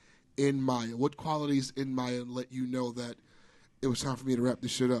 what qualities in Maya let you know that it was time for me to wrap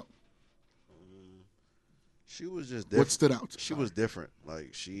this shit up? She was just different. What stood out? She was different. Like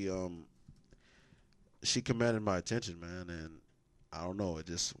she commanded my attention, man, and I don't know. It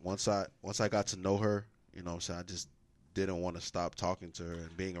just once I got to know her, you know what I'm saying, I just didn't want to stop talking to her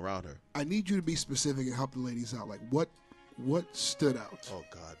and being around her. I need you to be specific and help the ladies out. Like, what stood out? Oh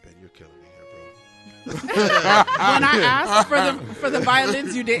God, Ben, you're killing me here, bro. When I asked for the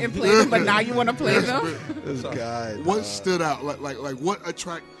violins, you didn't play them, but now you want to play them. This guy. What stood out? Like what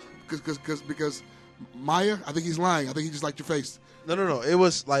attract? Because Maya, I think he's lying. I think he just liked your face. No. It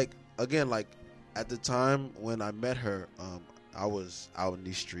was like, again, like at the time when I met her, I was out in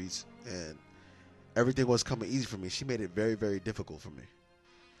these streets and everything was coming easy for me. She made it very, very difficult for me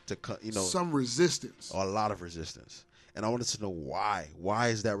to, some resistance, a lot of resistance. And I wanted to know why. Why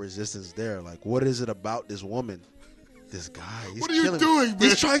is that resistance there? Like, what is it about this woman? This guy. He's what are you killing doing, me. man?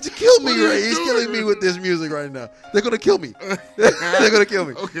 He's trying to kill me, What are right? you He's doing, killing me man? with this music right now. They're gonna kill me. They're gonna kill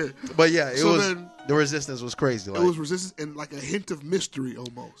me. Okay. But yeah, Then, the resistance was crazy. Like, it was resistance and like a hint of mystery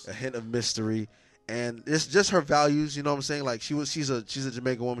almost. a hint of mystery, and it's just her values. You know what I'm saying? Like she's a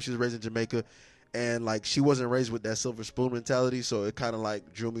Jamaican woman. She was raised in Jamaica, and like she wasn't raised with that silver spoon mentality. So it kind of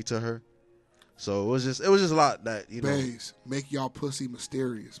like drew me to her. So it was just a lot that Bays, make y'all pussy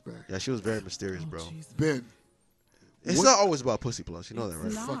mysterious, man. Yeah, she was very mysterious, bro. Jesus. Ben, It's not always about pussy plus. You know that, right?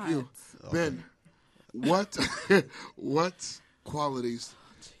 It's fuck you. Okay. Ben, what qualities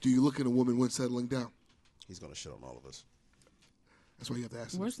do you look in a woman when settling down? He's gonna shit on all of us. That's why you have to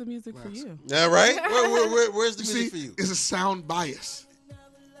ask. Where's the music for you? Yeah, right. Where's the You music see, for you? it's a sound bias.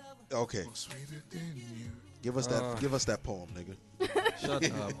 Okay, Sweeter than you. give us that poem, nigga. Shut up.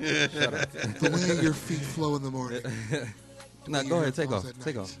 Shut up. The way your feet flow in the morning. No, go ahead. Take off.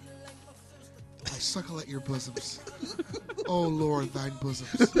 Take off. I suckle at your bosoms. Oh Lord, thine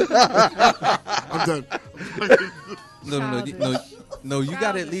bosoms. I'm done. No. No, you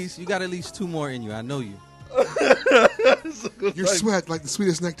got at least 2 more in you. I know you. Your sweat like the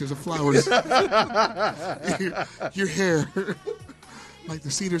sweetest nectars of flowers. your hair like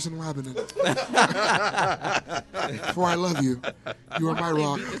the cedars in Lebanon. For I love you. You are my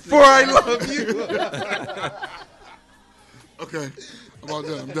rock. For I love you. Okay. I'm all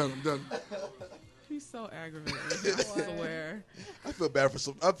done. I'm done. He's so aggravating. I swear. I feel bad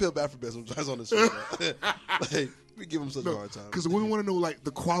for Ben sometimes on this show. Like, we give him such a hard time. Because the women want to know like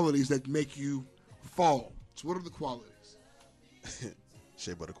the qualities that make you fall. So what are the qualities?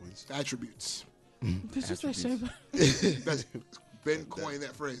 Shea Butter Queens. Attributes. Did you say Shea Butter? That's Ben coined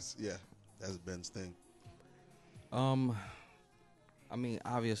that phrase. Yeah, that's Ben's thing. I mean,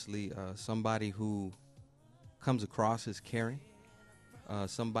 obviously, somebody who comes across as caring,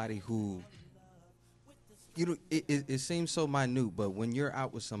 somebody who, it seems so minute, but when you're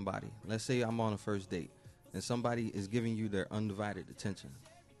out with somebody, let's say I'm on a first date, and somebody is giving you their undivided attention,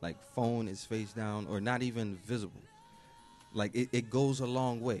 like phone is face down or not even visible, like it goes a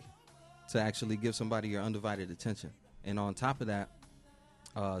long way to actually give somebody your undivided attention. And on top of that,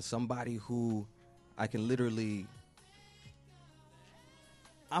 somebody who I can literally,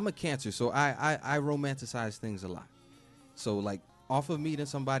 I'm a Cancer, so I romanticize things a lot. So like off of meeting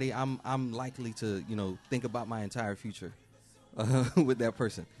somebody, I'm likely to think about my entire future with that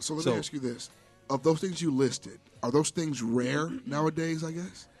person. So let me ask you this: of those things you listed, are those things rare nowadays? I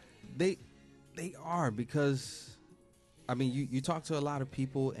guess they are, because I mean you talk to a lot of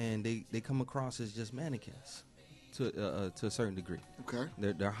people and they come across as just mannequins to a certain degree. Okay,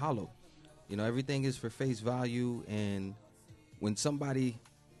 they're hollow. Everything is for face value, and when somebody.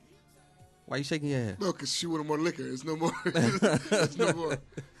 Why are you shaking your head? No, because she wanted more liquor. It's no more. It's no more.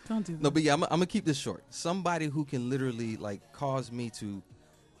 Don't do that. No, but yeah, I'm gonna keep this short. Somebody who can literally like cause me to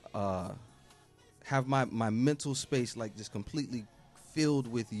have my mental space like just completely filled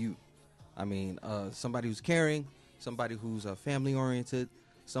with you. I mean, somebody who's caring, somebody who's family oriented,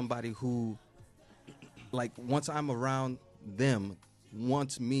 somebody who, like, once I'm around them,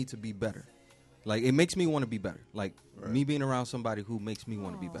 wants me to be better. Like, it makes me want to be better. Like, me being around somebody who makes me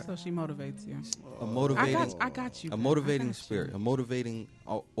want to be better. So she motivates you. A motivating, I got you. A motivating spirit, a motivating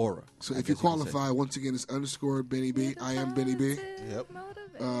aura. So if you qualify, once again, it's _ Benny B. I am Benny B. Yep.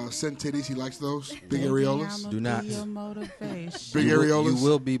 Send titties. He likes those. Big areolas. Do not. Big You areolas.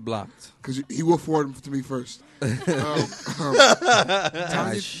 will be blocked. Because he will forward them to me first.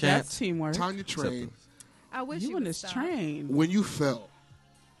 That's teamwork. Tanya Train. I wish you in this train. When you fell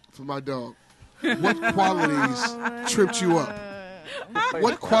for my dog, what qualities tripped you up?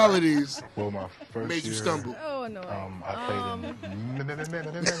 What qualities made you stumble? Oh no! I played in. Not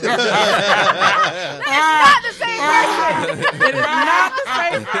the same person. It is not the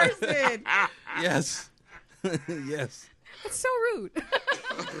same person. Yes. Yes. It's so rude.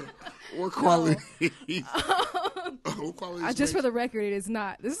 What qualities? What qualities? Just for the record, it is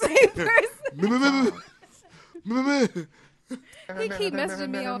not the same person. He keep messaging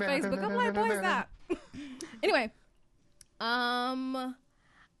me on Facebook. I'm like, boy, stop. Anyway,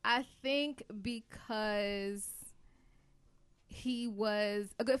 I think because he was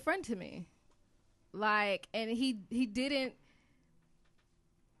a good friend to me, like, and he didn't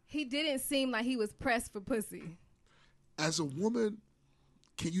seem like he was pressed for pussy. As a woman,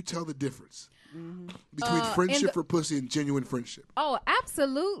 can you tell the difference between friendship for pussy and genuine friendship? Oh,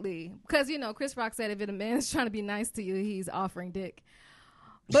 absolutely. Because, Chris Rock said if a man is trying to be nice to you, he's offering dick.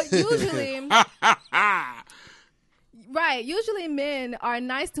 But usually, right, usually men are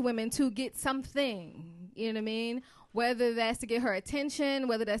nice to women to get something. You know what I mean? Whether that's to get her attention,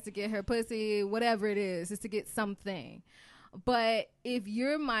 whether that's to get her pussy, whatever it is to get something. But if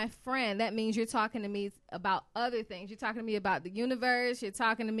you're my friend, that means you're talking to me about other things. You're talking to me about the universe. You're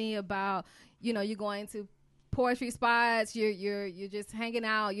talking to me about, you're going to poetry spots. You're just hanging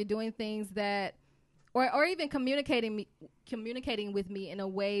out. You're doing things that, or even communicating with me in a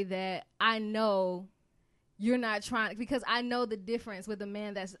way that I know you're not trying, because I know the difference with a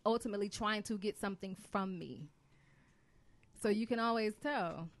man that's ultimately trying to get something from me. So you can always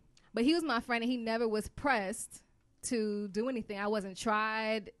tell. But he was my friend, and he never was pressed to do anything. I wasn't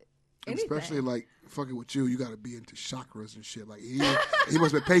tried anything. Especially like fucking with you got to be into chakras and shit. Like he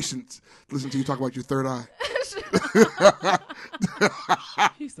must be patient to listen to you talk about your third eye.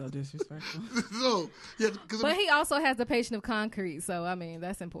 He's so disrespectful. No, yeah, but he also has the patience of concrete. So I mean,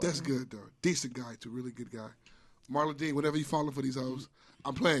 that's important. That's good though. Decent guy too. Really good guy. Marlon Dean, whenever you falling for these hoes,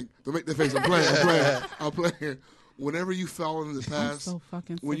 I'm playing. Don't make that face. I'm playing. Whenever you fell in the past, so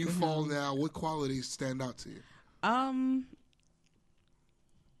fucking when you fall now, what qualities stand out to you?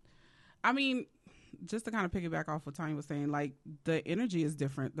 I mean, just to kind of piggyback off what Tanya was saying, like the energy is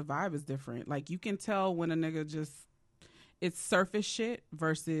different, the vibe is different. Like you can tell when a nigga just it's surface shit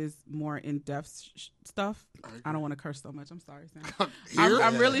versus more in depth stuff. I don't want to curse so much. I'm sorry, Sam.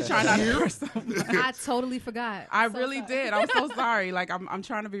 I'm really trying not to curse so much. I totally forgot. I really did. I'm so sorry. Like I'm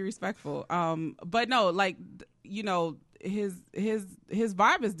trying to be respectful. But no, like you know, his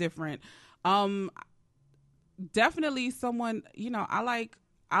vibe is different. Definitely someone, you know, I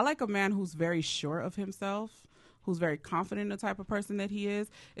like a man who's very sure of himself, who's very confident in the type of person that he is,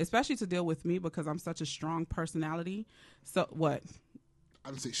 especially to deal with me because I'm such a strong personality. So what? I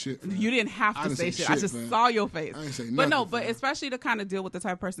didn't say shit. Man. You didn't have to say shit. I just saw your face. I didn't say nothing. But no, but especially to kind of deal with the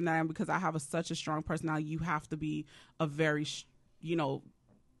type of person that I am because I have such a strong personality, you have to be a very,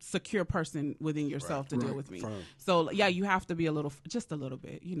 secure person within yourself to deal with me. Firm. So yeah, you have to be just a little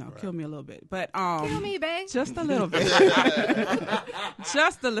bit, kill me a little bit. But kill me, babe. Just a little bit.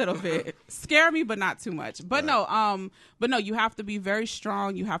 Just a little bit. Scare me, but not too much. But no, you have to be very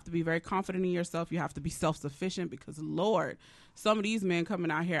strong. You have to be very confident in yourself. You have to be self-sufficient because Lord, some of these men coming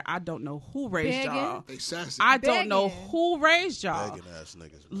out here, I don't know who raised y'all. They sassy. I don't know who raised y'all. Begging ass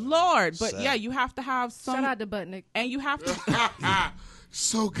niggas. Lord, but yeah, you have to have some. Shout out to Buttnick. And you have to.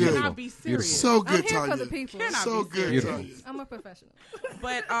 So good. Cannot be serious. So good, I'm here Tanya. for the people. So good, Tanya. I'm a professional.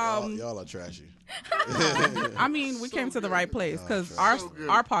 But y'all are trashy. I mean, we came to the right place because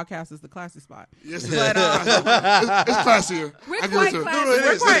our podcast is the classy spot. Yes, but it's classier. We're quite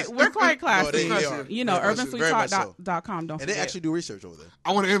classy. We're quite classy. No, they are. You know, urbansweettalk.com. Don't and forget. they actually do research over there.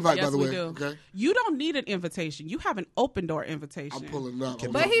 I want an invite, yes, by the way. We do. Okay. You don't need an invitation. You have an open door invitation. I'm pulling up.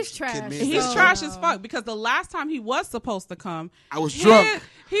 But he's trash. He's trash as fuck because the last time he was supposed to come, I was drunk.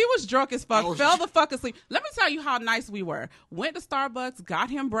 He was drunk as fuck, fell the fuck asleep. Let me tell you how nice we were. Went to Starbucks, got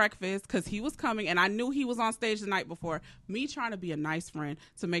him breakfast because he was coming, and I knew he was on stage the night before. Me trying to be a nice friend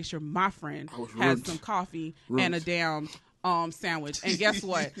to make sure my friend had some coffee and a damn sandwich. And guess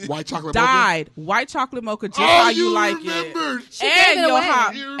what? White chocolate died. Mocha? White chocolate mocha, just how you like remembered.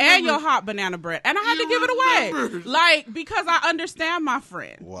 it. And your hot banana bread. And I had to give it away. Like, because I understand my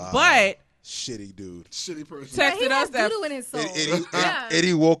friend. Wow. But shitty dude. Shitty person. Texted us that in his soul.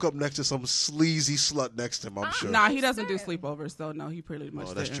 Eddie woke up next to some sleazy slut next to him, I'm sure. Nah, he doesn't do sleepovers, so no, he pretty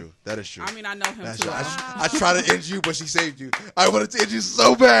much that's didn't. true. That is true. I mean, I know him too. I tried to end you, but she saved you. I wanted to end you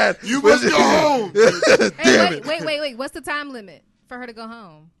so bad. You must go home. Damn it. Wait. What's the time limit for her to go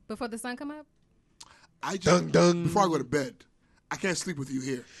home? Before the sun come up? Before I go to bed. I can't sleep with you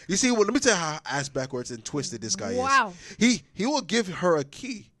here. You see, well, let me tell you how ass backwards and twisted this guy is. He will give her a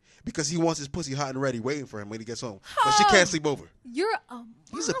key because he wants his pussy hot and ready waiting for him when he gets home. But she can't sleep over. You're a monster.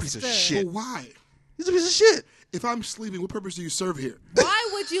 He's a piece of shit. But why? He's a piece of shit. If I'm sleeping, what purpose do you serve here? Why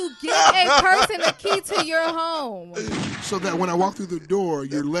would you give a person a key to your home? So that when I walk through the door,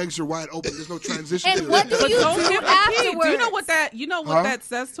 your legs are wide open. There's no transition. And what do you do afterwards? Do you know what that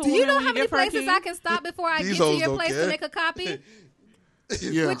says to do you know how when many places I can stop before I get to your place to make a copy?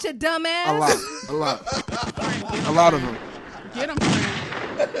 Yeah. With your dumb ass? A lot of them. Get him,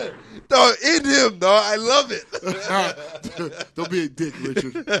 friend. No, in him, dog. I love it. Don't be a dick,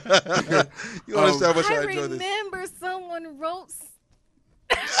 Richard. You understand how much I enjoy this? I remember someone wrote.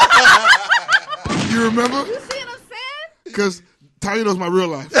 You remember? You see what I'm saying? Because Tanya knows my real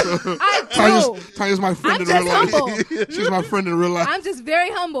life. So I do. Tanya's my friend I'm in real just life. humble. She's my friend in real life. I'm just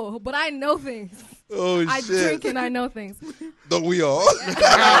very humble, but I know things. Oh, I shit. drink and I know things. Don't we all? And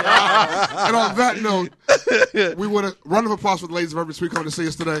on that note, we want a round of applause for the ladies of Urban Sweet coming to see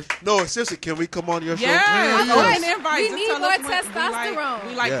us today. No, seriously, can we come on your show? Yeah, Yes. invite. We Just need tell more us when testosterone.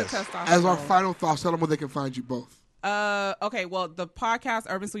 We like Yes. the testosterone. As our final thoughts, tell them where they can find you both. Okay, well, the podcast,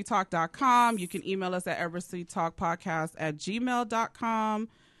 urbansweettalk.com. You can email us at urbansweettalkpodcast@gmail.com.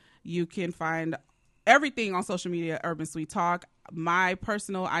 You can find everything on social media at Urban Sweet Talk. My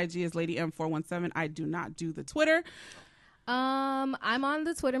personal IG is Lady M417. I do not do the Twitter. I'm on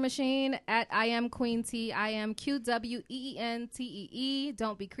the Twitter machine at I am Queen T. I am QWEENTEE.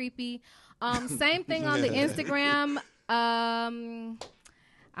 Don't be creepy. Same thing on the Instagram. I'm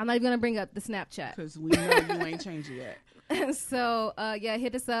not even gonna bring up the Snapchat because we know you ain't changed it yet. So yeah,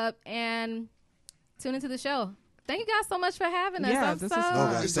 hit us up and tune into the show. Thank you guys so much for having us. Yeah, I'm this so is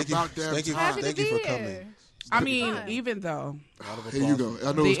fun. Thank you for coming. I mean, even though. Here you go.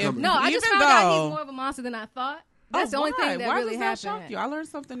 I know it's coming. No, I just found out he's more of a monster than I thought. That's the only thing that really happened. Shock you? I learned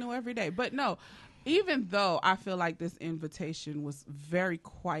something new every day. But no, even though I feel like this invitation was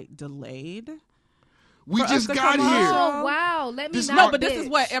quite delayed, We For us just to got come on. here. Oh wow! Let me This- not. No, but this bitch. is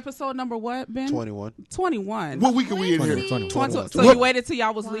what episode number what, Ben? 21. 21. What week are we in here? 21. So you waited till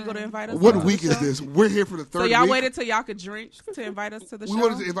y'all was legal to invite us? What to the week is show? this? We're here for the third So y'all week. waited till y'all could drink to invite us to the We show?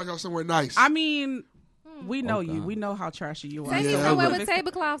 wanted to invite y'all somewhere nice. I mean, we know Okay. you. We know how trashy you are. Take me Yeah, somewhere but- with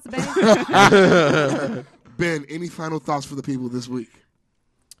tablecloths, babe. Ben, any final thoughts for the people this week?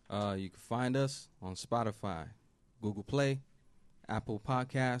 You can find us on Spotify, Google Play, Apple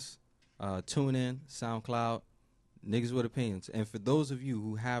Podcasts, TuneIn, SoundCloud, Niggas with Opinions. And for those of you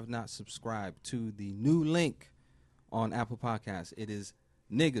who have not subscribed to the new link on Apple Podcasts, it is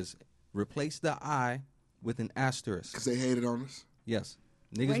Niggas. Replace the I with an asterisk. Because they hated on us. Yes.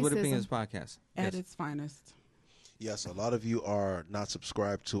 Niggas with Racism. Opinions podcast. At Yes. its finest. Yes, a lot of you are not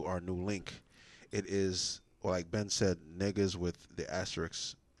subscribed to our new link. It is, like Ben said, niggas with the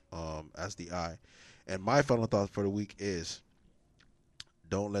asterisks as the I. And my final thought for the week is,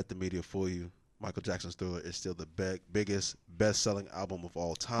 don't let the media fool you. Michael Jackson's Thriller is still the biggest, best-selling album of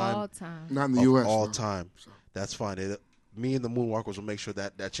all time. All time. Not in the Of U.S. all though. time. So. That's fine. Me and the Moonwalkers will make sure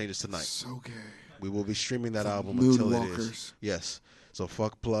that changes tonight. So gay. We will be streaming that The album until it Moonwalkers. is. Yes. So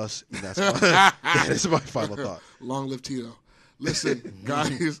fuck Plus. And that's that is my final thought. Long live Tito. Listen,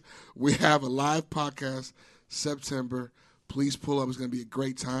 guys, we have a live podcast September. Please pull up. It's going to be a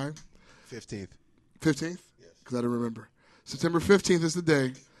great time. 15th. 15th? Yes. Because I don't remember. September 15th is the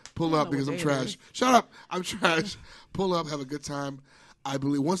day. Pull up know because what I'm day it trash. is. Shut up. I'm trash. Pull up. Have a good time. I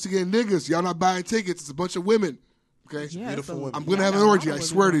believe, once again, niggas, y'all not buying tickets. It's a bunch of women. Okay? Yeah, beautiful women. I'm going to yeah, have an I orgy. know I what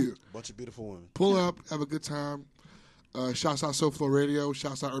swear to we're you. Bunch of beautiful women. Pull up. Have a good time. Shouts out SoFlo Radio.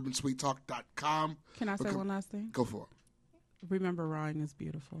 Shouts out UrbanSweetTalk.com. Can I say Okay. one last thing? Go for it. Remember, Ryan is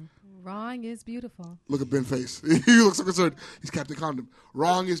beautiful. Wrong is beautiful. Look at Ben's face. He looks so concerned. He's Captain Condom.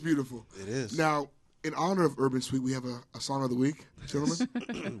 Wrong is beautiful. It is. Now, in honor of Urban Sweet, we have a song of the week,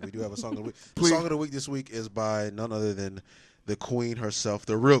 gentlemen. We do have a song of the week. The Please. song of the week this week is by none other than the queen herself,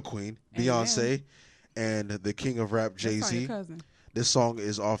 the real queen, Beyonce, and the king of rap, That's on your Jay-Z. cousin. This song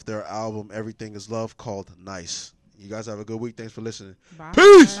is off their album, Everything Is Love, called Nice. You guys have a good week. Thanks for listening. Bye.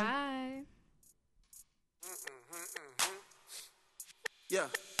 Peace! Bye. Yeah.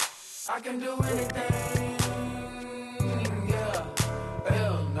 I can do anything. Yeah.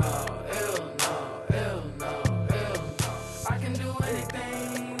 Hell no. Hell no. Hell no. Hell no. I can do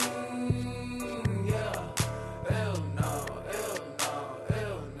anything. Yeah. Hell no. Hell no.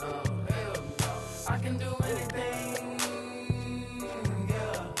 Hell no. Hell no. I can do anything.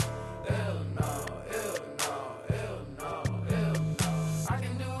 Yeah. Hell no. Hell no. Hell no. Hell no. I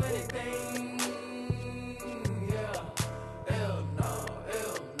can do anything. Yeah. Hell no.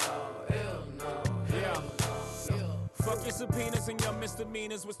 Fuck your subpoenas and your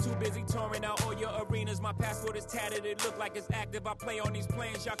misdemeanors. Was too busy touring out all your arenas. My passport is tatted, it look like it's active. I play on these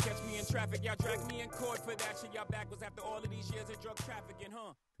planes, y'all catch me in traffic. Y'all drag me in court for that shit. Y'all backwards after all of these years of drug trafficking,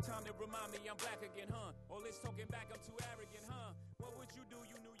 huh? Time to remind me I'm black again, huh? All this talking back, I'm too arrogant, huh? What would you do?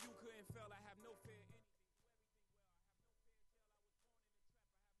 You knew you couldn't fail. I had